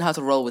probably learn how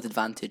to roll with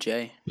advantage,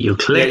 eh? You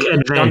click Yeah,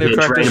 on the advantage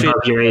character right sheet.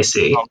 above your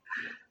AC.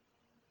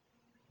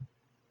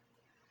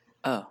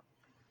 Oh.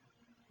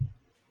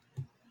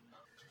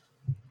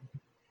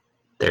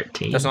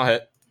 13. That's not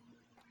hit.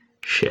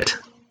 Shit.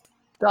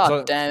 God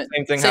So, damn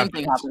it. same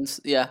thing happens.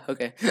 Yeah,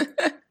 okay.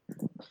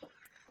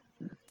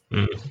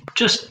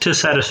 Just to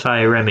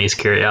satisfy Remy's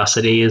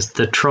curiosity, is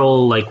the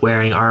troll like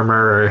wearing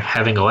armor or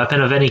having a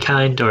weapon of any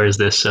kind, or is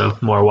this a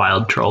more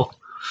wild troll?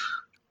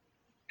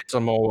 It's a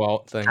more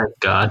wild thing. Thank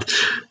God.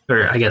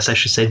 Or I guess I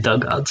should say the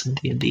gods in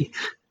D&D.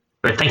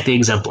 Or thank the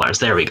exemplars.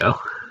 There we go.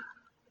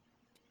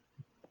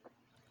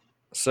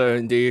 So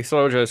the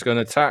soldier is going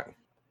to attack,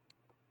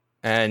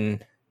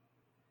 and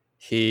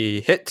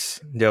he hits,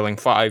 dealing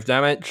 5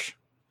 damage.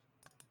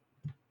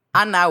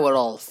 And now we're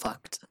all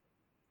fucked.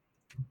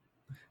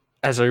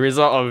 As a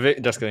result of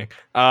it, just kidding.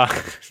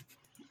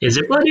 Is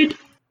it bloodied?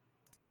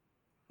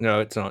 No,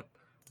 it's not.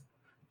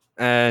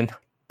 And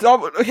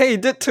hey, he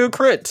did 2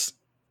 crits.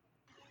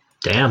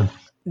 Damn.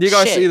 Do you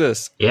guys Shit. see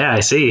this? Yeah, I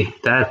see.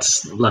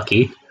 That's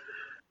lucky.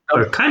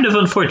 Or kind of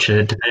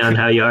unfortunate, depending on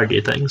how you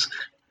argue things.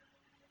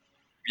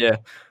 Yeah.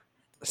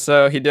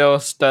 So he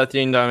deals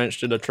 13 damage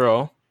to the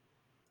troll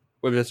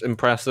with his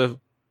impressive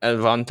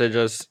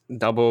advantages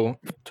double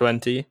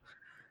 20.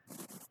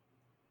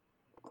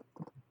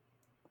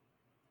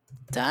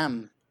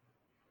 Damn.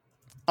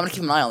 I'm gonna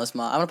keep an eye on this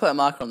mark. I'm gonna put a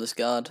marker on this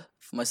guard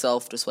for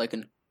myself, just so I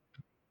can.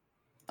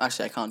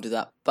 Actually, I can't do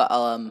that, but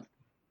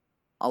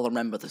I'll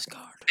remember this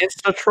guard. It's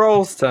the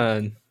troll's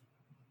turn.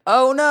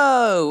 Oh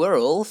no, we're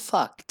all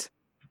fucked.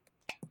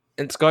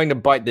 It's going to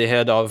bite the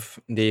head of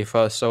the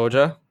first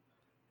soldier.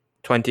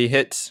 20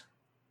 hits.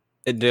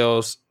 It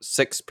deals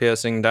 6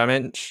 piercing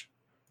damage.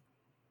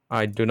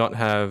 I do not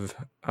have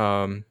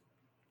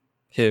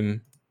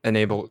him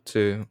enabled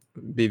to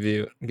be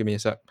viewed. Give me a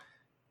sec.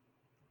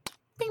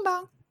 Bing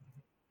bong.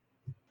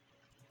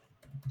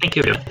 Thank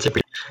you.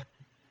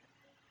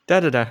 Da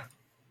da da.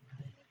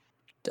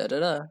 Da da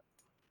da.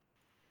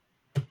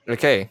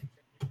 Okay.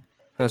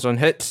 First one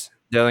hits,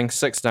 dealing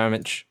 6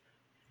 damage.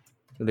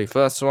 To the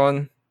first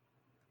one.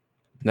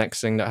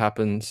 Next thing that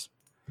happens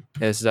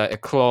is that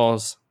it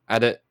claws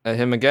at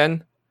him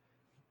again,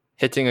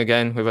 hitting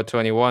again with a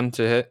 21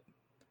 to hit,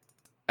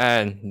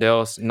 and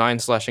deals 9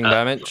 slashing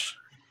damage.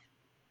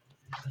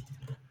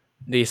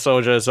 The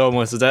soldier is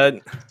almost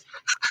dead,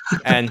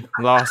 and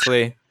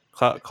lastly,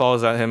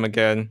 claws at him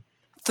again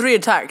 3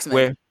 attacks,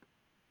 man.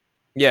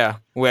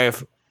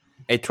 with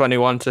a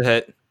 21 to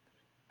hit,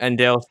 and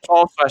deals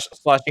 12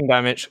 slashing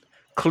damage,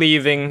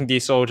 cleaving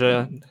the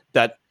soldier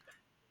that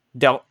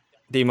dealt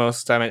the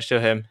most damage to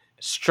him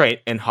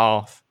straight in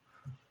half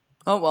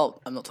Oh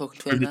well, I'm not talking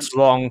to him with then. its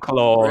long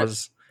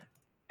claws.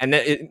 And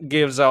then it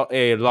gives out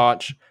a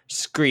large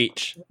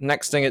screech.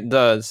 Next thing it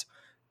does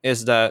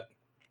is that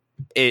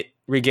it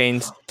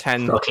regains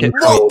 10 Fucking hit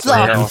cool, points.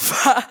 What man. the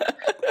fuck?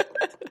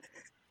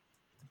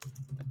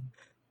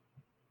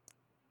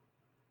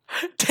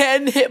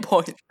 10 hit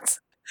points.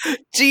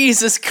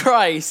 Jesus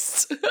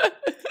Christ.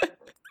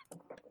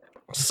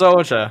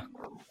 Soldier.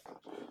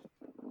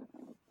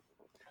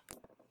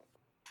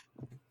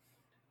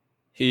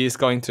 He's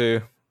going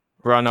to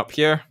run up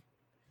here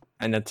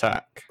and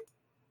attack.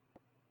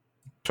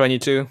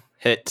 22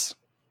 hits,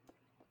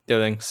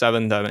 dealing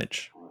 7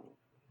 damage.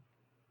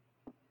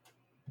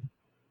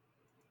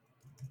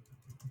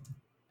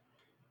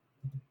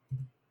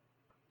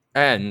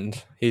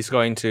 And he's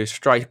going to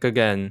strike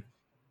again.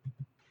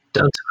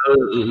 Don't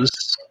suppose.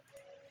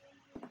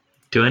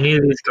 Do any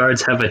of these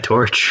guards have a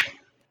torch?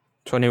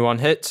 21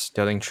 hits,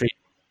 dealing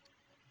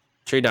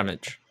 3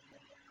 damage.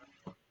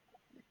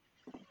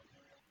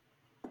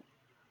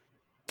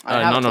 I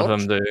have a None of torch.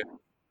 them do.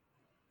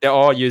 They're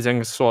all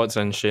using swords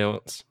and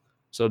shields,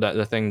 so that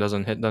the thing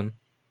doesn't hit them.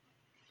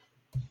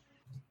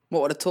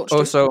 What would a torch do?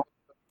 Also,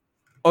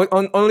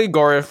 Only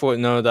Gorif would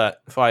know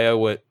that fire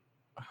would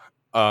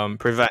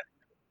prevent.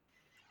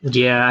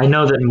 Yeah, I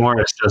know that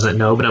Morris doesn't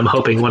know, but I'm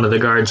hoping one of the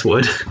guards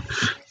would.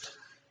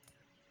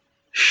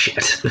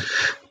 Shit.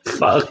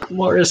 Fuck,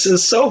 Morris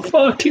is so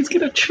fucked. He's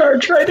gonna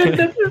charge right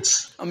into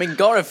this. I mean,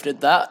 Gorif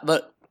did that,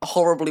 but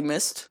horribly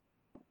missed.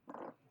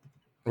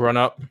 Run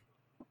up.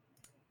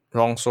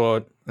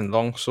 Longsword and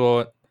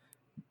longsword.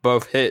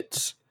 Both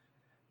hits.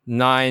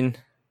 9,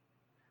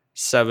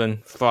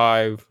 7,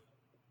 5,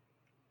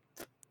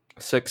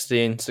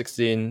 16,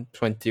 16,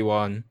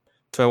 21.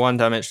 21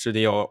 damage to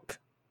the orc.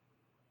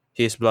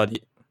 He's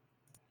bloody.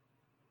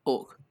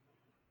 Orc.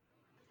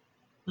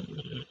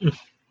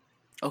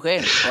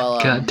 Okay,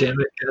 well, God damn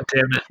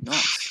it.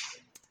 nice.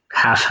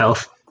 Half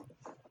health.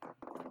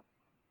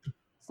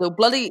 So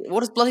bloody, what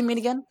does bloody mean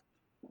again?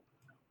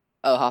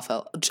 Oh, half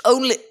health.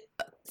 Only.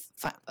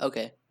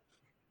 Okay.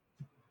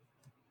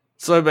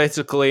 So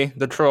basically,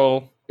 the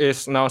troll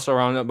is now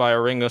surrounded by a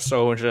ring of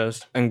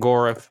soldiers and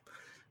Gorif,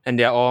 and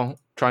they're all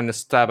trying to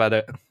stab at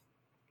it.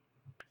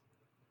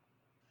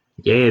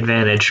 Yay,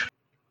 advantage.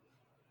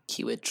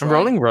 Keyword I'm try.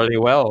 rolling really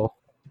well.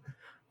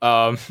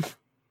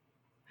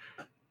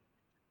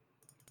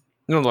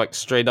 Like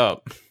straight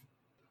up.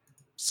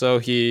 So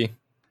he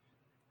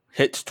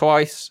hits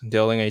twice,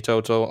 dealing a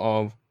total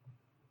of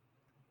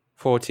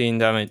 14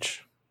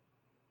 damage.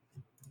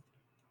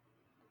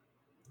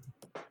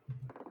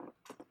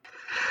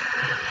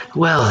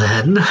 Well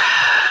then,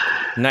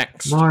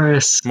 Next.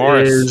 Morris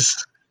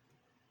is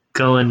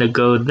going to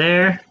go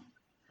there.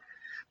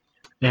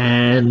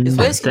 And His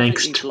way's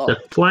thanks completely to the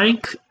blocked.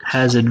 flank,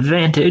 has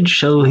advantage,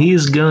 so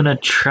he's gonna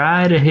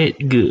try to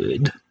hit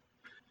good.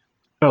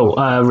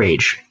 Oh,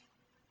 rage.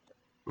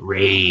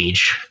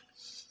 Rage.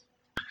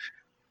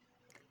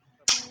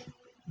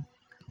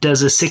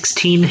 Does a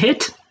 16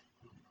 hit?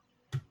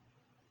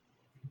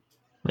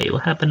 Wait,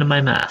 what happened to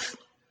my math?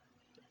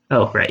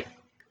 Oh, right.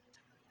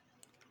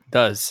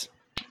 Does.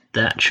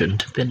 That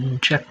shouldn't have been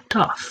checked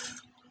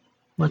off.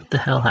 What the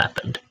hell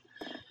happened?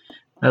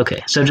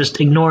 Okay, so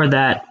just ignore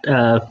that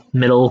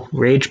middle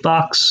rage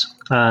box.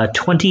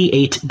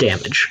 28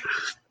 damage.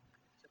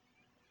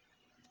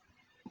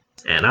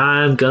 And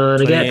I'm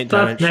gonna get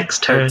fucked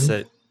next turn. Hurts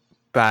it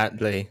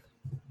badly.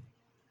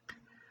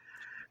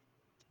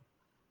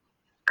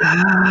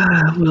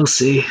 We'll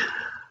see.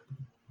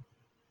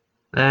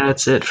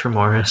 That's it for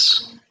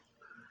Morris.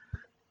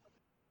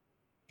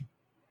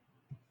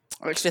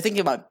 Actually, I think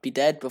you might be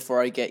dead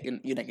before I get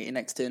your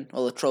next turn.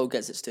 Or the troll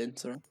gets its turn,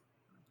 sorry.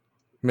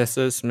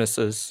 Misses.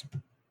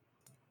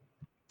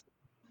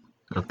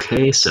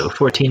 Okay, so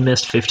 14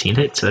 missed, 15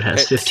 hit, so it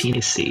has Hits. 15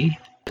 AC.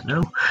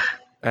 No.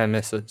 And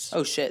misses.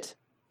 Oh shit.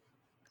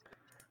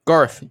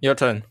 Gorf, your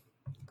turn.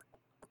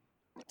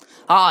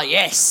 Ah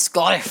yes,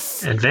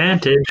 Gorif.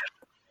 Advantage.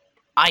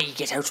 I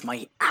get out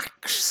my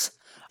axe,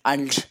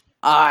 and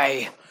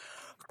I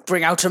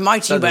bring out a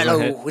mighty That doesn't bellow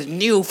hit. with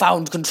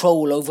newfound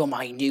control over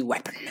my new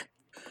weapon.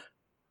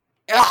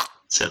 Ah!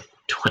 So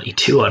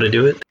 22 ought to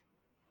do it.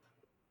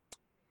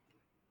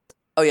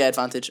 Oh yeah,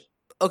 advantage.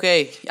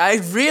 Okay, I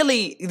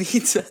really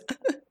need to...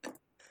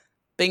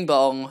 Bing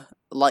bong,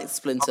 light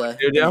splinter,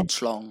 you do?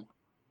 schlong.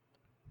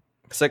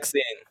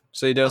 16.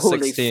 So you do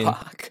Holy 16.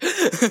 fuck.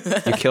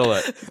 You kill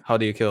it. How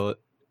do you kill it?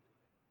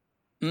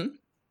 Hmm?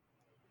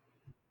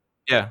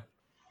 Yeah.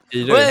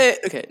 You do. Wait,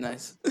 okay,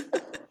 nice.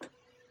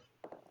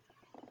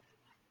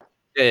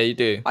 Yeah, you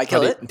do. I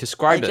kill How do it. you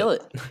describe I kill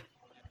it.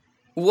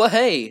 What,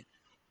 hey?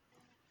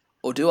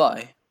 Or do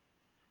I?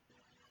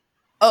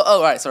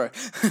 Oh, right, sorry.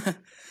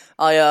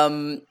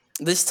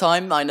 This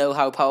time I know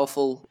how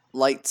powerful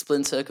light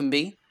splinter can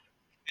be.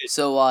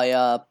 So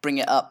I bring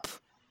it up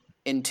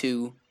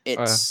into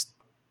its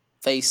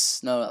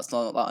face. No, that's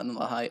not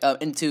that high.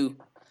 Into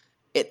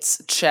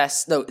its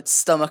chest. No, its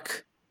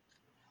stomach.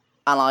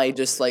 And I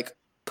just like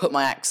put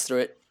my axe through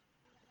it.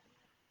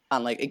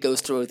 And like it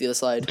goes through the other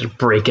side. Just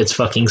break its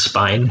fucking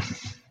spine.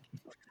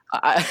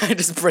 I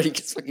just break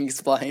its fucking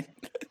spine.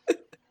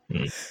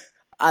 Hmm.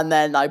 And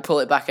then I pull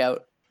it back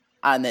out.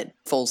 And it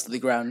falls to the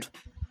ground.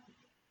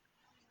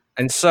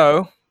 And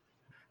so,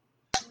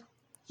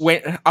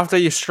 after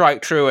you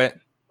strike through it,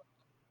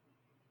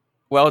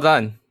 well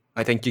done.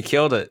 I think you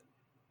killed it.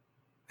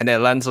 And it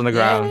lands on the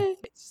ground, Yay.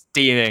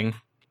 steaming.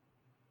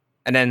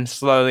 And then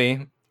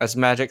slowly, as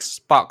magic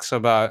sparks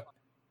about,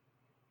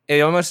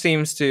 it almost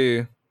seems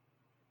to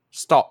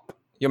stop.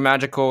 Your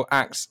magical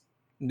axe,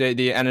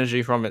 the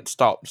energy from it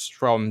stops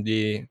from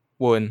the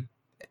wound.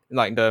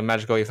 Like the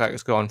magical effect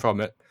is gone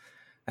from it.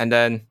 And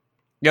then,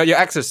 your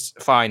axe is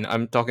fine.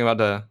 I'm talking about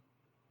the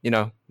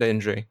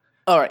injury.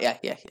 Alright,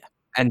 yeah.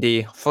 And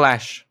the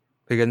flesh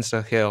begins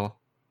to heal.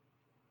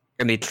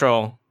 And the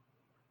troll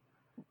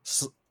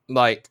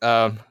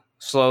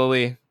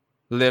slowly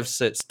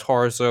lifts its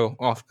torso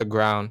off the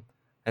ground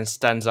and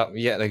stands up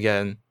yet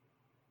again.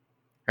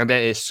 And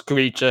then it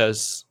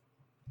screeches.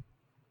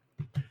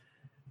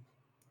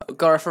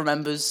 Gareth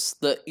remembers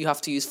that you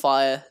have to use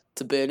fire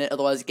to burn it,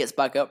 otherwise it gets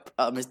back up.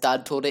 His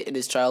dad taught it in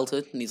his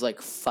childhood, and he's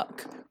like,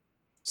 fuck.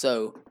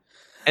 So,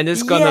 And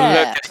it's gonna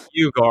Yeah. look at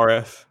you,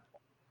 Gorif.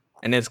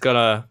 and it's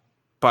gonna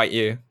bite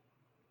you.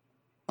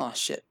 Oh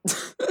shit.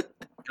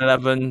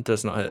 11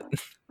 does not hit.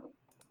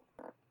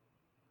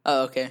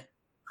 Oh, okay.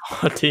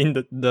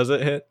 14 does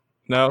it hit?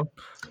 No.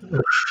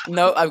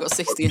 No, I've got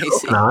 16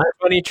 AC. Not.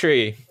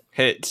 23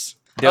 hits.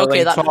 Okay,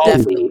 Dealing that 12.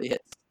 definitely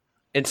hits.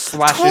 It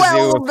slashes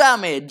 12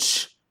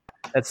 damage!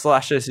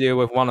 you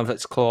with one of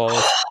its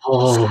claws.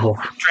 Oh,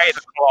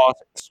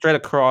 Straight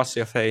across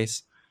your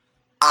face.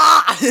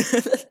 Ah!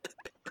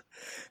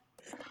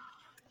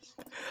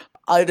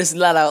 I just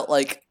let out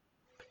like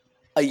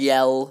a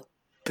yell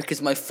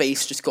because my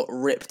face just got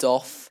ripped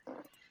off.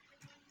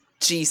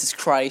 Jesus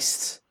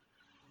Christ.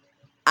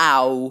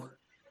 Ow.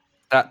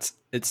 That's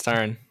its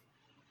turn.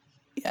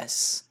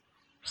 Yes.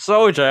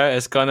 Soldier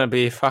is gonna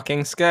be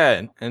fucking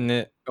scared,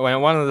 and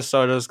when one of the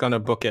soldiers is gonna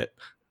book it,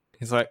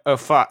 he's like, "Oh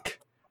fuck,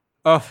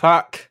 oh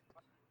fuck,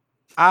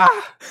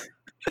 ah!"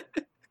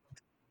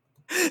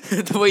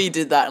 The way you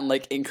did that in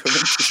like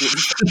increments is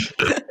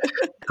really funny.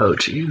 oh,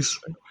 jeez.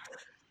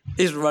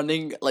 He's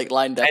running like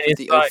lined up And with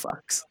he's the like-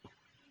 fucks.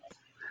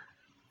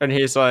 And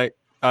he's like,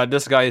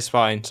 "This guy is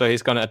fine," so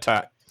he's gonna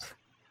attack.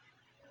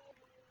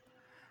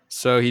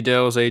 So he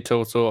deals a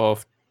total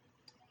of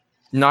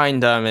 9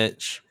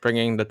 damage,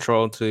 bringing the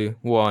troll to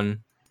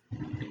 1.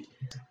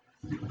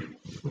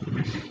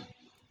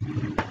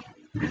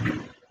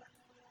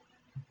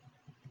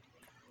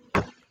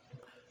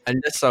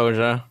 And this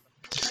soldier,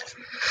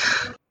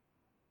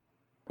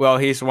 well,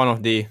 he's one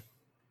of the.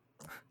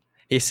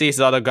 He sees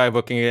the other guy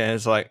booking it and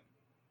is like,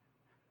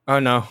 "Oh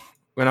no,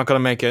 we're not gonna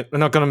make it. We're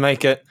not gonna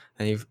make it,"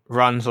 and he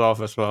runs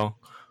off as well.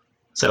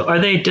 So, are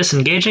they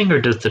disengaging, or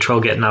does the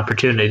troll get an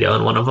opportunity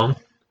on one of them?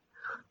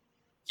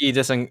 He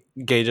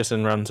disengages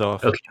and runs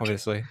off. Okay.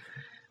 Obviously.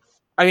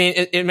 I mean,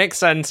 it makes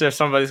sense if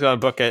somebody's gonna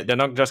book it. They're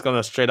not just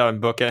gonna straight out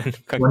and book it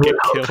and Well, get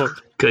yeah.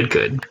 killed.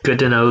 Good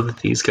to know that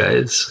these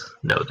guys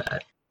know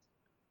that.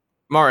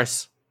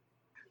 Morris,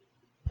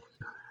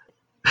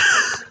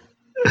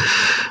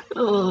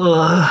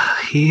 Oh,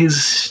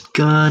 he's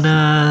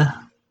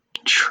gonna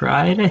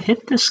try to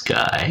hit this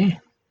guy.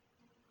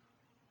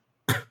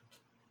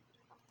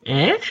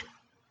 Eh?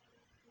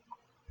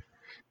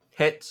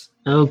 hits.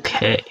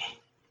 Okay.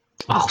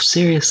 Oh,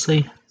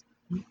 seriously?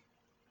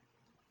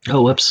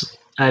 Oh, whoops.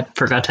 I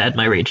forgot to add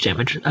my rage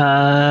damage.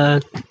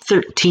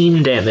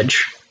 13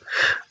 damage.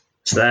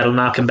 So that'll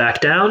knock him back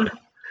down.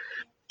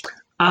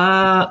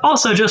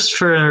 Also, just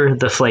for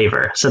the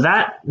flavor. So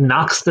that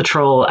knocks the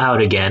troll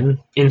out again.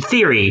 In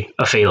theory,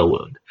 a fatal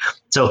wound.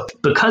 So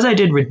because I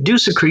did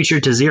reduce a creature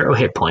to 0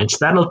 hit points,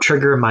 that'll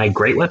trigger my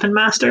Great Weapon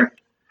Master.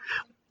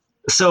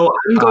 So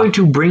I'm going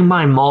to bring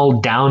my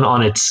maul down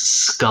on its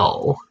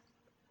skull.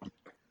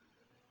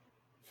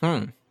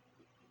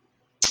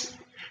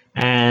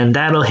 And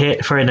that'll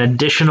hit for an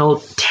additional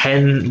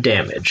 10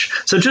 damage.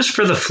 So just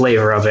for the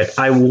flavor of it,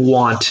 I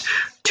want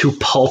to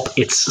pulp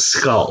its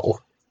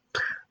skull.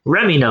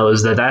 Remy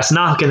knows that that's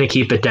not going to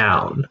keep it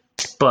down,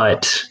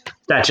 but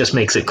that just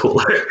makes it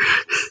cooler.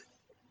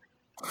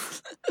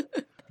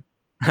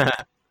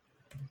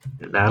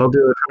 That'll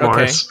do it for Okay.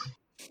 Morris.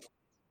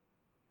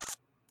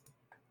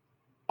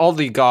 All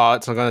the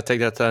guards are gonna take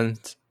their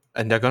turns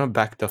and they're gonna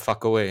back the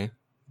fuck away.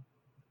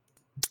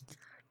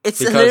 It's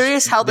Because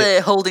hilarious how they-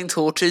 they're holding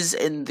torches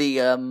in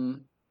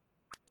the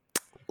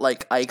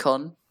like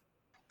icon.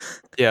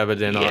 Yeah, but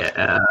they're not. Yeah.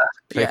 Yeah,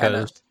 I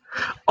know. Because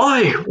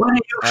Oi, why don't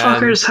you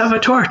fuckers have a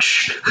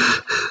torch?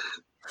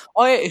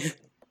 Oh yeah.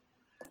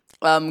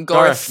 Gareth,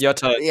 Gareth. your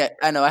turn. Yeah,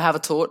 I know. I have a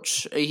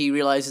torch. He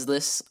realizes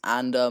this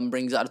and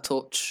brings out a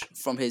torch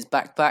from his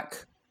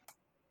backpack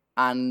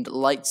and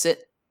lights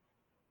it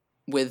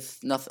with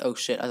nothing. Oh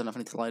shit! I don't know if I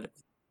need to light it.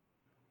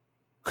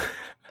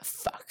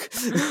 Fuck.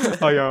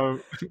 Oh yeah.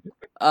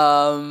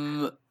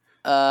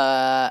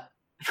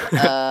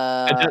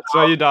 That's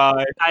why you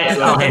die.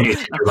 I'll hand you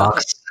the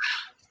box.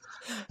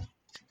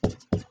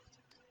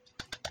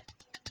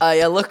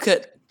 I look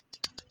at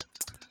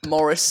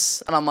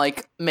Morris and I'm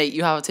like, mate,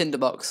 you have a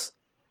tinderbox.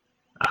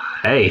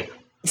 Hey.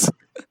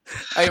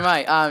 Hey,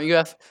 mate,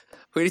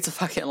 we need to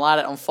fucking light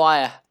it on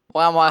fire.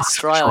 Why am I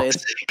Australian?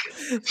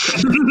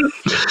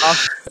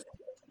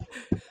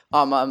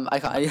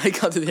 I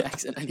can't do the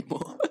accent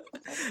anymore.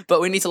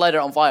 But we need to light it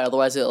on fire,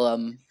 otherwise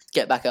it'll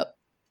get back up.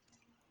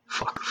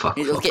 Fuck.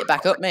 It'll get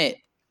back up, mate.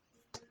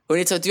 We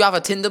need to. Do you have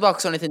a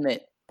tinderbox or anything,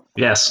 mate?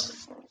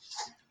 Yes.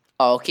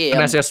 Oh, okay.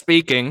 And as you're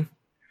speaking,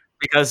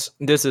 because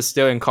this is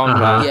still in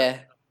combat, Yeah,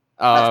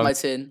 that's um, my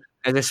turn.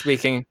 as you're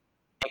speaking,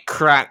 it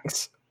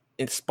cracks.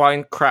 Its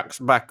spine cracks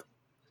back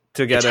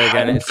together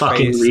again. It Its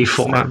fucking face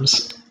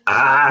reforms.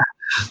 I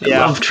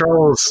Yeah. love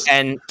trolls.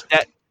 And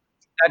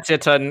that's your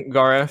turn,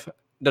 Gareth.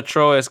 The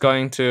troll is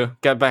going to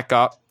get back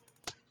up.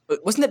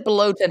 But wasn't it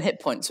below 10 hit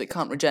points, so it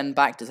can't regen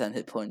back to 10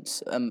 hit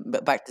points?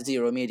 But back to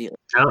 0 immediately.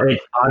 No, it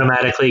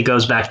automatically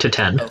goes back to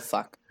 10. Oh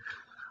fuck!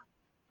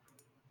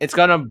 It's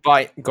gonna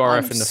bite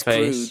Gareth I'm in the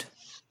screwed. face.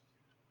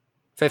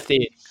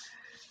 15.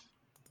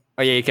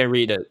 Oh yeah, you can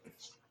read it.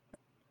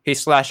 He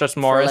slashes For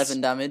Morris.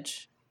 11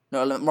 damage.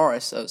 No, 11,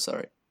 Morris. Oh,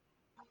 sorry.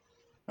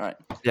 All right.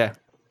 Yeah.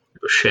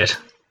 Oh, shit.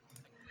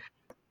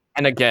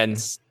 And again.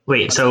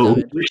 Wait, so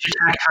damage. which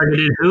attack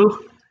targeted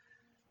who?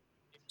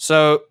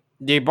 So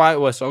the bite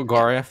was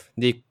Ogorith.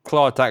 The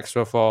claw attacks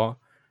were for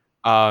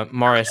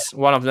Morris.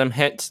 One of them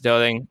hits,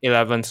 dealing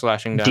 11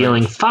 slashing damage.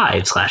 Dealing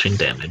 5 slashing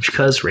damage,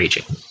 because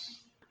raging.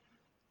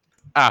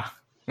 Ah,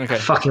 I okay.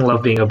 fucking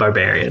love being a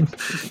barbarian.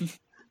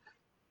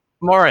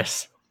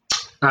 Morris.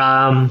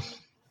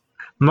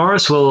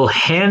 Morris will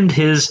hand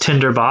his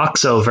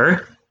tinderbox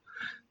over,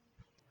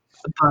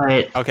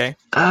 but Okay.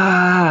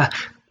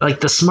 like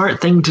the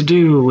smart thing to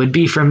do would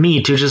be for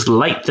me to just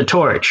light the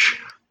torch.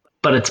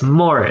 But it's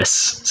Morris,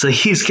 so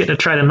he's gonna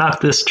try to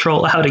knock this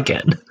troll out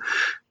again.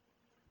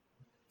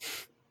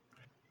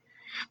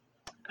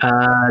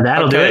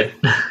 That'll do Okay.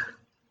 it.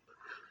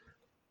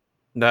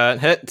 That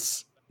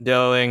hits,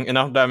 dealing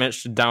enough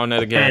damage to down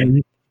it again.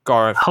 And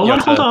Garth. hold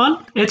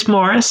on. It's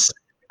Morris.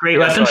 Great Yeah,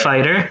 weapon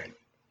sorry. fighter.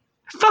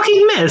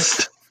 Fucking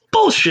missed.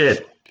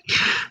 Bullshit.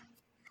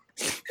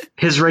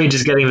 His rage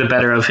is getting the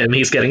better of him.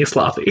 He's getting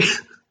sloppy.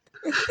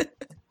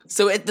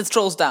 So the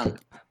troll's down.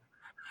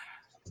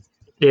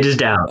 It is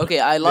down. Okay,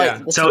 I light Yeah.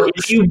 the So torch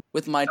if you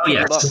with my Oh,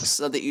 yes. box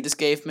that you just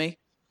gave me,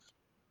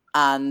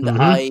 and Mhm.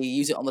 I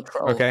use it on the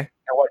troll. Okay.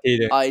 And what do you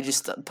do? I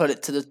just put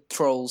it to the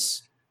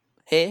trolls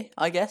here,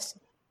 I guess.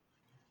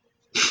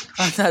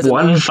 I don't know.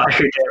 one fire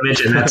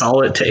damage and that's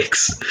all it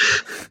takes.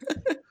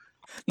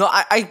 No,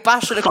 I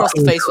bash it across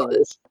the Fucking face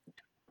with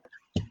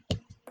it.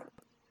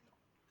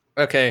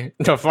 Okay.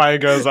 The fire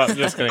goes up.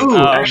 Just kidding. Ooh,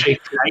 actually,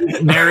 can I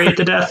narrate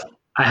the death?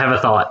 I have a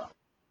thought.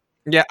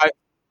 Yeah.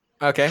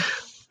 Okay.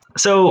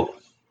 So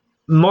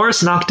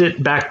Morris knocked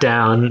it back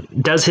down,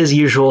 does his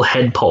usual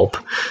head pulp.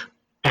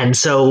 And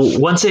so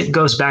once it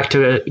goes back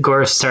to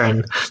Gorf's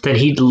turn, then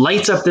he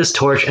lights up this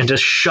torch and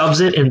just shoves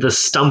it in the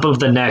stump of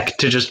the neck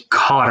to just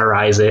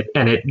cauterize it,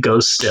 and it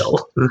goes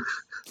still.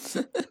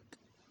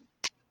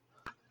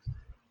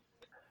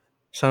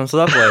 Sounds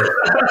lovely.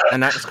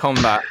 And that's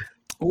combat.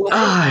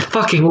 I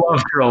fucking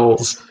love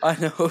trolls. I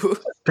know.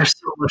 They're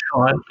so much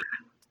fun.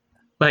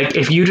 Like,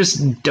 if you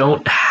just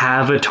don't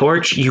have a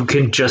torch, you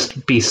can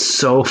just be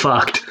so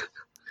fucked.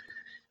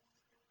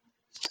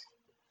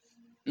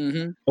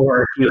 Mm-hmm.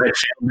 Or if you had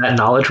failed that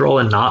knowledge roll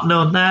and not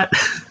known that.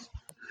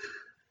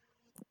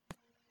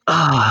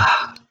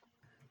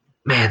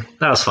 Man,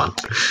 that was fun.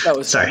 That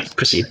was Sorry,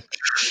 proceed.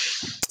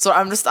 So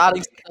I'm just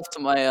adding stuff to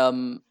my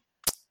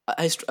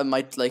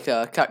my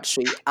character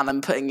sheet, and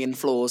I'm putting in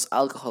flaws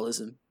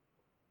alcoholism.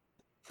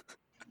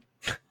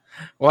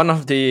 One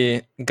of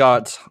the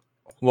guards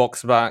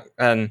walks back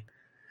and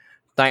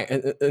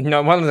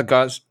one of the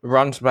guards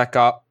runs back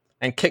up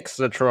and kicks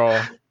the troll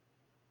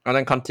and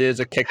then continues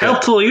to kick it.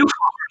 Helpful you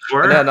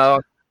were. And then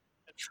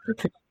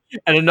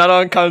another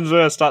one comes in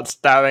and starts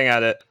stabbing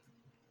at it.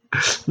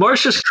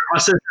 Morris just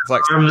crosses It's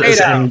like, his arms "Stay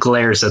down." and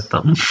glares at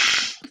them.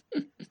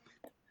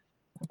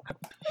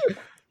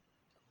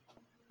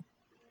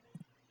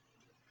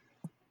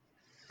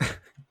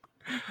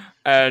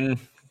 And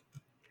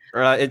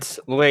it's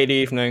late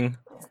evening,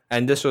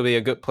 and this will be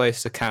a good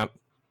place to camp.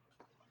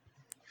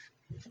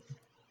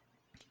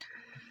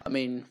 I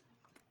mean,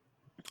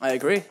 I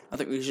agree. I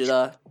think we should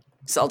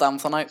settle down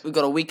for the night. We've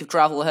got a week of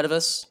travel ahead of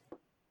us.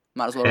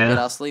 Might as well Yeah. get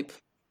our sleep.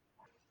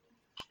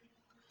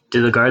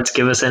 Do the guards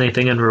give us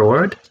anything in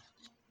reward?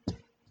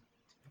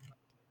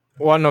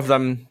 One of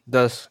them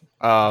does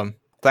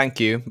thank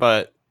you,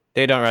 but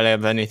they don't really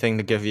have anything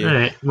to give you.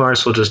 Alright,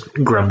 Morris will just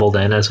grumble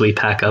then as we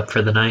pack up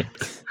for the night.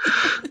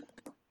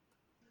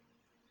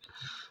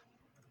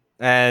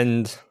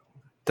 And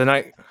the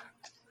night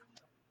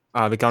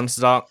becomes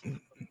dark.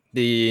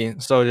 The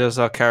soldiers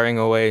are carrying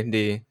away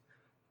the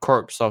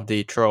corpse of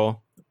the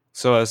troll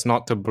so as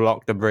not to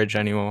block the bridge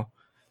anymore.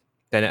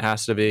 Then it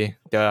has to be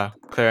they're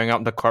clearing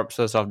up the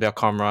corpses of their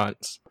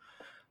comrades.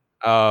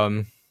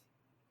 And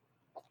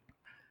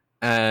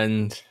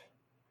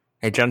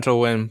a gentle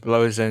wind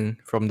blows in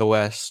from the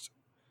west.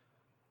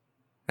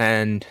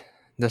 And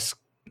the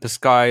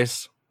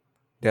skies,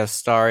 they're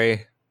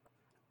starry,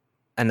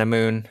 and the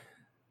moon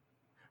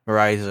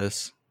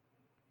rises.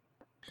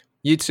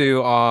 You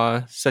two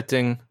are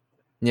sitting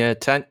near a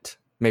tent,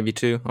 maybe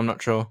two, I'm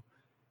not sure.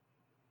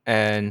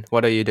 And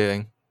what are you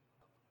doing?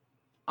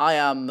 I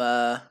am.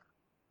 Now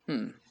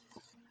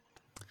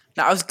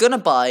I was gonna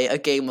buy a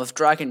game of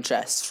Dragon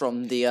Chess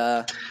from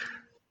the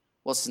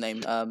what's his name,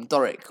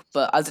 Doric,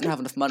 but I didn't have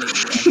enough money. In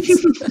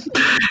the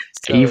end.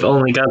 So, You've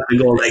only got the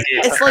gold idea,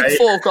 it's like right?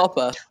 4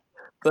 copper,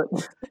 but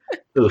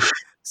Oof.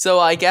 so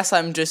I guess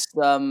I'm just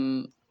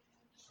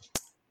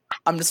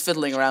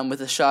fiddling around with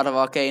the Shard of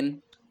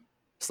Arcane,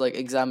 just like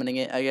examining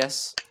it. I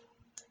guess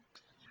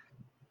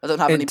I don't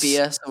have any It's-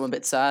 beer, so I'm a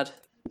bit sad.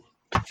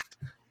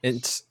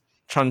 It's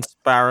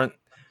transparent,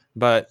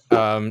 but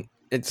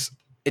it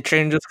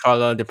changes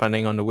color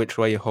depending on which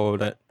way you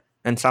hold it,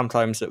 and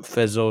sometimes it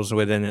fizzles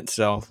within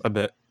itself a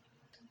bit.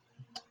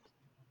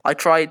 I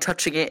tried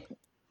touching it,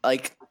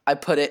 like I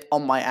put it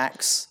on my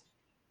axe,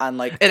 and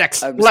like It I'm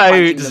just explodes!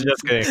 clanking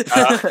Just kidding.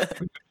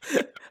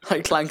 them. I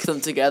clank them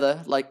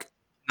together like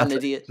an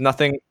idiot.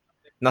 Nothing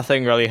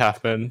really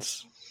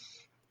happens.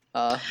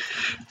 Uh,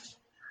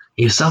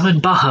 You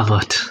summoned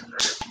Bahamut.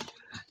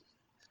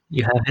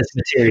 You have his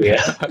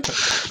materia.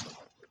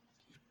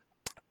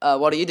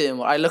 What are you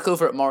doing? I look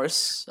over at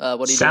Morris.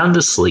 What are you Sound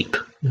asleep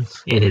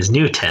in his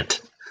new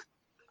tent.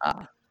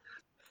 doing?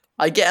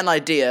 I get an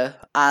idea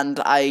and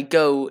I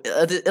go.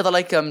 Are there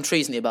like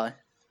trees nearby?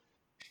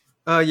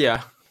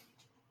 Yeah.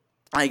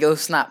 I go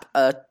snap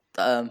a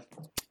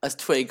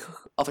twig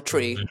off a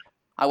tree.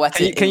 I wet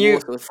it Can in you-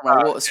 water from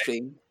my water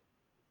stream,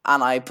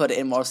 and I put it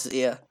in Morris's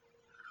ear.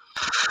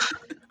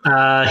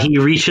 He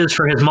reaches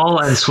for his maul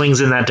and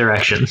swings in that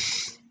direction.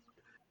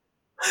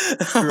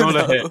 Roll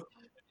a hit.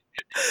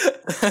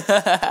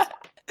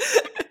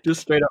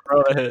 Just straight up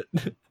roll a hit.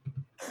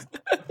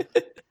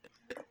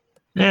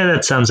 Yeah,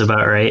 that sounds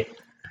about right.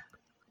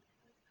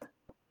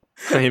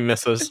 He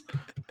misses.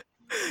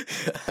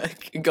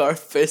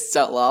 Garth bursts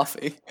out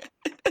laughing.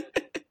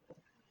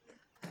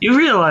 You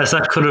realize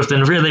that could have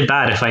been really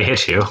bad if I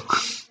hit you.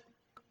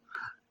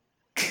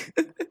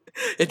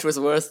 It was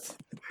worth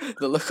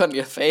the look on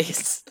your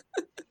face.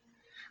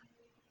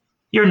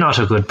 You're not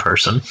a good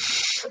person.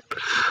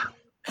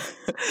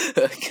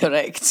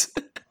 Correct.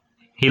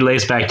 He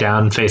lays back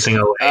down, facing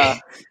away,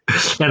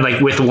 and like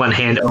with one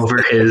hand over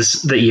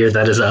the ear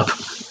that is up.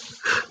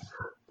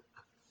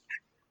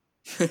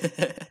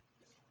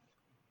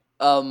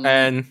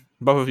 And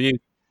both of you,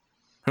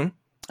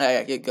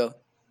 Yeah, go.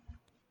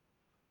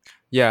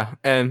 yeah,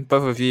 and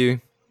both of you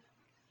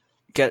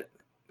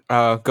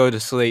go to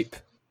sleep.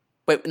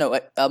 Wait, no.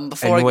 Before And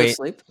I go wait. to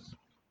sleep,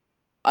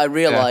 I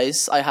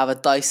realize I have a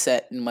dice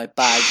set in my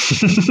bag,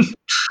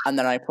 and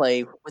then I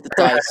play with the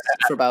dice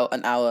for about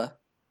an hour,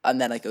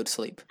 and then I go to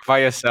sleep. By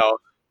yourself.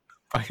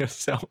 By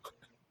yourself.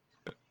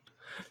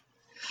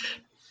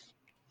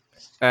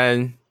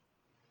 And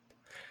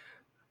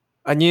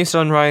a new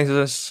sun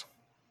rises,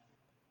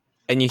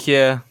 and you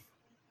hear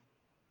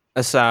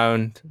the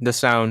sound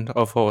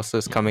of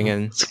horses coming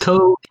in.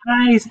 So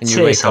can I you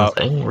say wake up.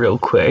 something real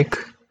quick?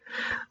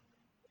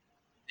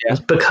 Yeah.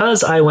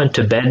 Because I went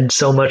to bed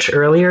so much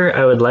earlier,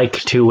 I would like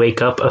to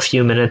wake up a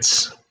few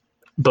minutes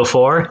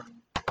before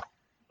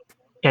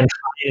and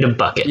find a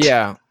bucket.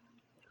 Yeah.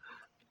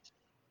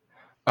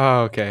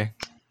 Oh, okay.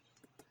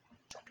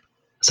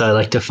 So I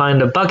like to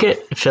find a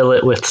bucket, fill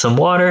it with some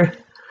water,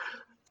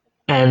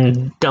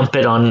 and dump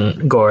it on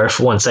Gorf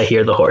once I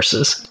hear the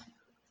horses.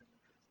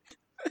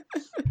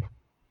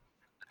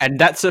 And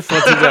that's it for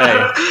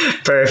today.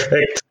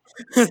 Perfect.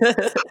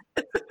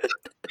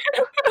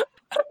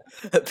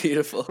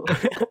 Beautiful.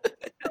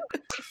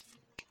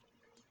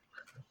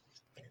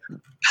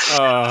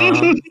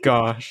 Oh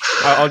gosh.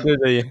 I'll do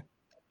the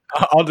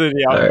outro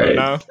Alright.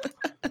 now.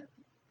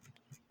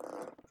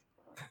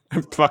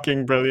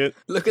 Fucking brilliant.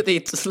 Look at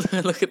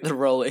the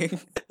rolling.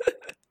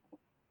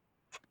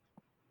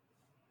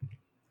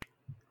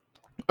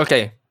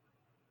 Okay.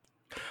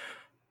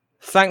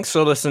 Thanks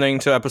for listening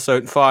to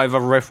episode 5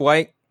 of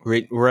Riftwake.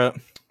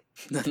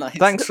 Nice.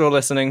 Thanks for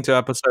listening to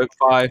episode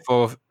 5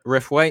 of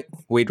Riftwake.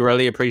 We'd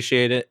really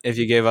appreciate it if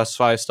you gave us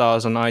 5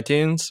 stars on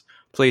iTunes.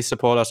 Please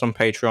support us on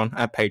Patreon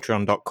at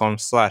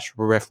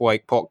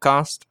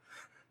patreon.com/RiftWakePodcast.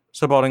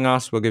 Supporting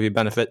us will give you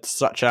benefits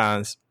such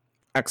as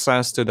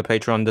access to the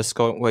Patreon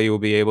Discord where you will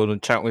be able to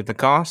chat with the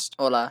cast,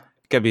 Hola.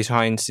 get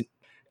behind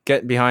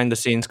the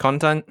scenes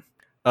content,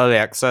 early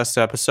access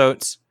to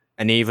episodes,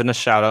 and even a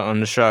shout out on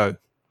the show.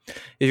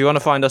 If you want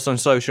to find us on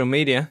social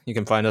media, you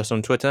can find us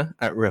on Twitter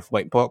at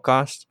Riftwake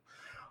Podcast,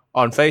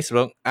 on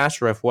Facebook as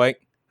Riftwake,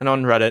 and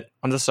on Reddit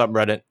on the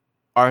subreddit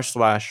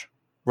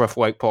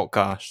r/Riftwake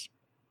Podcast.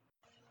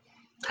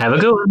 Have a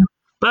good one.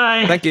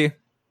 Bye. Thank you.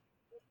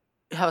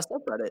 You have a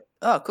subreddit.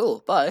 Oh,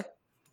 cool. Bye.